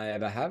better than I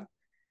ever have.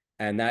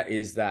 And that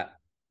is that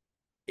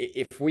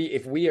if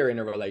we are in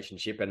a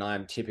relationship and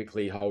I'm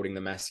typically holding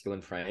the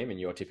masculine frame and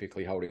you're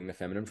typically holding the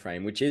feminine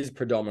frame, which is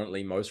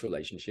predominantly most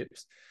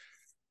relationships,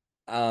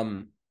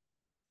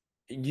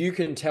 you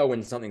can tell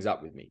when something's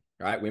up with me,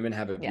 right? Women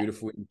have a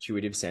beautiful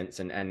intuitive sense,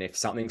 and if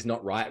something's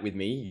not right with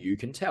me, you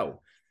can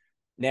tell.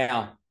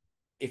 Now,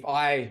 if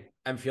I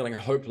am feeling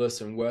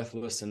hopeless and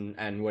worthless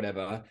and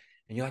whatever,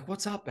 and you're like,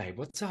 what's up, babe?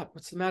 What's up?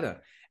 What's the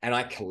matter? And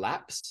I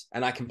collapse,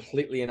 and I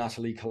completely and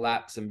utterly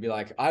collapse and be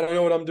like, I don't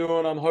know what I'm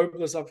doing. I'm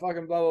hopeless. I'm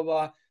fucking blah, blah,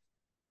 blah.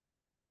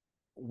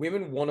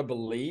 women want to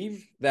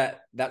believe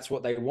that that's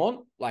what they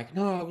want. Like,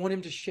 no, I want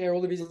him to share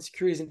all of his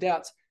insecurities and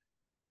doubts.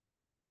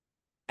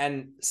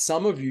 And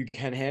some of you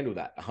can handle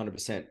that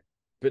 100%.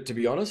 But to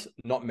be honest,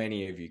 not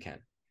many of you can.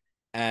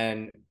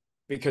 And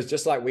because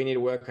just like we need to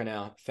work on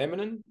our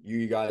feminine,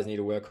 you guys need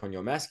to work on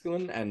your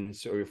masculine. And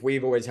so if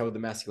we've always held the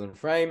masculine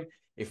frame,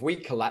 if we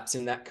collapse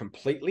in that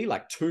completely,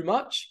 like too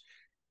much,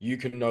 you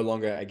can no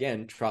longer,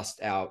 again, trust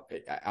our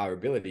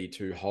ability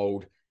to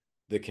hold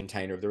the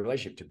container of the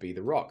relationship, to be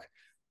the rock.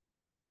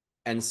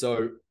 And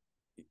so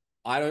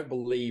I don't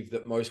believe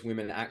that most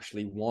women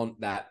actually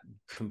want that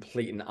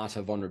complete and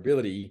utter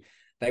vulnerability.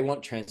 They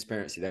want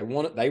transparency. They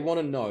want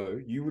to know,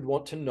 you would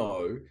want to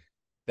know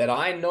that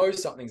I know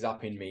something's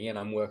up in me and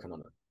I'm working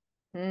on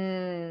it.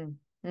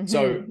 Mm-hmm.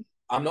 So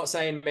I'm not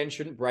saying men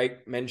shouldn't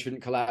break, men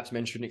shouldn't collapse,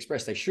 men shouldn't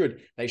express. They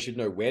should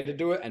know where to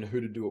do it and who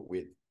to do it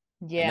with.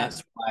 Yeah. And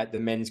that's why the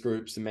men's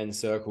groups, the men's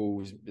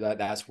circles,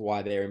 that's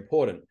why they're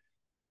important.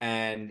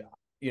 And,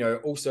 you know,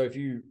 also if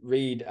you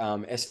read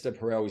Esther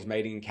Perel's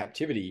Mating in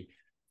Captivity,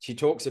 she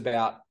talks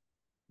about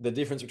the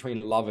difference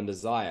between love and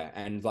desire.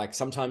 And like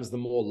sometimes the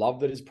more love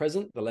that is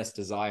present, the less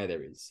desire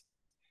there is.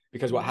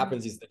 Because what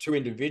happens is the two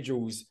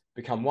individuals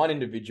become one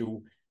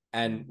individual,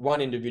 and one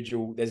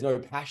individual, there's no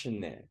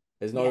passion there.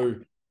 There's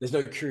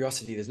no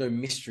curiosity, there's no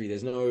mystery,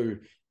 there's no,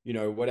 you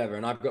know, whatever.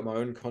 And I've got my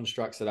own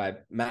constructs that I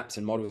maps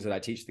and models that I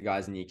teach the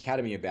guys in the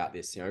academy about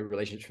this, you know,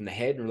 relationships from the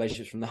head and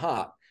relationships from the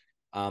heart.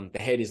 The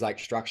head is like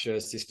structure,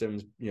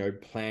 systems, you know,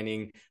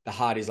 planning. The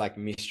heart is like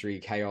mystery,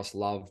 chaos,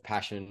 love,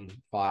 passion,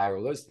 fire,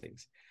 all those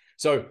things.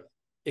 So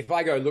if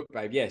I go, look,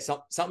 babe, yeah,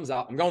 something's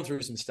up. I'm going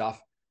through some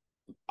stuff.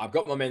 I've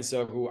got my men's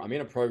circle. I'm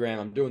in a program.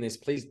 I'm doing this.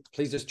 Please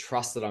just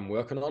trust that I'm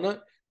working on it.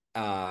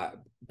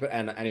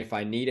 And if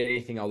I need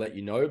anything, I'll let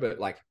you know. But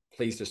like,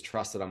 please just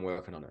trust that I'm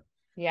working on it.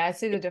 Yeah, I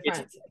see the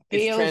difference.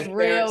 It's Feels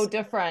real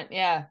different.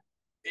 Yeah.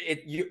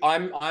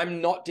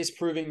 I'm not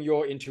disproving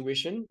your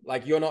intuition.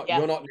 Like you're not,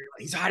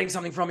 he's hiding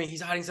something from me.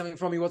 He's hiding something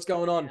from me. What's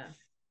going on? Yeah.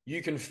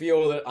 You can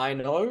feel that I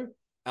know.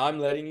 I'm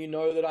letting you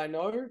know that I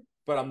know,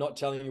 but I'm not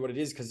telling you what it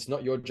is because it's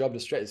not your job to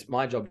stress. It's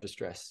my job to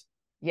stress.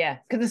 Yeah.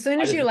 Because as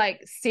soon as you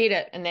like said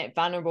it in that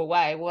vulnerable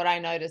way, what I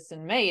noticed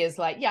in me is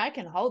like, yeah, I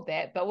can hold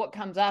that. But what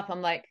comes up,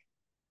 I'm like,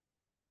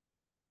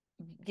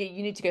 yeah,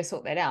 you need to go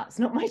sort that out. It's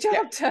not my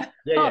job to.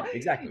 Yeah,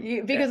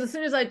 exactly. Because as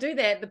soon as I do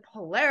that, the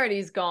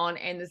polarity's gone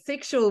and the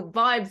sexual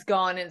vibe's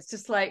gone. And it's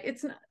just like,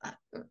 it's not,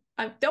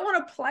 I don't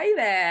want to play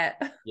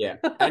that. Yeah.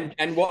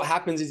 And what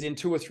happens is in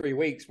 2 or 3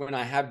 weeks when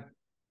I have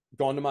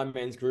gone to my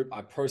men's group,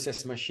 I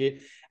process my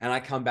shit and I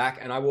come back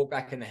and I walk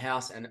back in the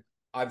house and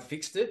I've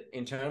fixed it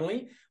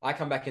internally. I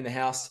come back in the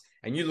house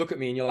and you look at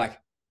me and you're like,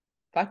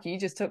 fuck, you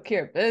just took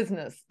care of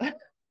business.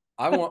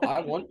 I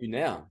want you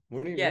now.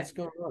 What's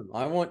going on?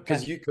 I want,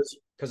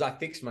 because I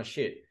fixed my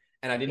shit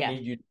and I didn't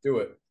need you to do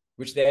it,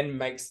 which then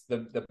makes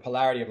the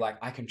polarity of like,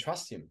 I can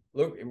trust him.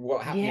 Look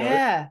what happened.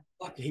 Yeah.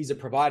 Like he's a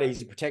provider,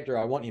 he's a protector.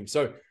 I want him.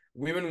 So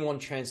women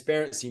want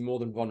transparency more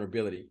than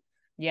vulnerability.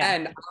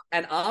 Yeah.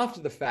 And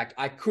after the fact,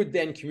 I could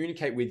then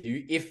communicate with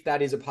you if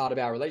that is a part of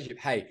our relationship.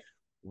 Hey,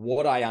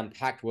 what I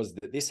unpacked was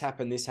that this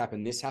happened, this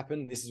happened, this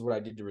happened. This is what I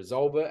did to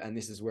resolve it. And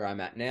this is where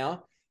I'm at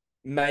now.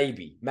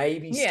 Maybe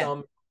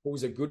some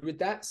couples are good with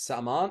that.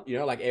 Some aren't, you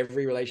know, like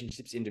every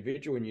relationship's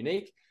individual and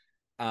unique.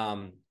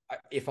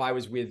 If I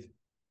was with,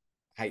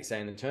 I hate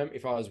saying the term,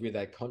 if I was with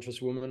a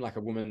conscious woman, like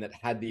a woman that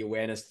had the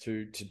awareness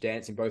to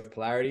dance in both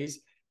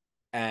polarities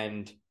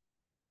and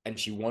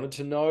she wanted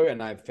to know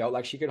and I felt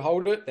like she could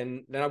hold it,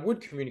 then I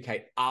would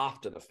communicate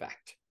after the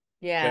fact.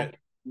 Yeah. But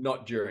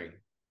not during.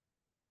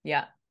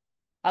 Yeah.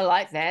 I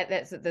like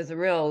that. There's a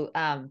real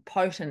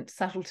potent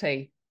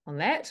subtlety on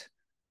that.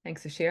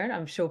 Thanks for sharing.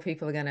 I'm sure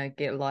people are going to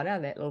get a lot out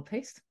of that little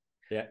piece.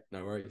 Yeah,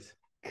 no worries.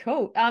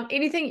 Cool.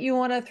 Anything you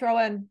want to throw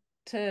in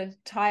to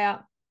tie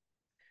up?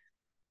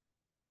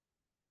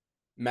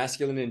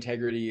 Masculine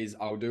integrity is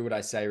I'll do what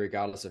I say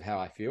regardless of how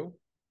I feel.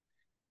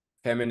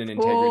 Feminine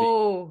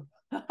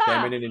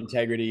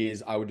integrity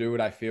is I will do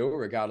what I feel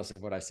regardless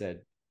of what I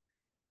said.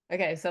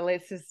 Okay, so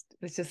let's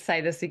just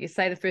say this. You can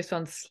say the first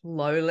one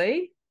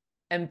slowly.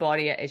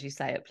 Embody it as you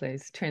say it,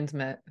 please.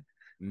 Transmit.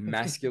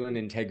 Masculine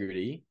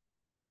integrity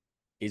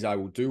is I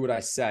will do what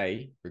I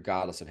say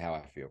regardless of how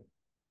I feel.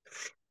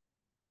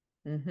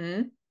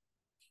 Mm-hmm.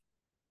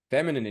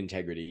 Feminine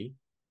integrity,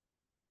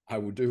 I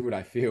will do what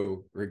I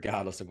feel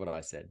regardless of what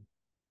I said.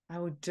 I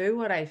will do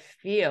what I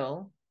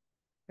feel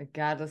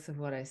regardless of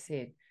what I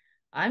said.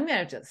 I'm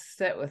going to just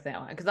sit with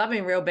that one because I've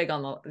been real big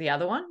on the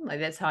other one.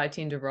 Like that's how I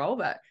tend to roll,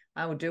 but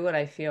I will do what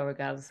I feel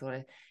regardless of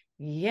what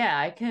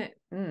I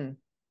can.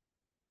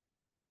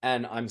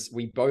 And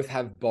we both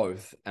have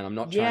both. And I'm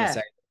not trying to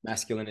say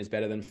masculine is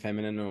better than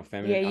feminine or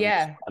feminine.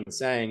 What I'm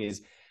saying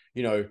is,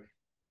 you know,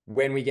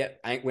 when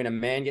a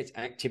man gets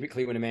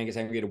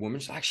angry at a woman,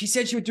 she's like, she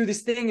said she would do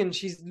this thing and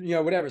she's, you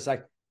know, whatever. It's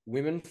like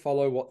women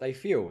follow what they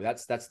feel.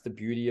 That's the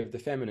beauty of the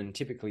feminine,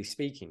 typically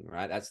speaking,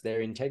 right? That's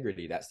their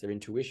integrity. That's their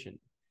intuition.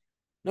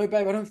 No,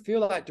 babe, I don't feel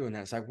like doing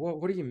that. It's like,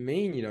 what do you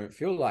mean you don't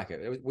feel like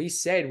it? We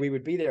said we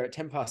would be there at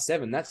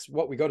 7:10. That's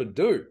what we got to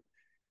do.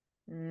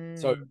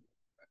 So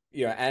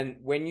and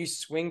when you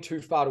swing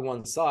too far to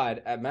one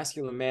side, a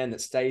masculine man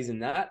that stays in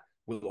that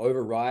will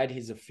override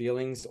his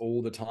feelings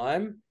all the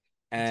time.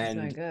 Which is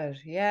no And good. I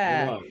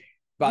Yeah. know.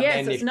 But Yes,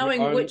 then it's if you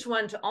knowing own, which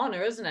one to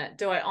honor, isn't it?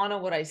 Do I honor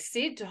what I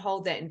said to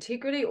hold that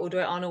integrity, or do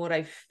I honor what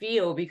I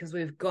feel? Because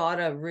we've got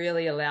to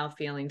really allow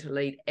feeling to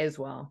lead as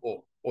well.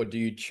 or do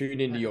you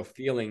tune into your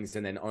feelings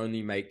and then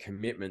only make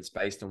commitments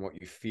based on what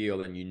you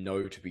feel and you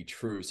know to be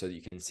true so that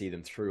you can see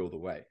them through all the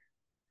way?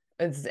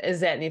 Is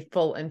that the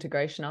full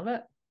integration of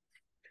it?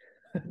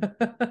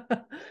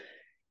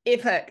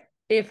 Epic,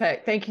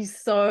 epic. Thank you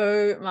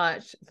so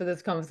much for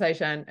this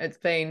conversation. It's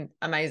been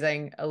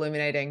amazing,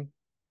 illuminating.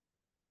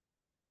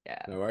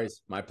 Yeah. No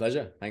worries. My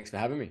pleasure. Thanks for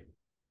having me.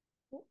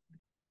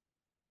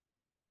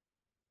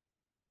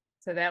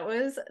 So that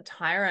was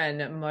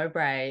Tyran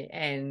Mowbray,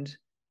 and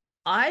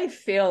I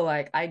feel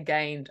like I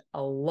gained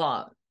a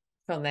lot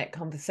from that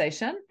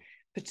conversation,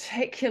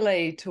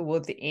 particularly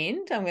toward the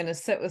end. I'm going to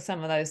sit with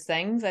some of those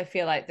things. I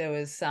feel like there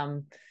was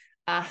some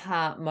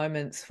aha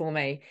moments for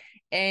me.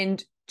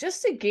 And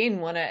just again,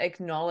 want to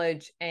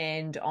acknowledge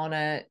and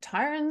honor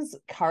Tyran's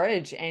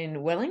courage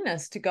and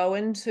willingness to go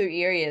into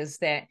areas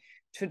that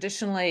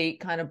traditionally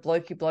kind of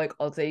blokey bloke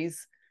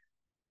Aussies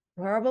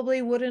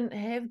probably wouldn't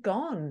have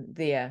gone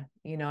there,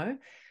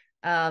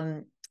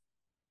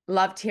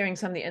 Loved hearing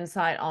some of the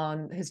insight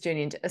on his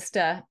journey into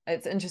ISTA.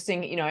 It's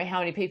interesting, how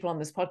many people on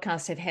this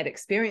podcast have had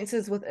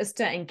experiences with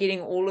ISTA and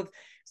getting all of,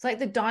 it's like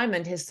the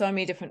diamond has so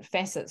many different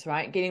facets,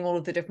 right? Getting all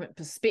of the different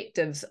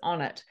perspectives on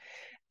it.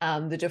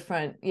 The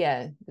different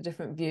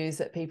views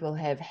that people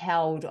have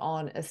held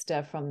on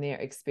ISTA from their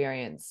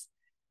experience.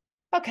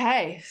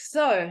 Okay,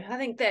 so I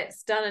think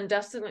that's done and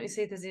dusted. Let me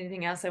see if there's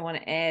anything else I want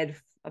to add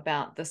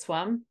about this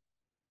one.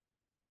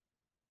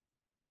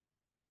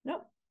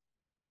 Nope.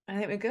 I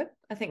think we're good.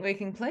 I think we're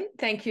complete.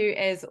 Thank you,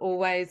 as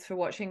always, for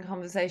watching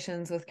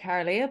Conversations with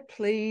Kara-Leah.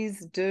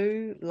 Please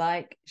do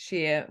like,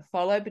 share,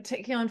 follow,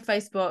 particularly on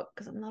Facebook,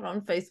 because I'm not on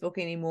Facebook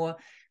anymore.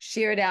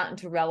 Share it out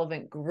into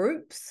relevant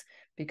groups,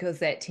 because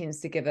that tends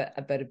to give it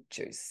a bit of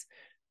juice.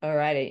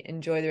 Alrighty,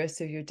 enjoy the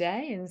rest of your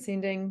day and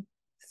sending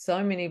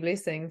so many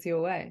blessings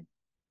your way.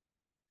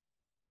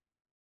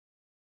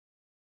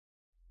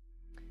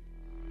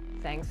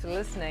 Thanks for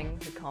listening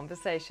to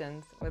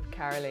Conversations with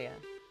Kara-Leah,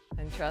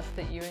 and trust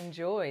that you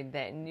enjoyed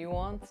that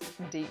nuanced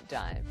deep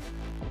dive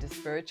into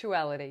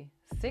spirituality,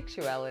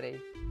 sexuality,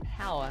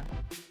 power,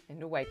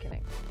 and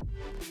awakening.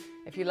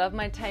 If you love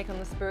my take on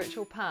the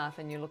spiritual path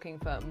and you're looking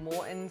for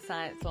more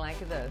insights like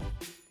this,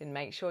 then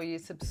make sure you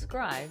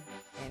subscribe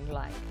and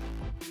like.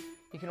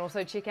 You can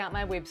also check out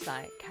my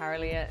website,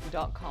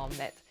 Kara-Leah.com.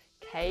 That's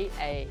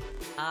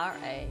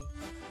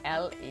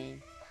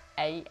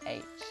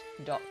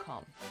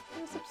KARALEAH.com,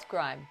 and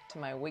subscribe to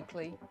my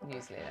weekly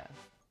newsletter.